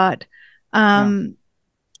spirits. But do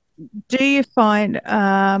you find,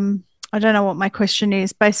 I don't know what my question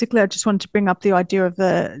is. Basically, I just wanted to bring up the idea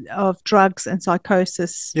of drugs and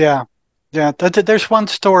psychosis. Yeah. There's one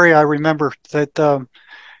story I remember that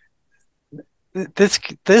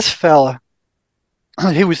this fella,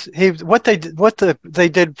 what they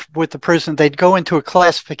did with the prison, they'd go into a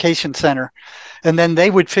classification center, and then they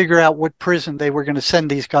would figure out what prison they were going to send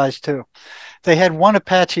these guys to. They had one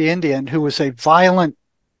Apache Indian who was a violent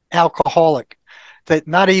alcoholic that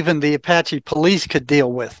not even the Apache police could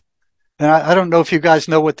deal with. And I don't know if you guys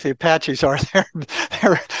know what the Apaches are.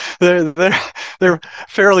 They're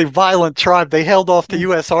fairly violent tribe. They held off the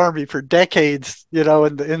U.S. Army for decades, in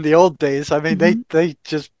the old days. I mean, they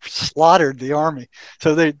just slaughtered the Army.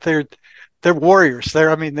 So they're warriors.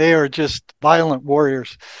 They are just violent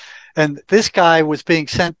warriors. And this guy was being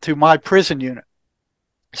sent to my prison unit.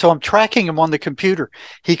 So I'm tracking him on the computer.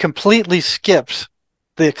 He completely skips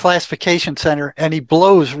the classification center and he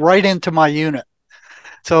blows right into my unit.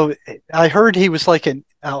 So I heard he was like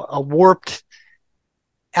a warped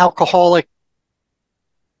alcoholic,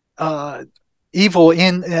 evil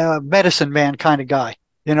medicine man kind of guy,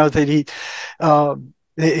 that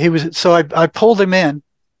he was. So I pulled him in,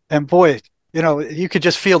 and boy, you could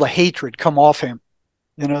just feel the hatred come off him.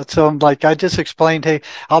 So I'm like, I just explained, hey,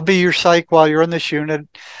 I'll be your psych while you're in this unit.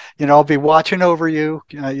 I'll be watching over you.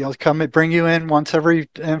 You'll come and bring you in once every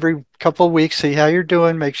couple of weeks, see how you're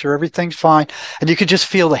doing, make sure everything's fine. And you could just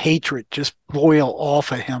feel the hatred just boil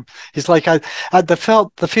off of him. He's like,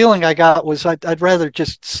 the feeling I got was I'd rather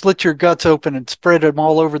just slit your guts open and spread them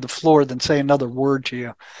all over the floor than say another word to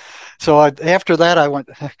you. So after that, I went,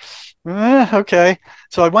 okay.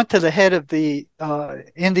 So I went to the head of the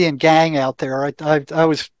Indian gang out there.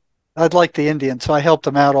 I'd like the Indian, so I helped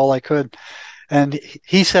him out all I could. And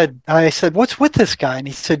I said, what's with this guy? And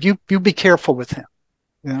he said, you be careful with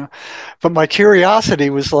him. But my curiosity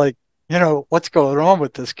was like, what's going on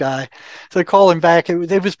with this guy? So I called him back.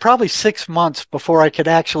 It was probably 6 months before I could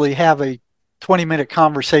actually have a 20-minute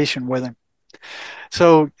conversation with him.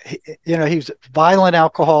 So, he was a violent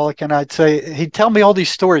alcoholic, and I'd say he'd tell me all these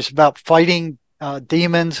stories about fighting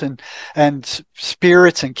demons and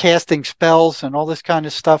spirits and casting spells and all this kind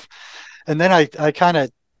of stuff. And then I kind of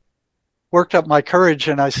worked up my courage,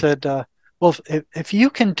 and I said, well, if you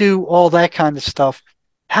can do all that kind of stuff,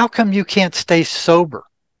 how come you can't stay sober?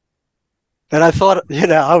 And I thought,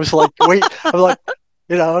 I was like, wait, I'm like,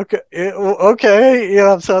 okay,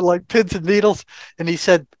 I'm sounding like pins and needles. And he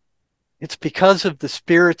said, it's because of the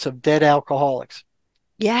spirits of dead alcoholics.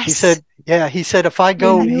 Yes. He said, if I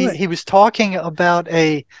go, he was talking about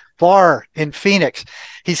a bar in Phoenix.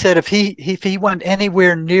 He said, if he went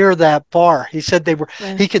anywhere near that bar, he said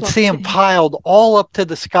he could see them piled all up to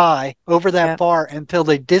the sky over that bar until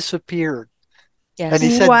they disappeared. Yes. And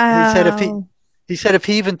he said, if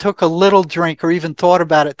he even took a little drink or even thought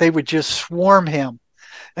about it, they would just swarm him.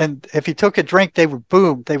 And if he took a drink, they would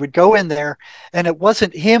go in there, and it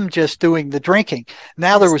wasn't him just doing the drinking.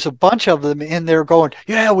 Now there was a bunch of them in there going,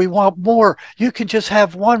 yeah, we want more. You can just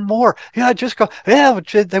have one more. Yeah, just go. Yeah,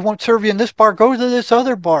 they won't serve you in this bar. Go to this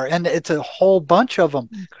other bar. And it's a whole bunch of them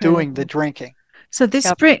doing the drinking. So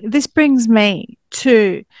this brings me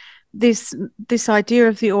to this idea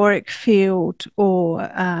of the auric field or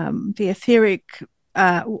the etheric.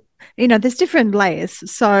 There's different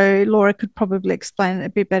layers. So Laura could probably explain it a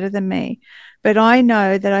bit better than me. But I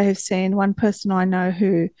know that I have seen one person I know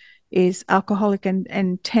who is alcoholic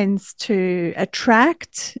and tends to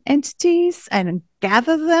attract entities and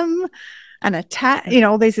gather them and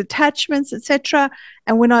all these attachments, etc.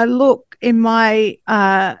 And when I look in my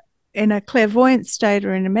in a clairvoyant state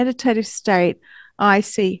or in a meditative state, I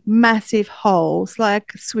see massive holes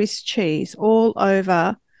like Swiss cheese all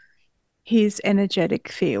over his energetic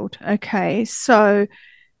field. Okay, so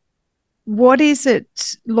what is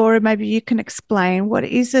it, Laura? Maybe you can explain. What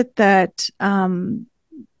is it that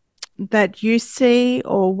that you see,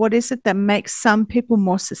 or what is it that makes some people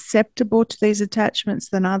more susceptible to these attachments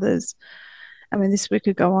than others? I mean, we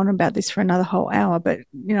could go on about this for another whole hour, but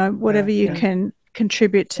whatever you can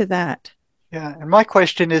contribute to that. Yeah, and my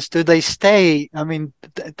question is, do they stay? I mean,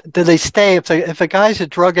 do they stay if a guy's a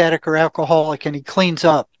drug addict or alcoholic and he cleans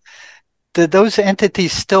up? Do those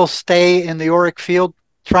entities still stay in the auric field,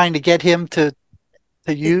 trying to get him to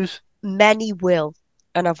use? Many will.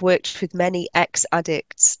 And I've worked with many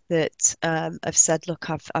ex-addicts that have said, look,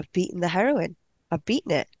 I've beaten the heroin. I've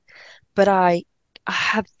beaten it. But I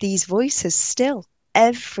have these voices still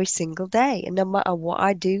every single day. And no matter what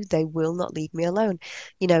I do, they will not leave me alone,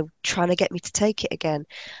 trying to get me to take it again.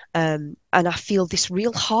 And I feel this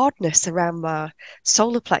real hardness around my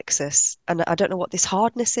solar plexus. And I don't know what this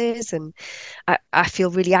hardness is. And I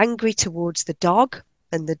feel really angry towards the dog.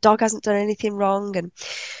 And the dog hasn't done anything wrong. And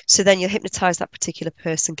so then you'll hypnotize that particular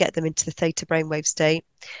person, get them into the theta brainwave state,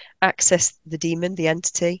 access the demon, the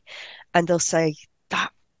entity, and they'll say,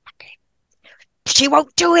 she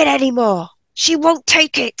won't do it anymore. She won't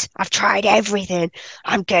take it. I've tried everything.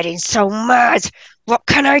 I'm getting so mad. What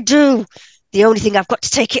can I do? The only thing I've got to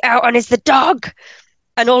take it out on is the dog.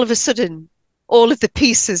 And all of a sudden, all of the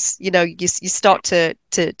pieces, you start to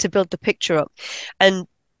build the picture up. And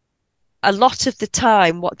a lot of the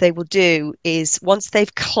time, what they will do is once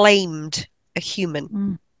they've claimed a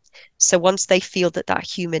human, so once they feel that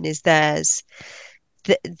human is theirs,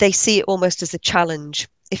 they see it almost as a challenge.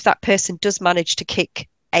 If that person does manage to kick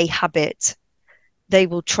a habit, they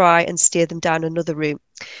will try and steer them down another route.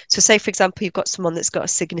 So say, for example, you've got someone that's got a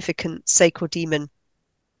significant sacral demon.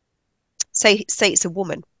 Say it's a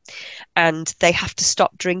woman, and they have to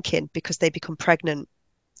stop drinking because they become pregnant.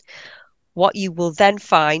 What you will then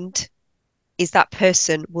find is that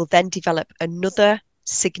person will then develop another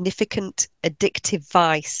significant addictive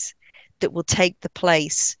vice that will take the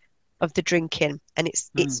place of the drinking, and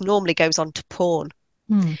it's normally goes on to porn.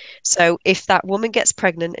 So if that woman gets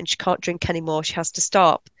pregnant and she can't drink anymore, she has to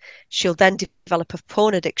stop. She'll then develop a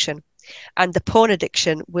porn addiction, and the porn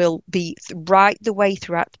addiction will be right the way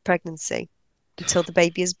throughout the pregnancy until the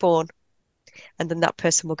baby is born, and then that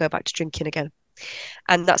person will go back to drinking again.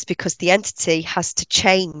 And that's because the entity has to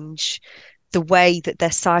change the way that they're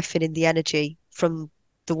siphoning the energy from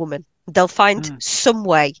the woman. They'll find some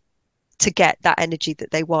way to get that energy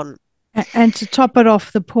that they want. And to top it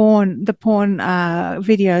off, the porn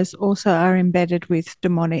videos also are embedded with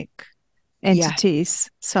demonic entities.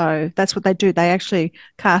 Yeah. So that's what they do. They actually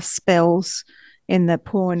cast spells in the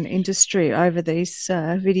porn industry over these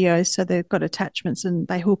videos. So they've got attachments and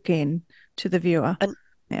they hook in to the viewer. And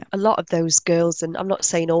a lot of those girls, and I'm not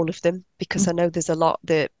saying all of them, because I know there's a lot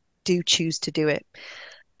that do choose to do it,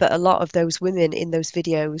 but a lot of those women in those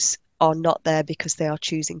videos are not there because they are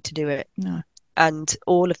choosing to do it. No. And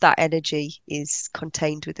all of that energy is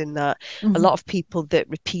contained within that. A lot of people that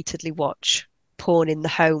repeatedly watch porn in the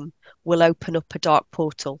home will open up a dark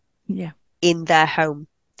portal in their home.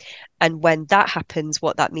 And when that happens,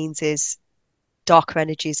 what that means is darker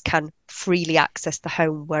energies can freely access the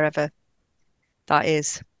home wherever that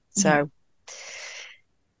is. So,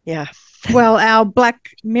 yeah. Well, our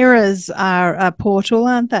black mirrors are a portal,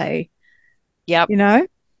 aren't they? Yep. Right?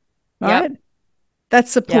 Yep.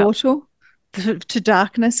 That's a portal to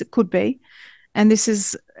darkness. It could be, and this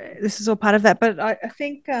is all part of that. But I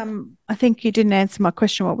think you didn't answer my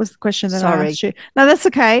question. What was the question that I asked you? No, that's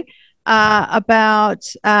okay. About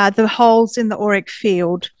the holes in the auric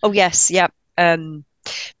field. Oh yes, yeah,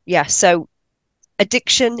 So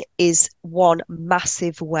addiction is one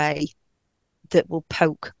massive way that will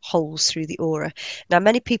poke holes through the aura. Now,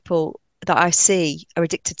 many people that I see are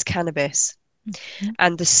addicted to cannabis,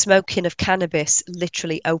 and the smoking of cannabis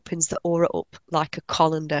literally opens the aura up like a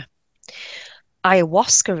colander.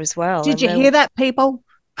 Ayahuasca as well. Did you hear that, people?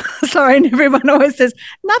 Sorry, and everyone always says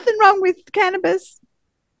nothing wrong with cannabis.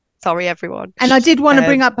 Sorry, everyone. And I did want to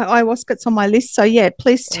bring up ayahuasca. It's on my list. So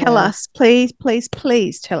please tell us. Please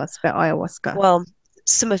tell us about ayahuasca. Well,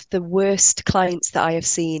 some of the worst clients that I have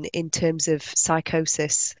seen in terms of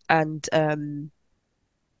psychosis and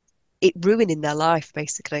it ruining their life,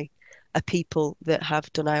 basically, are people that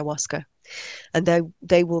have done ayahuasca. And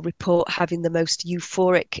they will report having the most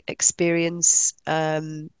euphoric experience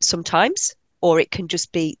sometimes, or it can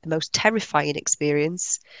just be the most terrifying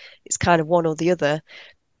experience. It's kind of one or the other.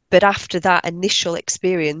 But after that initial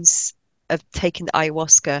experience, of taking the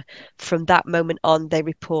ayahuasca, from that moment on, they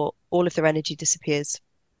report all of their energy disappears.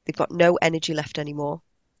 They've got no energy left anymore.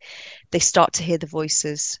 They start to hear the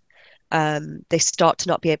voices. They start to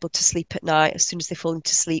not be able to sleep at night. As soon as they fall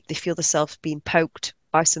into sleep, they feel themselves being poked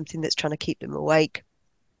by something that's trying to keep them awake.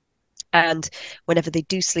 And whenever they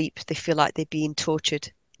do sleep, they feel like they're being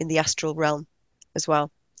tortured in the astral realm as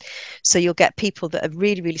well. So you'll get people that are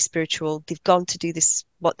really, really spiritual. They've gone to do this,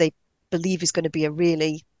 what they believe is going to be a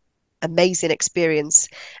really amazing experience,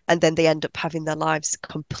 and then they end up having their lives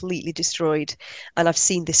completely destroyed. And I've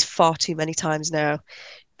seen this far too many times now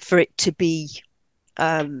for it to be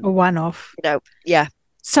a one-off. Yeah.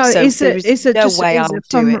 So is it no way I'll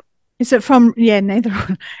do it. Is it from neither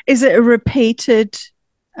one. Is it a repeated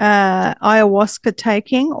ayahuasca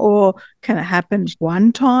taking, or can it happen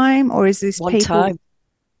one time, or is this one time?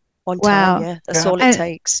 One time, yeah. That's all it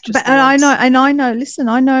takes. But I know. Listen,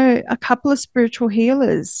 I know a couple of spiritual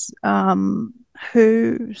healers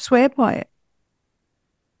who swear by it.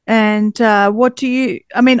 And what do you?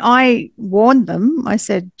 I mean, I warned them. I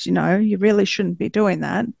said, you really shouldn't be doing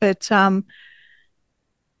that. But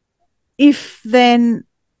if then,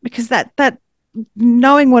 because that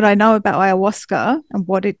knowing what I know about ayahuasca and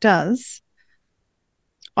what it does,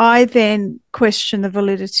 I then question the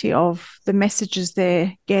validity of the messages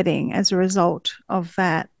they're getting as a result of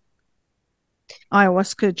that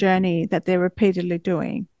ayahuasca journey that they're repeatedly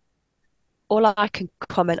doing. All I can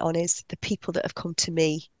comment on is the people that have come to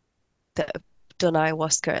me that have done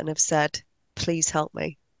ayahuasca and have said, please help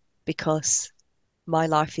me because my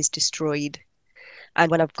life is destroyed. And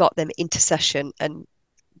when I've got them into session, and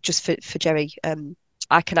just for Jerry,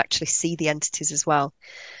 I can actually see the entities as well.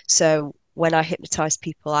 So when I hypnotize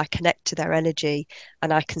people, I connect to their energy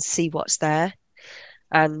and I can see what's there.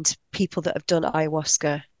 And people that have done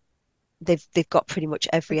ayahuasca, they've got pretty much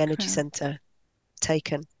every energy center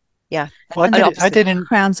taken. Yeah. Well, I didn't.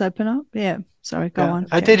 Crowns open up. Yeah. Sorry, go on.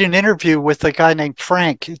 I did an interview with a guy named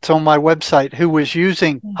Frank. It's on my website, who was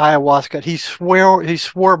using ayahuasca. He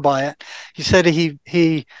swore by it. He said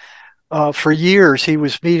he for years he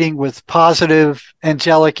was meeting with positive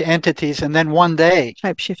angelic entities, and then one day,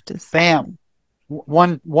 shapeshifters, bam,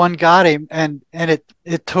 one got him, and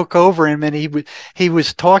it took over him, and he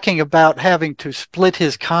was talking about having to split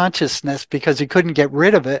his consciousness because he couldn't get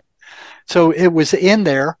rid of it. So it was in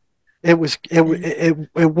there. It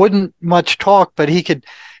wouldn't much talk, but he could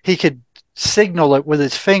signal it with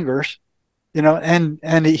his fingers,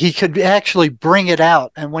 and he could actually bring it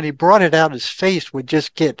out. And when he brought it out, his face would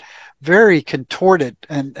just get very contorted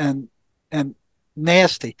and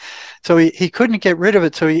nasty. So he couldn't get rid of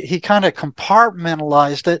it. So he kind of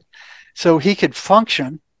compartmentalized it so he could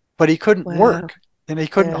function, but he couldn't work, and he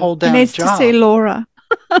couldn't hold down a job. He needs to see Laura.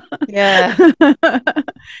 Yeah.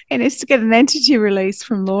 He needs to get an entity release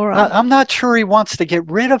from Laura. I'm not sure he wants to get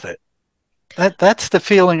rid of it. That's the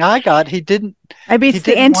feeling I got. He didn't. Maybe it's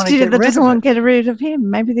the entity that doesn't want to get rid of him.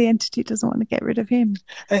 Maybe the entity doesn't want to get rid of him.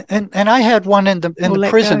 And I had one in the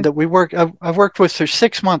prison that we worked. I've worked with for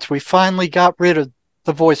 6 months. We finally got rid of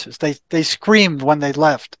the voices. They screamed when they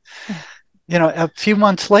left. A few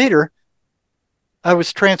months later, I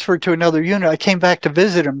was transferred to another unit. I came back to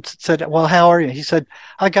visit him. Said, "Well, how are you?" He said,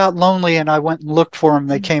 "I got lonely and I went and looked for him.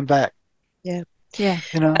 They came back." Yeah.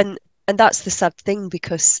 And that's the sad thing,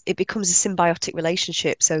 because it becomes a symbiotic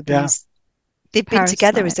relationship. So they've been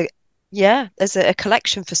together as a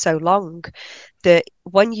collection for so long that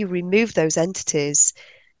when you remove those entities,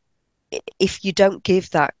 if you don't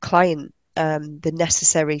give that client the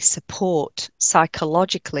necessary support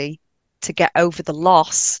psychologically to get over the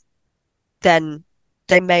loss, then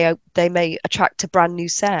they may attract a brand new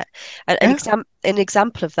set. An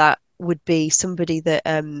example of that would be somebody that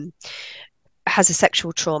has a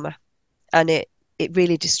sexual trauma, and it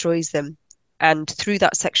really destroys them. And through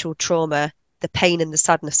that sexual trauma, the pain and the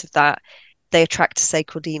sadness of that, they attract a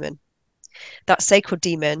sacred demon. That sacred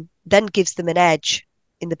demon then gives them an edge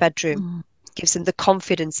in the bedroom, gives them the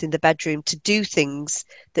confidence in the bedroom to do things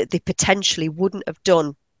that they potentially wouldn't have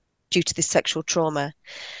done due to this sexual trauma.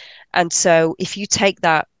 And so if you take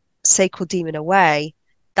that sacred demon away,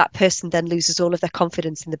 that person then loses all of their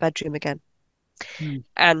confidence in the bedroom again.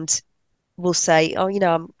 And will say, "Oh,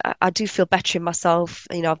 I do feel better in myself.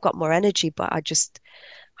 I've got more energy, but I just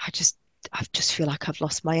feel like I've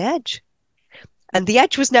lost my edge." And the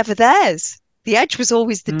edge was never theirs. The edge was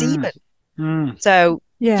always the demon. So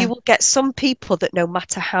you will get some people that no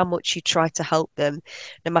matter how much you try to help them,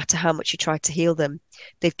 no matter how much you try to heal them,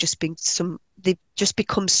 they've just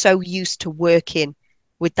become so used to working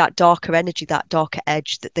with that darker energy, that darker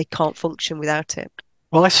edge, that they can't function without it.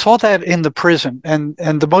 Well, I saw that in the prison, and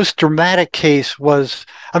the most dramatic case was,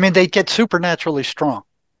 I mean, they get supernaturally strong.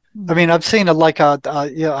 I mean, I've seen you know,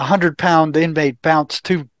 100-pound inmate bounce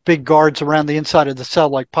two big guards around the inside of the cell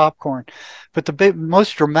like popcorn. But the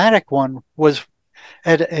most dramatic one was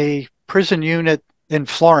at a prison unit in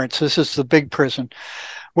Florence. This is the big prison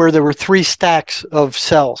where there were three stacks of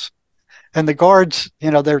cells, and the guards,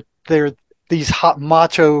 you know, they're these hot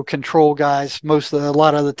macho control guys a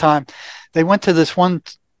lot of the time. They went to this one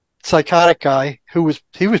psychotic guy he was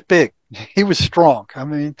big, he was strong. I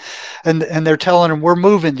mean, and they're telling him, "We're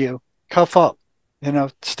moving you, cuff up, you know,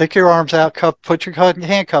 stick your arms out, put your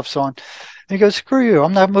handcuffs on." And he goes, "Screw you,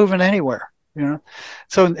 I'm not moving anywhere." You know,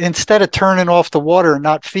 so instead of turning off the water and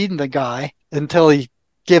not feeding the guy until he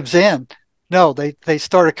gives in, no, they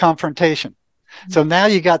start a confrontation. So now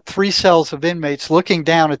you got three cells of inmates looking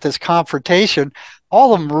down at this confrontation,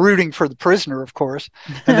 all of them rooting for the prisoner, of course.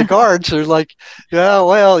 And the guards are like, "Yeah,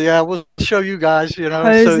 well, yeah, we'll show you guys, you know."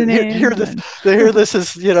 So here this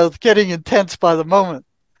is, you know, getting intense by the moment.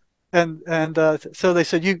 And so they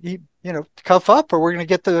said, you know, cuff up, or we're gonna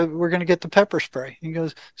get the pepper spray. He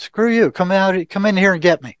goes, "Screw you, come in here and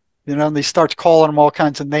get me." You know, and he starts calling them all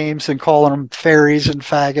kinds of names and calling them fairies and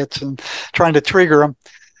faggots and trying to trigger them.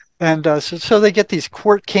 And so they get these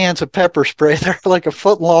quart cans of pepper spray. They're like a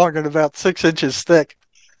foot long and about 6 inches thick.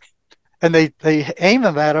 And they aim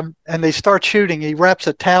them at him and they start shooting. He wraps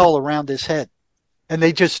a towel around his head and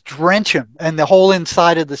they just drench him and the whole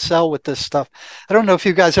inside of the cell with this stuff. I don't know if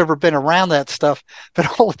you guys ever been around that stuff,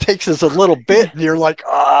 but all it takes is a little bit and you're like,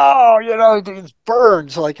 oh, you know, it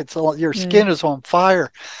burns like your skin is on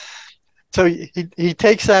fire. So he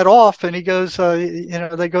takes that off and he goes, you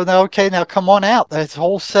know, they go, "Now, okay, now come on out." That's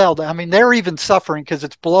whole cell. I mean, they're even suffering because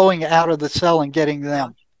it's blowing out of the cell and getting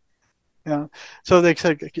them. You know, so they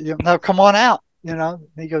said, "Now come on out." You know,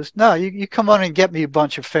 and he goes, "No, you come on and get me, a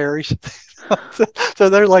bunch of fairies." So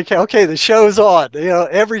they're like, "Okay, the show's on." You know,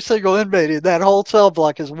 every single inmate in that whole cell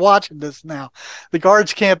block is watching this now. The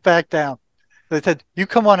guards can't back down. They said, "You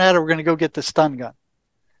come on out, or we're going to go get the stun gun."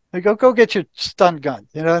 They go get your stun gun,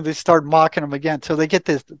 you know. And they start mocking them again. So they get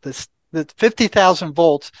the 50,000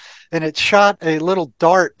 volts, and it shot a little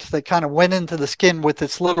dart that kind of went into the skin with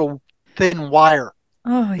this little thin wire,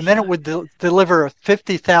 and then it would deliver a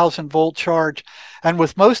 50,000 volt charge. And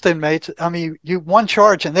with most inmates, I mean, you one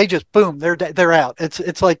charge and they just boom, they're out.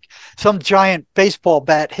 It's like some giant baseball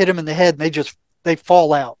bat hit them in the head, and they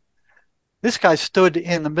fall out. This guy stood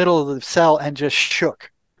in the middle of the cell and just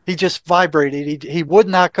shook. He just vibrated. He would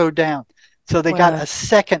not go down. So they got a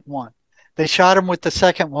second one. They shot him with the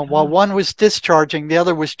second one. While one was discharging, the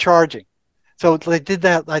other was charging. So they did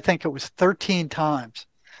that, I think it was 13 times.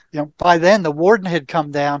 You know, by then the warden had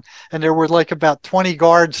come down and there were like about 20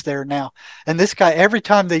 guards there now. And this guy, every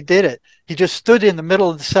time they did it, he just stood in the middle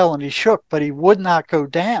of the cell and he shook, but he would not go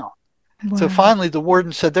down. Wow. So finally the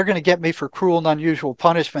warden said, "They're going to get me for cruel and unusual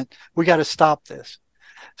punishment. We got to stop this."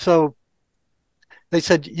 So they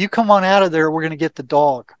said, "You come on out of there, we're going to get the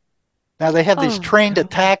dog." Now they have these trained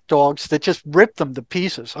attack dogs that just rip them to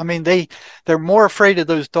pieces. I mean, they're more afraid of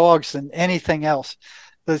those dogs than anything else.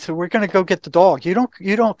 They said, "We're going to go get the dog. You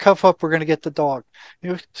don't cuff up. We're going to get the dog.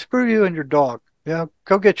 You know, screw you and your dog. You know,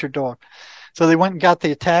 go get your dog." So they went and got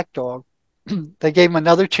the attack dog. They gave him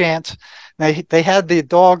another chance. They had the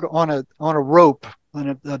dog on a rope,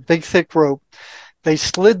 on a big thick rope. They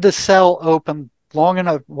slid the cell open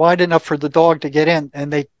wide enough for the dog to get in,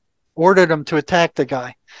 and they ordered him to attack the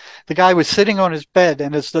guy. The guy was sitting on his bed,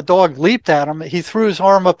 and as the dog leaped at him, he threw his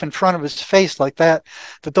arm up in front of his face like that.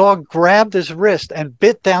 The dog grabbed his wrist and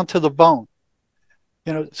bit down to the bone.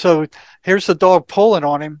 You know, so here's the dog pulling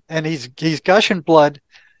on him, and he's gushing blood,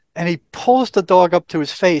 and he pulls the dog up to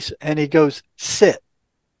his face, and he goes, "Sit."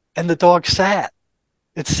 And the dog sat.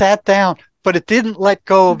 It sat down, but it didn't let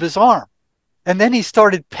go of his arm. And then he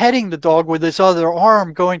started petting the dog with his other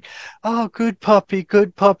arm, going, "Oh, good puppy,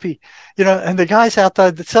 good puppy." You know, and the guys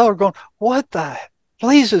outside the cell are going, "What the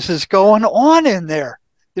blazes is going on in there?"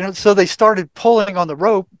 You know, so they started pulling on the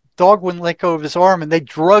rope. Dog wouldn't let go of his arm, and they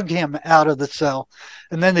drug him out of the cell.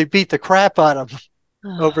 And then they beat the crap out of him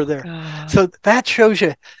over there. God. So that shows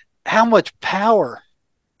you how much power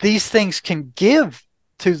these things can give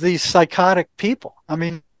to these psychotic people. I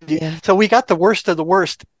mean, so we got the worst of the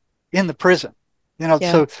worst in the prison, you know.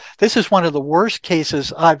 So this is one of the worst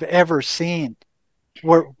cases I've ever seen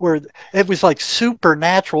where it was like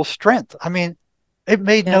supernatural strength. I mean, it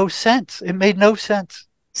made no sense. It made no sense.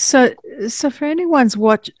 So for anyone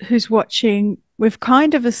who's watching, we've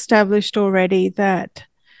kind of established already that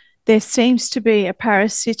there seems to be a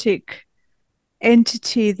parasitic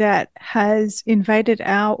entity that has invaded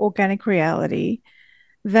our organic reality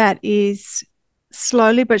that is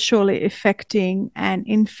slowly but surely affecting and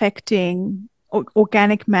infecting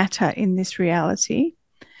organic matter in this reality.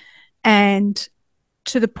 And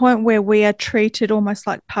to the point where we are treated almost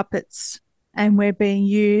like puppets and we're being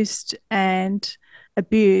used and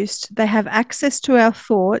abused. They have access to our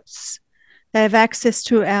thoughts, they have access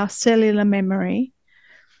to our cellular memory,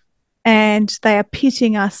 and they are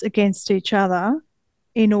pitting us against each other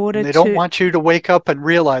in order and they don't want you to wake up and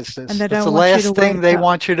realize this. And they That's don't the want you last to thing wake they up.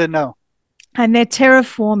 want you to know. And they're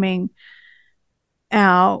terraforming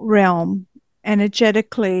our realm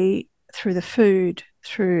energetically through the food,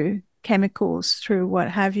 through chemicals, through what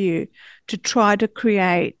have you, to try to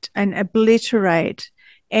create and obliterate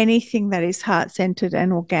anything that is heart-centered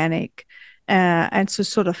and organic, and to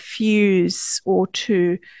sort of fuse or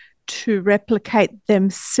to replicate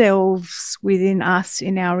themselves within us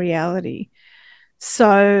in our reality.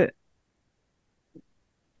 So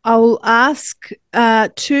I'll ask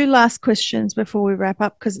two last questions before we wrap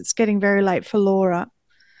up, because it's getting very late for Laura.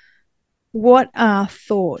 What are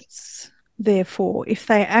thoughts, therefore, if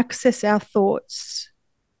they access our thoughts?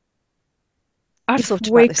 I've If thought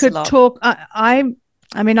we about this a could lot. talk, I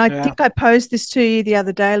think I posed this to you the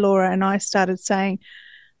other day, Laura, and I started saying,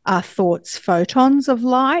 are thoughts photons of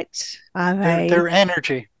light? Are They're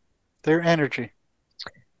energy. They're energy.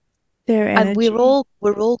 They're energy. And we're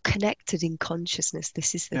all connected in consciousness.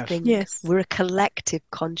 This is the thing. Yes. We're a collective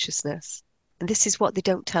consciousness. And this is what they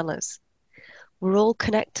don't tell us. We're all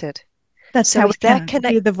connected. That's how we can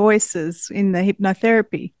hear the voices in the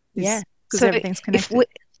hypnotherapy. Yeah. Because everything's connected.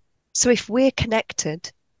 If we're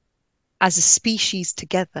connected as a species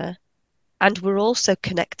together, and we're also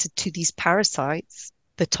connected to these parasites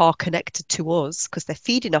that are connected to us because they're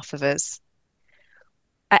feeding off of us,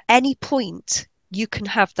 at any point you can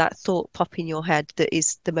have that thought pop in your head that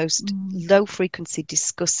is the most low frequency,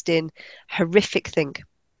 disgusting, horrific thing,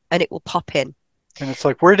 and it will pop in. And it's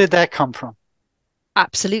like, where did that come from?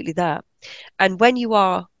 Absolutely that. And when you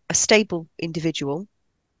are a stable individual,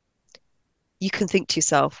 you can think to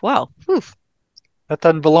yourself, well, that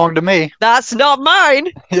doesn't belong to me. That's not mine.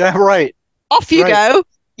 Yeah, right. Off you go.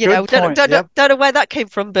 You know, point. Don't know where that came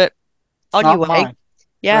from, but it's on not your way. Mine.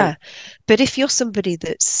 Yeah. Right. But if you're somebody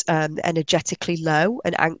that's energetically low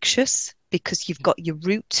and anxious because you've got your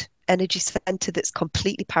root energy center that's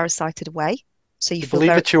completely parasited away, so you feel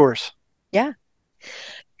believe it's yours. Yeah.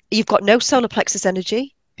 You've got no solar plexus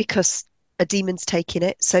energy because a demon's taking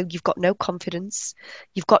it, so you've got no confidence.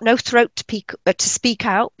 You've got no throat to speak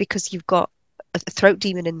out because you've got a throat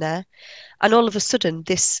demon in there, and all of a sudden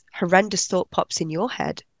this horrendous thought pops in your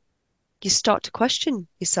head. You start to question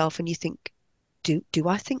yourself and you think, do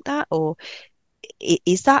I think that, or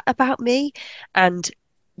is that about me? And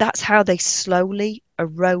that's how they slowly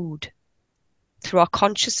erode through our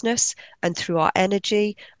consciousness and through our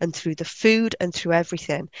energy and through the food and through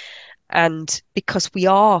everything. And because we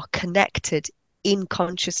are connected in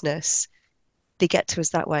consciousness, they get to us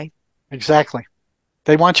that way. Exactly.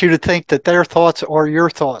 They want you to think that their thoughts are your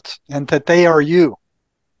thoughts and that they are you.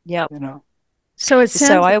 Yeah. You know. So it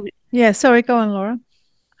sounds. Yeah. Sorry. Go on, Laura.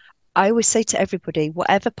 I always say to everybody,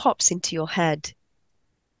 whatever pops into your head,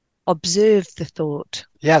 observe the thought.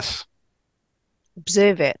 Yes.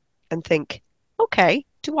 Observe it and think, okay,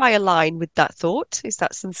 do I align with that thought? Is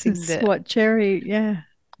that something that what Jerry's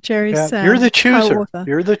you're the chooser. Co-author.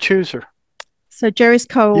 You're the chooser. So Jerry's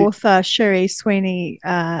co-author Sherry Sweeney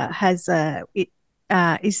has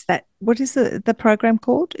is that, what is the program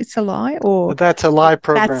called? It's a Lie, or That's a Lie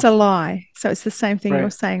program. That's a Lie. So it's the same thing you're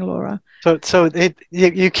saying, Laura. So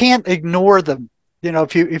you can't ignore them. You know,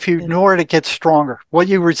 if you ignore it gets stronger. What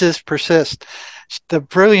you resist persists. The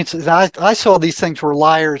brilliance is I saw these things were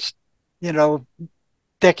liars, you know,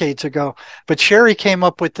 decades ago. But Sherry came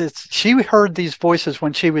up with this. She heard these voices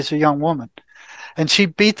when she was a young woman, and she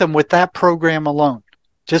beat them with that program alone,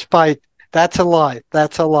 just by that's a lie,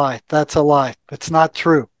 that's a lie, that's a lie. It's not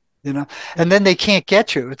true, you know. And then they can't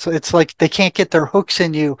get you. It's like they can't get their hooks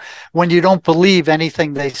in you when you don't believe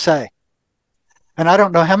anything they say. And I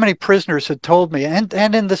don't know how many prisoners had told me, and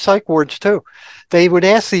in the psych wards too, they would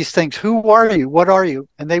ask these things, who are you? What are you?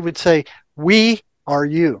 And they would say, we are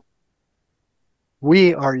you.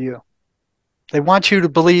 We are you. They want you to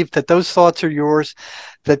believe that those thoughts are yours,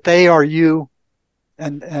 that they are you,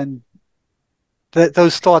 and that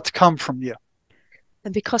those thoughts come from you.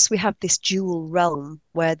 And because we have this dual realm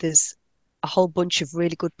where there's a whole bunch of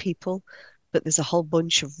really good people, but there's a whole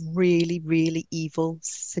bunch of really, really evil,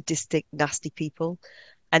 sadistic, nasty people.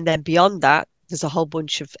 And then beyond that, there's a whole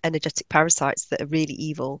bunch of energetic parasites that are really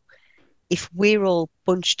evil. If we're all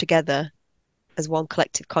bunched together as one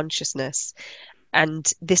collective consciousness,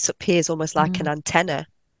 And this appears almost like an antenna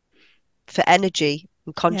for energy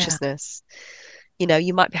and consciousness. You know,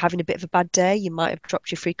 you might be having a bit of a bad day, you might have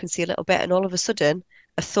dropped your frequency a little bit, and all of a sudden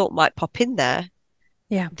a thought might pop in there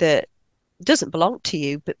that doesn't belong to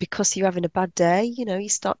you, but because you're having a bad day, you know, you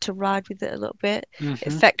start to ride with it a little bit. It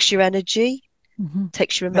affects your energy,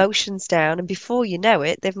 takes your emotions down, and before you know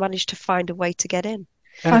it, they've managed to find a way to get in.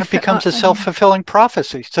 And it becomes a self-fulfilling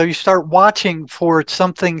prophecy. So you start watching for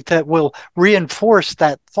something that will reinforce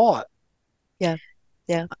that thought. Yeah.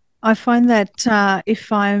 I find that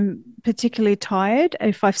if I'm particularly tired,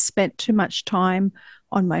 if I've spent too much time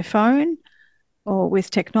on my phone or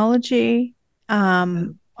with technology,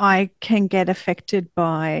 I can get affected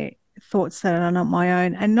by thoughts that are not my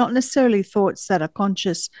own, and not necessarily thoughts that are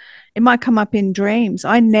conscious. It might come up in dreams.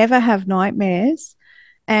 I never have nightmares.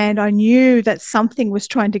 And I knew that something was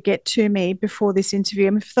trying to get to me before this interview.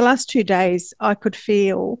 I mean, for the last 2 days, I could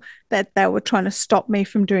feel that they were trying to stop me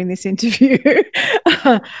from doing this interview.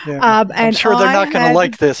 I'm sure they're not going to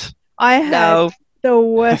like this. I had the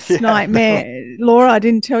worst nightmare. Laura, I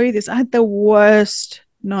didn't tell you this. I had the worst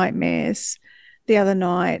nightmares the other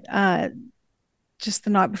night, just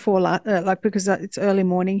the night before, like because it's early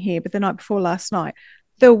morning here, but the night before last night,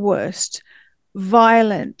 the worst.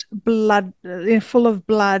 Violent, blood, full of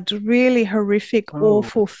blood, really horrific,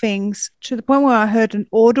 awful things, to the point where I heard an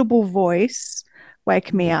audible voice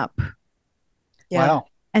wake me up. Wow.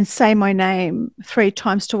 And say my name 3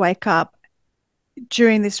 times to wake up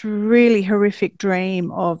during this really horrific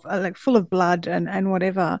dream of like full of blood and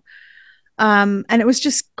whatever. And it was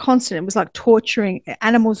just constant. It was like torturing,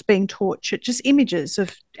 animals being tortured, just images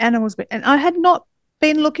of animals. And I had not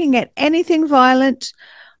been looking at anything violent.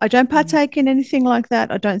 I don't partake in anything like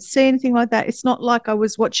that. I don't see anything like that. It's not like I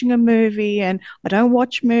was watching a movie, and I don't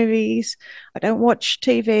watch movies. I don't watch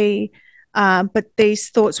TV. But these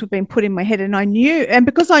thoughts were being put in my head, and I knew, and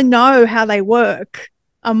because I know how they work,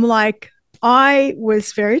 I'm like, I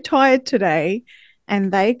was very tired today,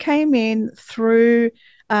 and they came in through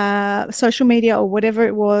social media or whatever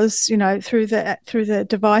it was, you know, through the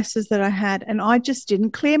devices that I had, and I just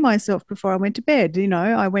didn't clear myself before I went to bed. You know,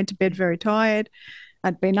 I went to bed very tired.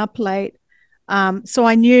 I'd been up late. So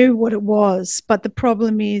I knew what it was. But the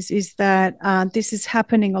problem is that this is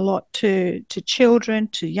happening a lot to children,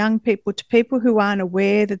 to young people, to people who aren't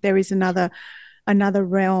aware that there is another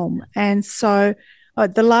realm. And so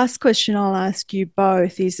the last question I'll ask you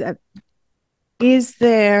both is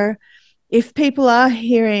there, if people are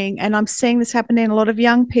hearing, and I'm seeing this happening in a lot of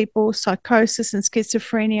young people, psychosis and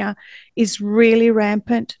schizophrenia is really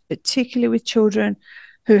rampant, particularly with children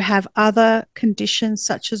who have other conditions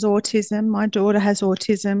such as autism. My daughter has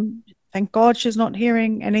autism. Thank God she's not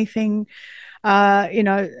hearing anything.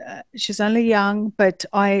 She's only young, but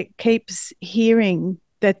I keep hearing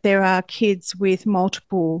that there are kids with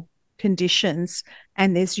multiple conditions,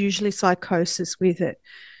 and there's usually psychosis with it.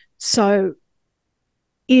 So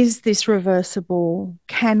is this reversible?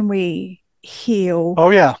 Can we heal?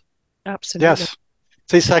 Oh, yeah. Absolutely. Yes.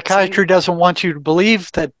 See, psychiatry doesn't want you to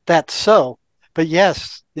believe that that's so. But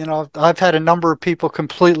yes, you know, I've had a number of people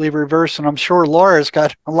completely reverse, and I'm sure Laura's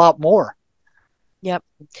got a lot more. Yep.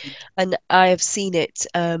 And I have seen it,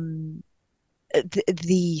 how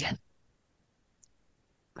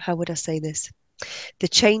would I say this? The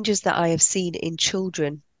changes that I have seen in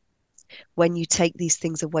children when you take these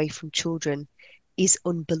things away from children is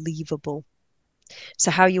unbelievable. So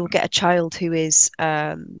how you'll get a child who is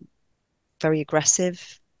very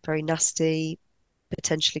aggressive, very nasty,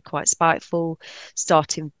 potentially quite spiteful,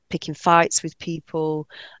 picking fights with people,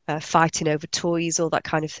 fighting over toys, all that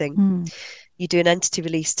kind of thing. You do an entity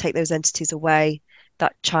release, take those entities away.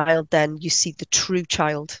 That child, then you see the true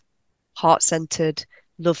child, heart-centered,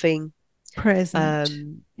 loving,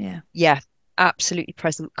 present. Yeah, absolutely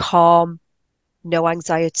present, calm, no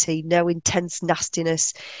anxiety, no intense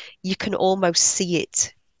nastiness. You can almost see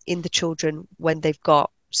it in the children when they've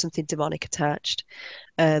got something demonic attached.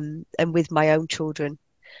 And with my own children,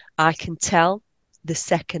 I can tell the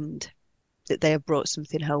second that they have brought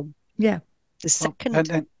something home. Yeah. The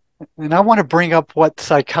second. And I want to bring up what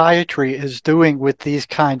psychiatry is doing with these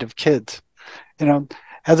kind of kids. You know,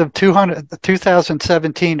 as of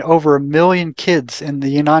 2017, over 1 million kids in the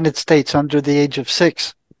United States under the age of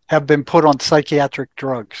 6 have been put on psychiatric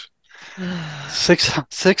drugs.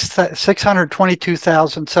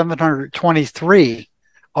 622,723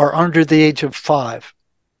 are under the age of 5.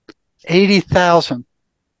 80,000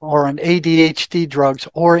 are on ADHD drugs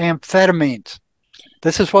or amphetamines.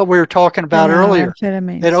 This is what we were talking about earlier.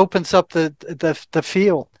 It opens up the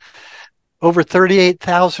field. Over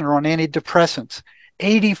 38,000 are on antidepressants.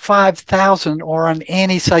 85,000 are on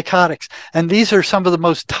antipsychotics. And these are some of the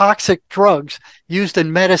most toxic drugs used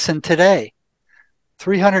in medicine today.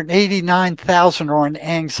 389,000 are on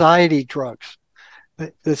anxiety drugs.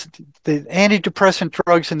 The antidepressant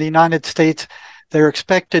drugs in the United States, they're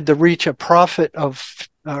expected to reach a profit of,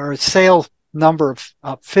 or a sales number of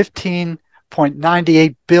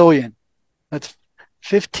 15.98 billion. That's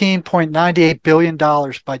 $15.98 billion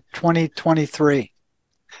by 2023.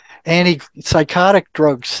 Antipsychotic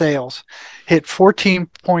drug sales hit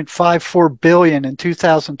 14.54 billion in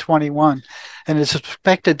 2021 and is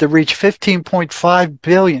expected to reach 15.5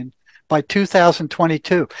 billion by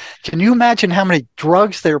 2022. Can you imagine how many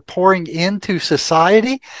drugs they're pouring into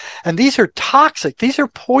society? And these are toxic. These are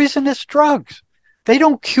poisonous drugs. They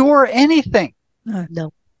don't cure anything.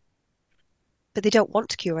 No. But they don't want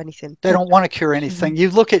to cure anything. They don't want to cure anything. You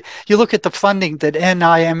look at the funding that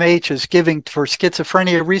NIMH is giving for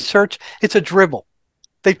schizophrenia research. It's a dribble.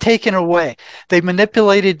 They've taken away. They've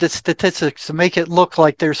manipulated the statistics to make it look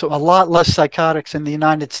like there's a lot less psychotics in the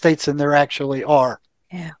United States than there actually are.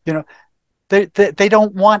 Yeah. You know, they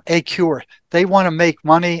don't want a cure. They want to make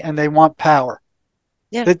money and they want power.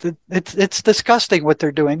 Yeah. It's disgusting what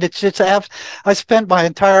they're doing. I spent my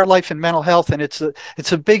entire life in mental health, and it's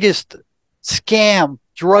the biggest scam,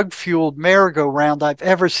 drug-fueled merry-go-round I've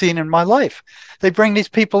ever seen in my life. They bring these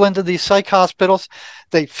people into these psych hospitals.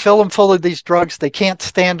 They fill them full of these drugs. They can't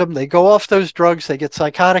stand them. They go off those drugs. They get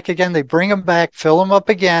psychotic again. They bring them back, fill them up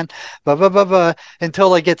again, until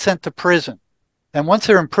they get sent to prison. And once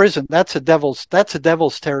they're in prison, that's a devil's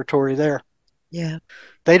territory there. Yeah.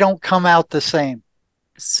 They don't come out the same.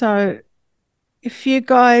 So if you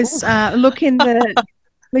guys look in the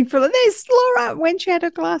link for there's Laura when she had her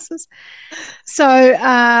glasses. So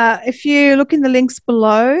if you look in the links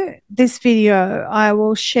below this video, I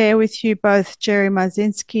will share with you both Jerry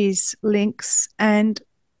Marzinsky's links and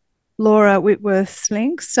Laura Whitworth's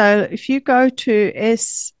links. So if you go to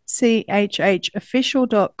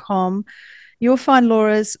schofficial.com, you'll find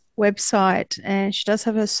Laura's website, and she does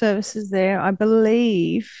have her services there. I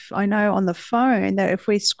know on the phone that if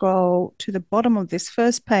we scroll to the bottom of this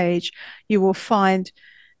first page, you will find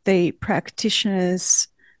the practitioners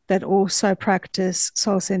that also practice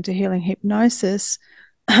soul center healing hypnosis.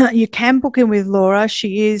 You can book in with Laura.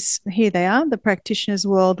 Here they are, the practitioners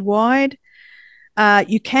worldwide.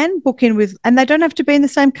 You can book in with, and they don't have to be in the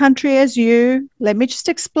same country as you. Let me just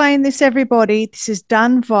explain this, everybody. This is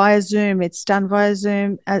done via Zoom. It's done via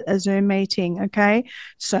Zoom, a Zoom meeting, okay?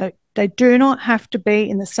 So they do not have to be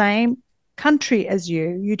in the same country as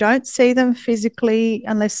you. You don't see them physically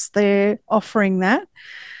unless they're offering that.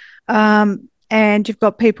 And you've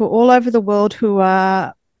got people all over the world who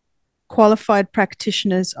are qualified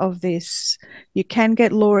practitioners of this. You can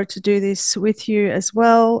get Laura to do this with you as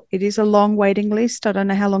well. It is a long waiting list. I don't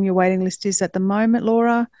know how long your waiting list is at the moment,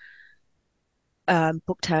 Laura.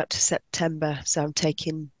 Booked out to September, so I'm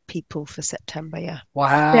taking people for September. Yeah.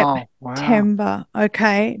 Wow. September.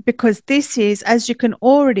 Okay. Because this is, as you can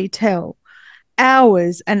already tell,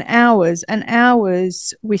 hours and hours and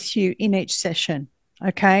hours with you in each session.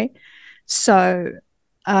 Okay. So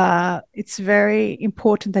it's very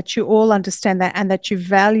important that you all understand that and that you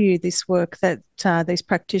value this work that these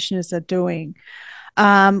practitioners are doing.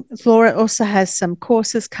 Laura also has some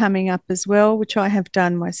courses coming up as well, which I have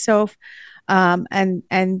done myself. And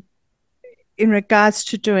in regards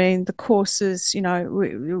to doing the courses,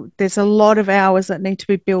 there's a lot of hours that need to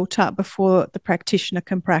be built up before the practitioner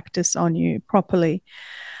can practice on you properly.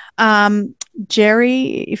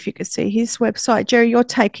 Jerry, if you could see his website. Jerry, you're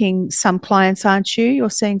taking some clients, aren't you? You're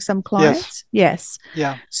seeing some clients? Yes.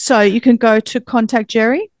 Yeah. So you can go to contact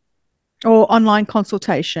Jerry or online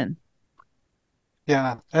consultation.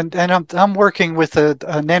 Yeah. And I'm working with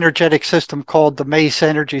an energetic system called the Mace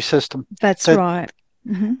energy system. That's right.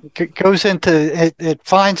 Mm-hmm. It goes into it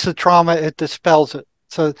finds the trauma, it dispels it.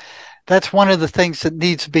 So that's one of the things that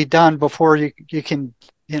needs to be done before you can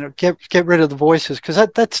get rid of the voices, because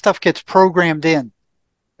that stuff gets programmed in,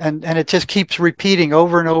 and it just keeps repeating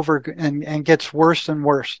over and over and gets worse and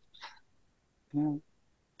worse. Yeah.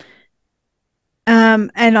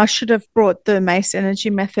 And I should have brought the Mace energy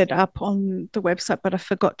method up on the website, but I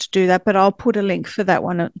forgot to do that. But I'll put a link for that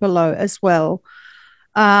one below as well.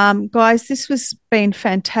 Guys, this has been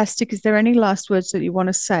fantastic. Is there any last words that you want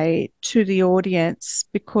to say to the audience?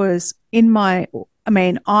 Because I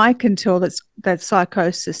can tell that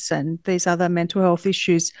psychosis and these other mental health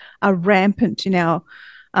issues are rampant in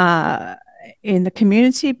the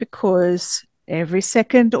community, because every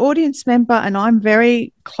second audience member, and I'm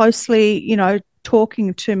very closely,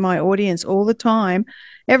 talking to my audience all the time,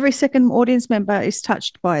 every second audience member is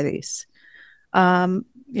touched by this.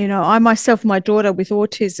 I myself, my daughter with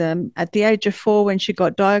autism, at the age of 4, when she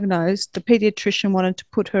got diagnosed, the pediatrician wanted to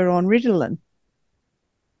put her on Ritalin,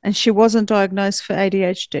 and she wasn't diagnosed for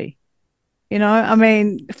ADHD. 4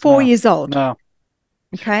 No, years old. no.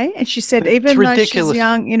 Okay. And she said, It's even though she's ridiculous.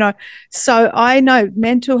 young, so I know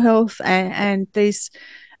mental health and these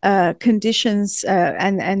conditions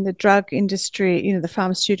and the drug industry, the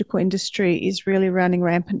pharmaceutical industry is really running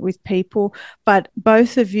rampant with people. But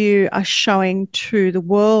both of you are showing to the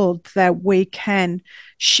world that we can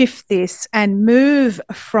shift this and move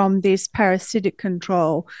from this parasitic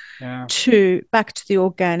control back to the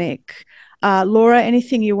organic. Laura,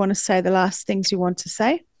 anything you want to say, the last things you want to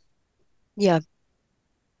say? Yeah.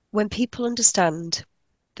 When people understand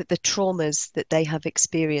that the traumas that they have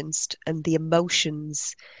experienced and the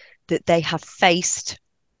emotions that they have faced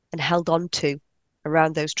and held on to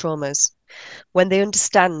around those traumas, when they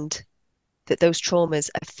understand that those traumas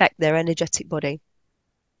affect their energetic body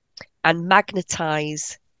and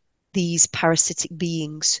magnetize these parasitic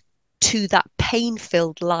beings to that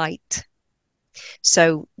pain-filled light.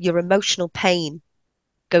 So your emotional pain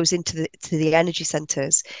goes into the energy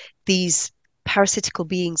centers. These parasitical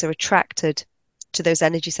beings are attracted to those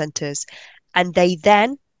energy centers, and they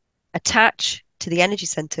then attach to the energy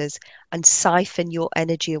centers and siphon your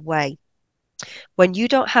energy away. When you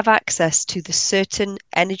don't have access to the certain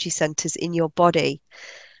energy centers in your body,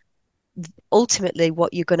 ultimately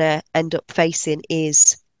what you're going to end up facing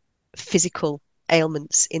is physical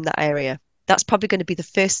ailments in that area. That's probably going to be the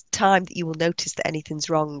first time that you will notice that anything's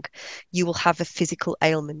wrong. You will have a physical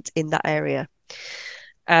ailment in that area.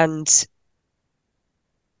 And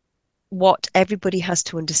what everybody has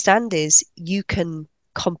to understand is you can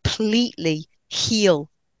completely heal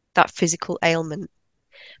that physical ailment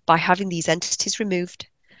by having these entities removed,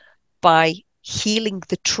 by healing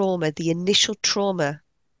the trauma, the initial trauma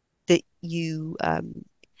that you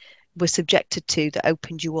were subjected to that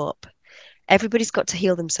opened you up. Everybody's got to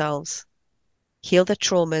heal themselves, heal their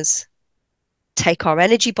traumas, take our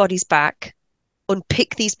energy bodies back,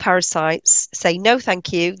 unpick these parasites, say, no,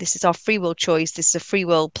 thank you. This is our free will choice. This is a free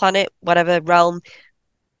will planet, whatever realm.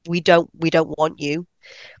 We don't want you.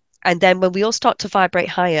 And then when we all start to vibrate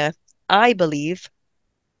higher, I believe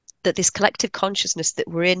that this collective consciousness that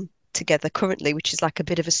we're in together currently, which is like a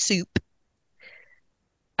bit of a soup,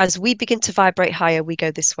 as we begin to vibrate higher, we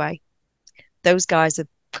go this way. Those guys are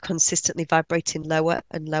consistently vibrating lower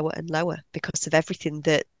and lower and lower because of everything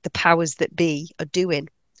that the powers that be are doing.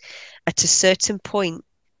 At a certain point,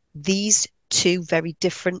 these two very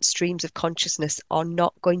different streams of consciousness are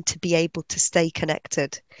not going to be able to stay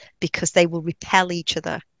connected because they will repel each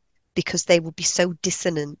other, because they will be so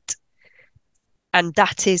dissonant. And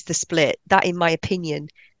that is the split. That, in my opinion,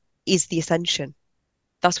 is the ascension.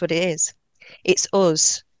 That's what it is. It's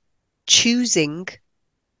us choosing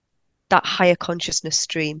that higher consciousness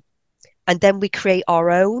stream. And then we create our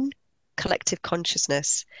own collective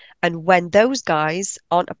consciousness. And when those guys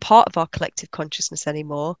aren't a part of our collective consciousness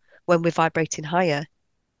anymore, when we're vibrating higher,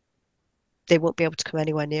 they won't be able to come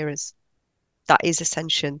anywhere near us. That is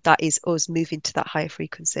ascension. That is us moving to that higher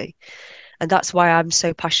frequency. And that's why I'm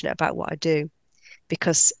so passionate about what I do,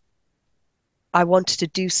 because I wanted to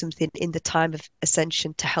do something in the time of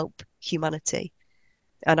ascension to help humanity.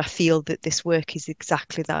 And I feel that this work is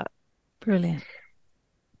exactly that. Brilliant.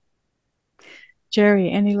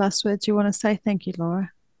 Jerry, any last words you want to say? Thank you,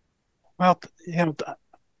 Laura. Well,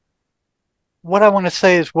 what I want to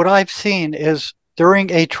say is what I've seen is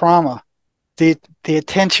during a trauma, the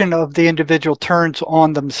attention of the individual turns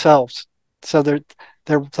on themselves. So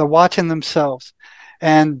they're watching themselves,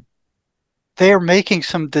 and they are making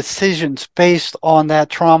some decisions based on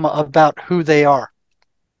that trauma about who they are.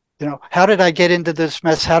 How did I get into this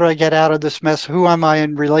mess? How do I get out of this mess? Who am I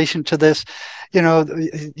in relation to this?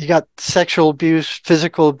 You got sexual abuse,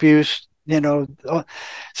 physical abuse,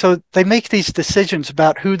 so they make these decisions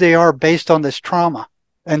about who they are based on this trauma.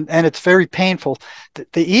 And it's very painful.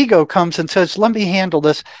 The ego comes and says, let me handle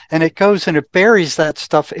this. And it goes and it buries that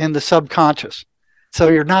stuff in the subconscious. So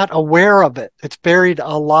you're not aware of it. It's buried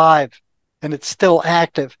alive and it's still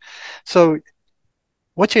active. So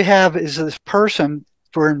what you have is this person,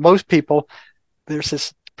 for most people, there's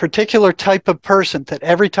this particular type of person that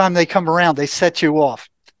every time they come around, they set you off.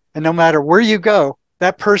 And no matter where you go,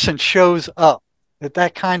 that person shows up,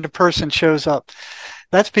 that kind of person shows up.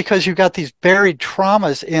 That's because you got these buried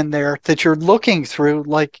traumas in there that you're looking through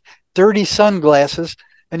like dirty sunglasses,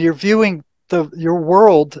 and you're viewing your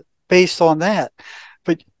world based on that.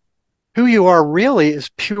 But who you are really is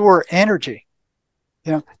pure energy.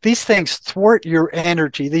 These things thwart your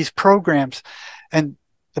energy, these programs, and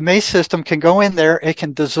The Mace system can go in there. It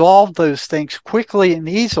can dissolve those things quickly and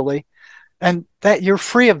easily, and that you're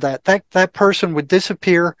free of that. That person would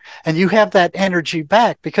disappear, and you have that energy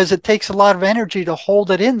back, because it takes a lot of energy to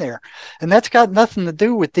hold it in there, and that's got nothing to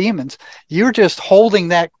do with demons. You're just holding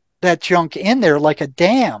that junk in there like a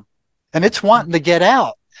dam, and it's wanting to get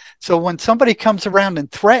out. So when somebody comes around and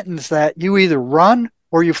threatens that, you either run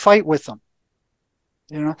or you fight with them.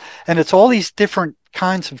 And it's all these different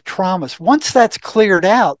kinds of traumas. Once that's cleared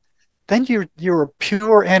out, then you're a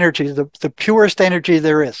pure energy, the purest energy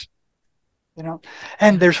there is.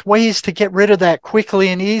 And there's ways to get rid of that quickly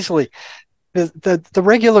and easily. The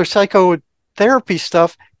regular psychotherapy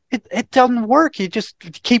stuff, it doesn't work. You just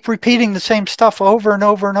keep repeating the same stuff over and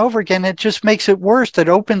over and over again. It just makes it worse. It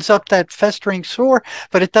opens up that festering sore,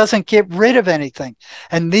 but it doesn't get rid of anything.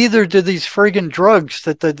 And neither do these friggin' drugs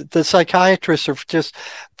that the psychiatrists are just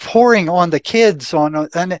pouring on the kids.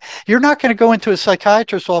 And you're not going to go into a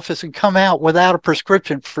psychiatrist's office and come out without a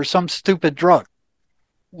prescription for some stupid drug.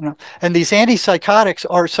 And these antipsychotics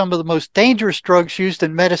are some of the most dangerous drugs used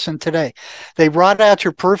in medicine today. They rot out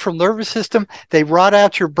your peripheral nervous system. They rot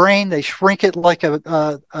out your brain. They shrink it like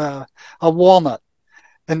a walnut.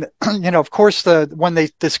 And of course, when they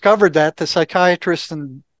discovered that, the psychiatrists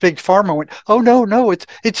and big pharma went, "Oh no,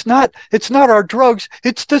 it's not our drugs.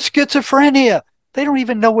 It's the schizophrenia." They don't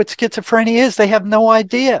even know what schizophrenia is. They have no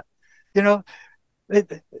idea.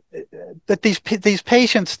 That these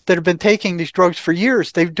patients that have been taking these drugs for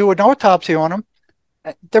years, they do an autopsy on them,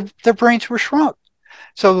 their brains were shrunk.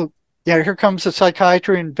 So here comes the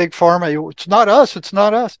psychiatry and big pharma. It's not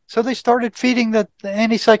us. So they started feeding the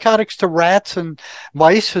antipsychotics to rats and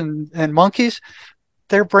mice and monkeys.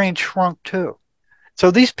 Their brains shrunk too. So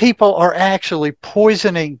these people are actually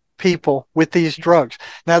poisoning people with these drugs.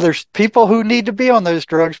 Now there's people who need to be on those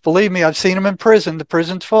drugs. Believe me, I've seen them in prison. The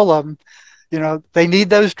prison's full of them. They need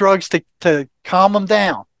those drugs to calm them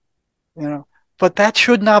down, but that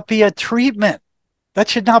should not be a treatment. That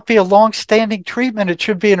should not be a long-standing treatment. It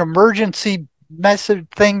should be an emergency message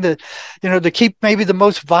thing to keep maybe the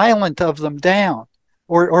most violent of them down,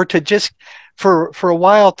 or to just for a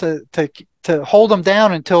while to hold them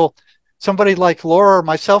down until somebody like Laura or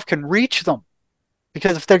myself can reach them.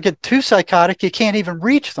 Because if they get too psychotic, you can't even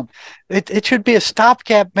reach them. It should be a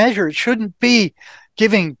stopgap measure. It shouldn't be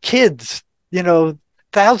giving kids,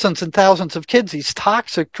 thousands and thousands of kids, these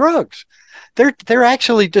toxic drugs. They're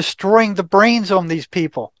actually destroying the brains on these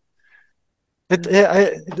people.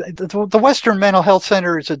 The Western Mental Health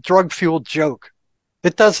Center is a drug-fueled joke.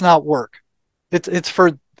 It does not work. It's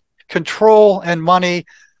for control and money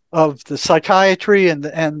of the psychiatry and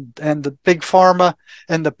the big pharma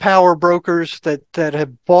and the power brokers that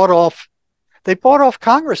have bought off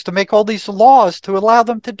Congress to make all these laws to allow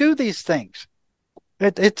them to do these things. I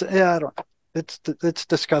don't know. It's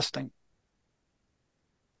disgusting.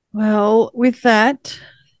 Well, with that,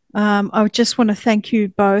 I just want to thank you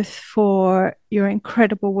both for your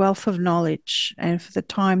incredible wealth of knowledge and for the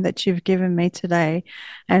time that you've given me today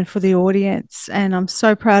and for the audience. And I'm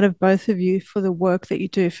so proud of both of you for the work that you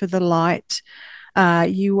do for the light.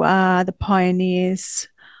 You are the pioneers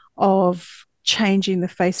of changing the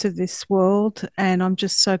face of this world. And I'm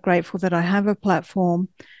just so grateful that I have a platform.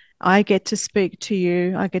 I get to speak to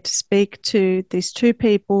you. I get to speak to these two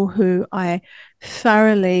people who I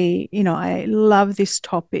thoroughly, I love this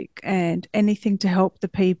topic, and anything to help the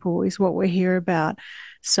people is what we're here about.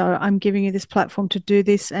 So I'm giving you this platform to do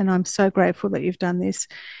this, and I'm so grateful that you've done this.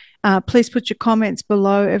 Please put your comments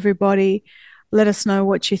below, everybody. Let us know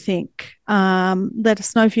what you think. Let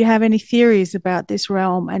us know if you have any theories about this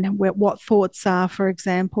realm and what thoughts are, for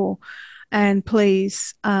example. And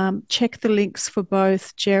please check the links for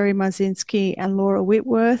both Jerry Marzinsky and Laura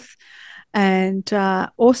Whitworth, and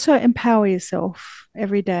also empower yourself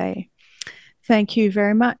every day. Thank you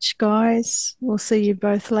very much, guys. We'll see you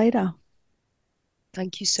both later.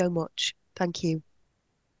 Thank you so much. Thank you.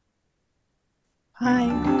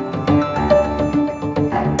 Bye.